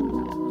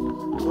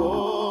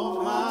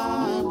 oh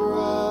my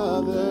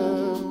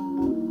brother.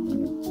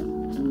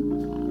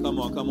 Come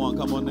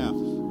on now.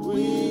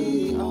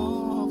 We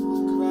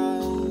offer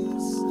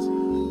Christ to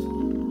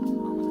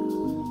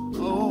you,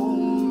 oh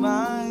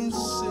my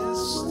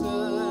sister.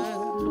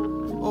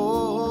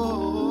 Oh,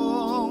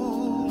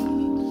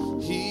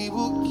 he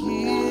will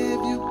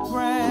give you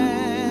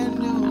brand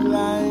new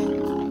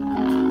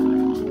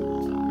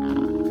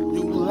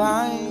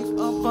life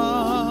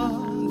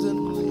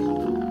abundantly.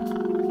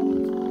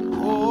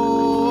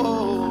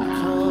 Oh,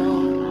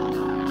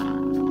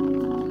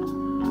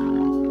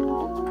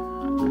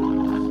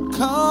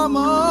 come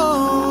on.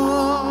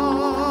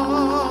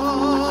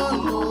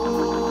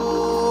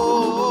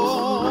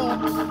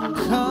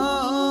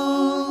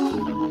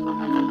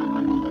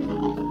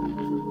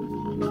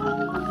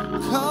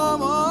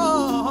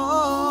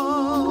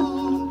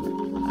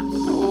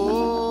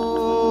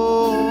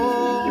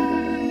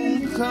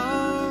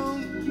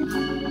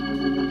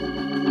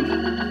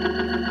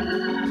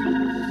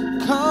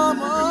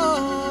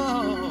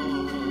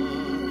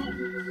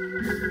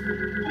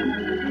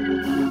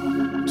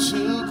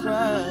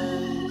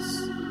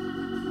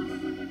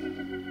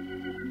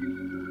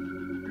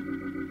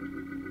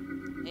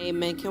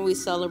 we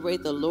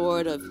celebrate the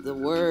Lord of the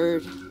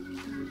Word.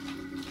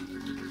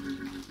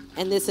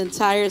 And this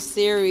entire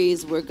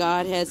series where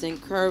God has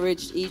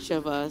encouraged each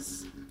of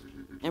us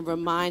and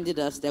reminded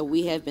us that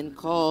we have been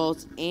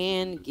called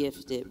and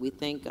gifted. We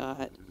thank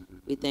God.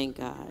 We thank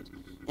God.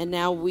 And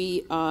now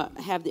we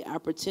have the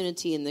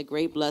opportunity and the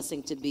great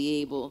blessing to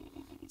be able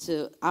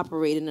to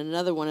operate in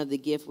another one of the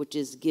gifts, which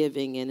is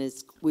giving, and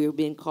we're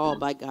being called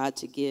by God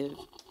to give.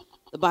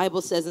 The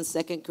Bible says in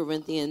 2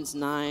 Corinthians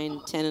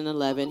 9, 10, and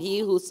 11, he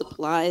who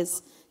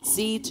supplies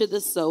seed to the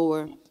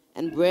sower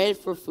and bread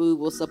for food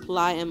will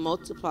supply and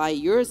multiply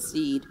your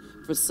seed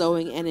for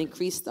sowing and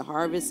increase the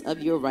harvest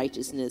of your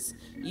righteousness.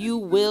 You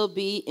will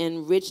be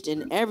enriched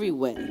in every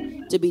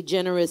way, to be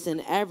generous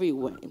in every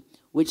way,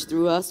 which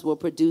through us will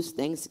produce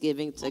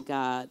thanksgiving to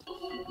God.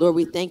 Lord,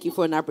 we thank you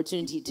for an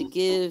opportunity to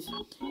give.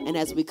 And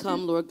as we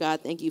come, Lord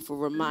God, thank you for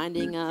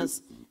reminding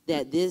us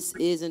that this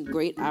is a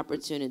great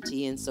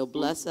opportunity. And so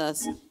bless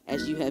us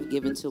as you have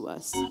given to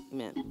us.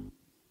 Amen.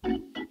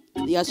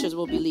 The ushers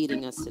will be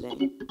leading us today.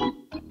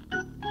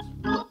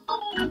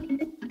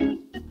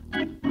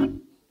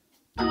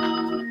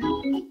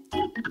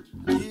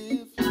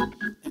 Give,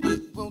 and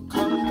it will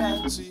come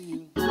back to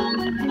you.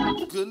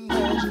 Good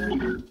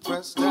measure,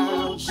 pressed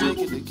down,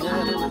 shaking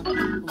together,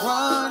 and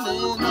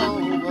running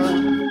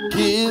over.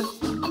 Give,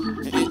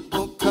 and it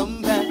will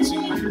come back to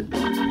you.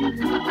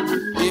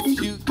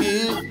 If you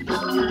give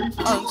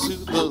unto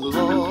the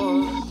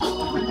Lord,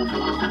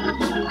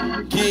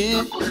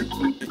 give,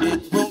 and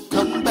it will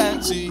come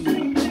back to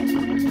you.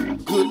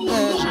 Good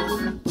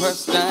measure,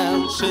 pressed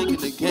down, shaking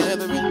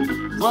together,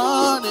 and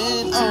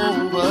running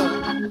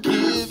over.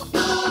 Give,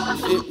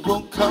 it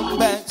will come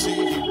back to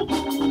you.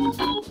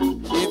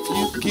 If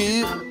you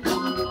give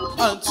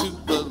unto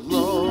the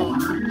Lord,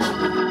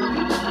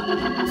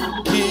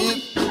 give,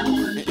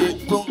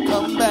 it will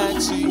come back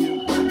to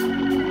you.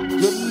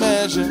 Good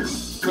measure,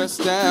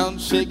 pressed down,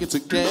 shaking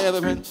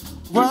together, and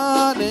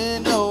running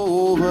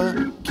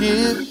over.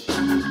 Give,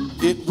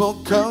 it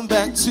will come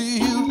back to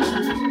you.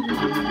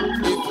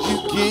 If you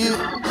give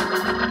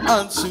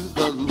unto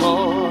the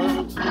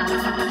Lord,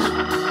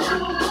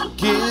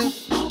 give,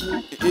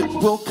 it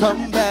will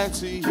come back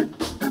to you.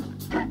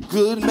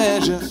 Good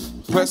measure,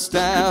 pressed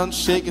down,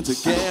 shaken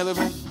together,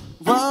 and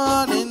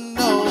running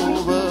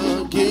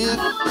over. Give,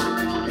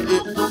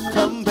 it will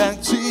come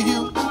back to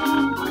you.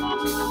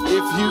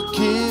 If you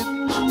give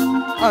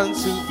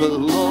unto the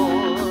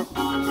Lord,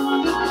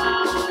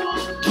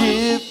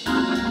 give,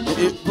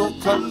 it will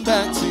come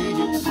back to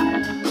you.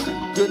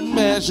 Good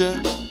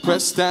measure,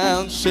 pressed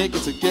down,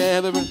 shaken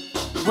together, and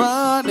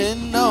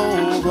running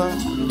over.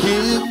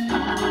 Give,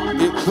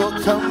 it will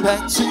come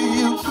back to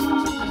you.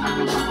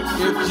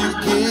 If you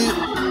give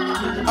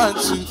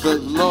unto the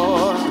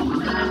Lord.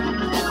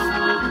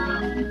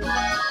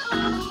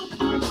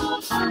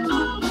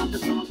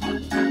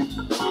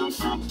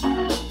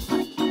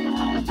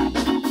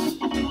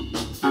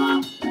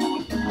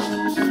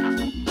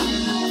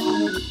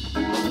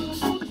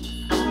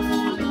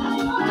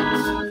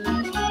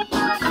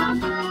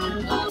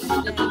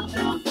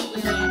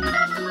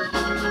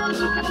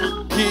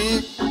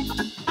 Give,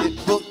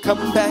 it will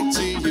come back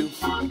to you.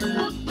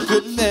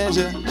 Good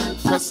measure,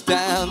 pressed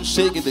down,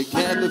 shaking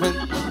together, and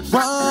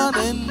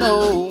running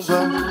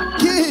over.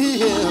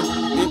 Give,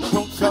 it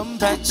won't come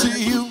back to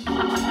you.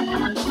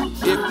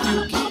 If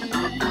you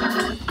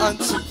give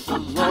unto the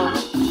Lord.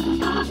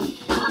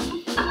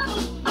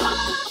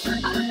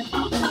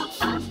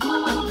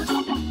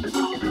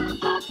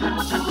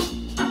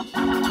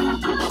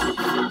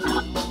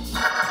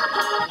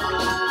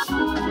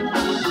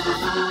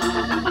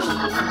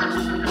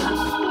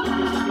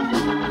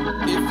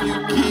 If you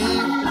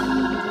give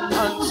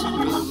unto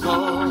the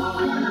Lord.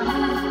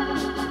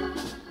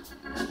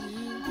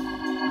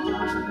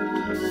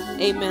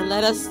 Amen.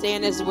 Let us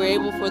stand as we're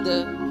able for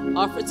the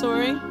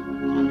offertory.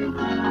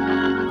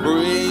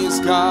 Praise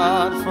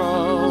God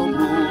from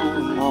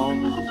whom all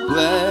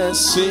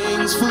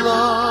blessings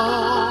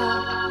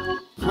flow.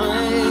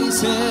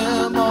 Praise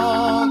Him,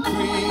 all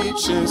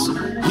creatures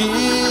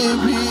here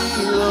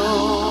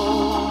below.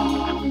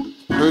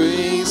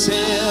 Praise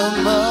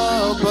Him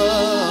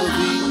above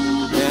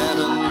the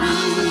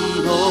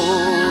heavenly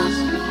host.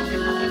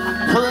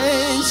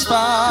 Praise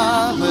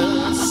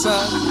Father,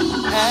 Son,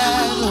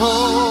 and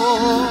Holy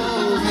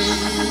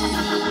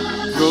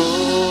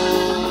Ghost.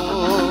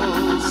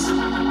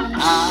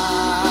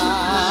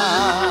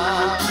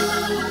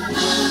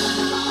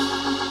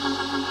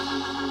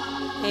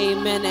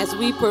 Amen. As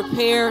we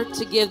prepare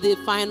to give the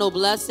final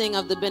blessing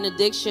of the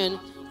benediction,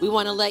 we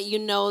want to let you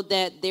know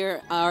that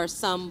there are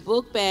some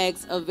book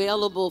bags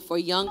available for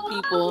young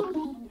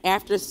people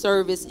after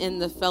service in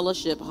the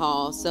fellowship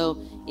hall. So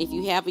if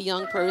you have a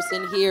young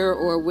person here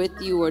or with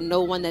you or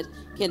no one that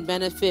can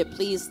benefit,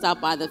 please stop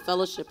by the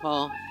fellowship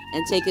hall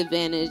and take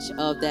advantage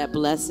of that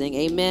blessing.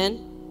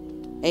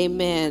 Amen.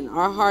 Amen.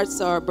 Our hearts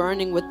are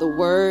burning with the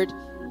word,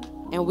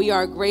 and we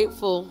are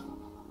grateful.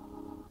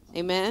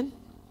 Amen.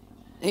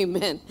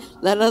 Amen.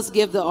 Let us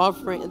give the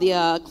offering,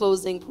 the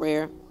closing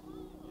prayer.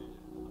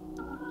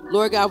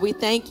 Lord God, we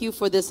thank you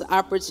for this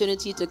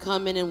opportunity to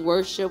come in and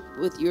worship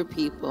with your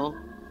people.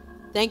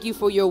 Thank you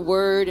for your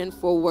word and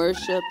for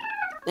worship.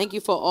 Thank you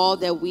for all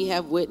that we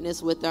have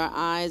witnessed with our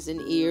eyes and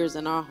ears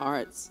and our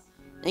hearts.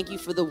 Thank you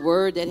for the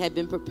word that had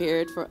been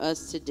prepared for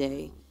us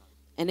today.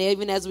 And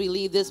even as we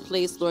leave this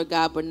place, Lord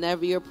God, but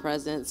never your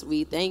presence,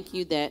 we thank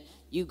you that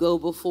you go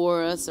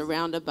before us,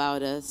 around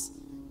about us.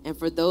 And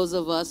for those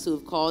of us who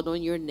have called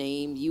on your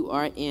name, you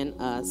are in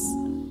us.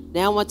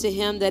 Now unto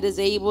him that is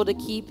able to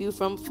keep you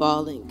from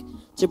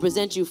falling, to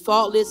present you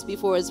faultless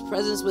before his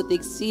presence with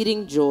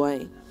exceeding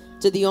joy.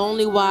 To the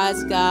only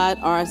wise God,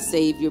 our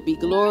Savior, be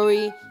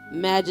glory,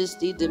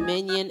 majesty,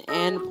 dominion,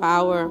 and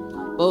power,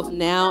 both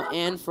now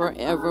and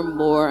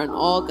forevermore. And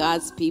all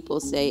God's people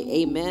say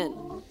amen.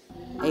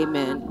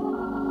 Amen. Are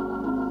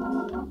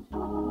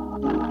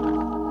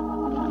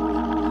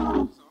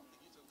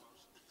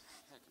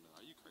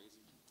you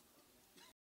crazy?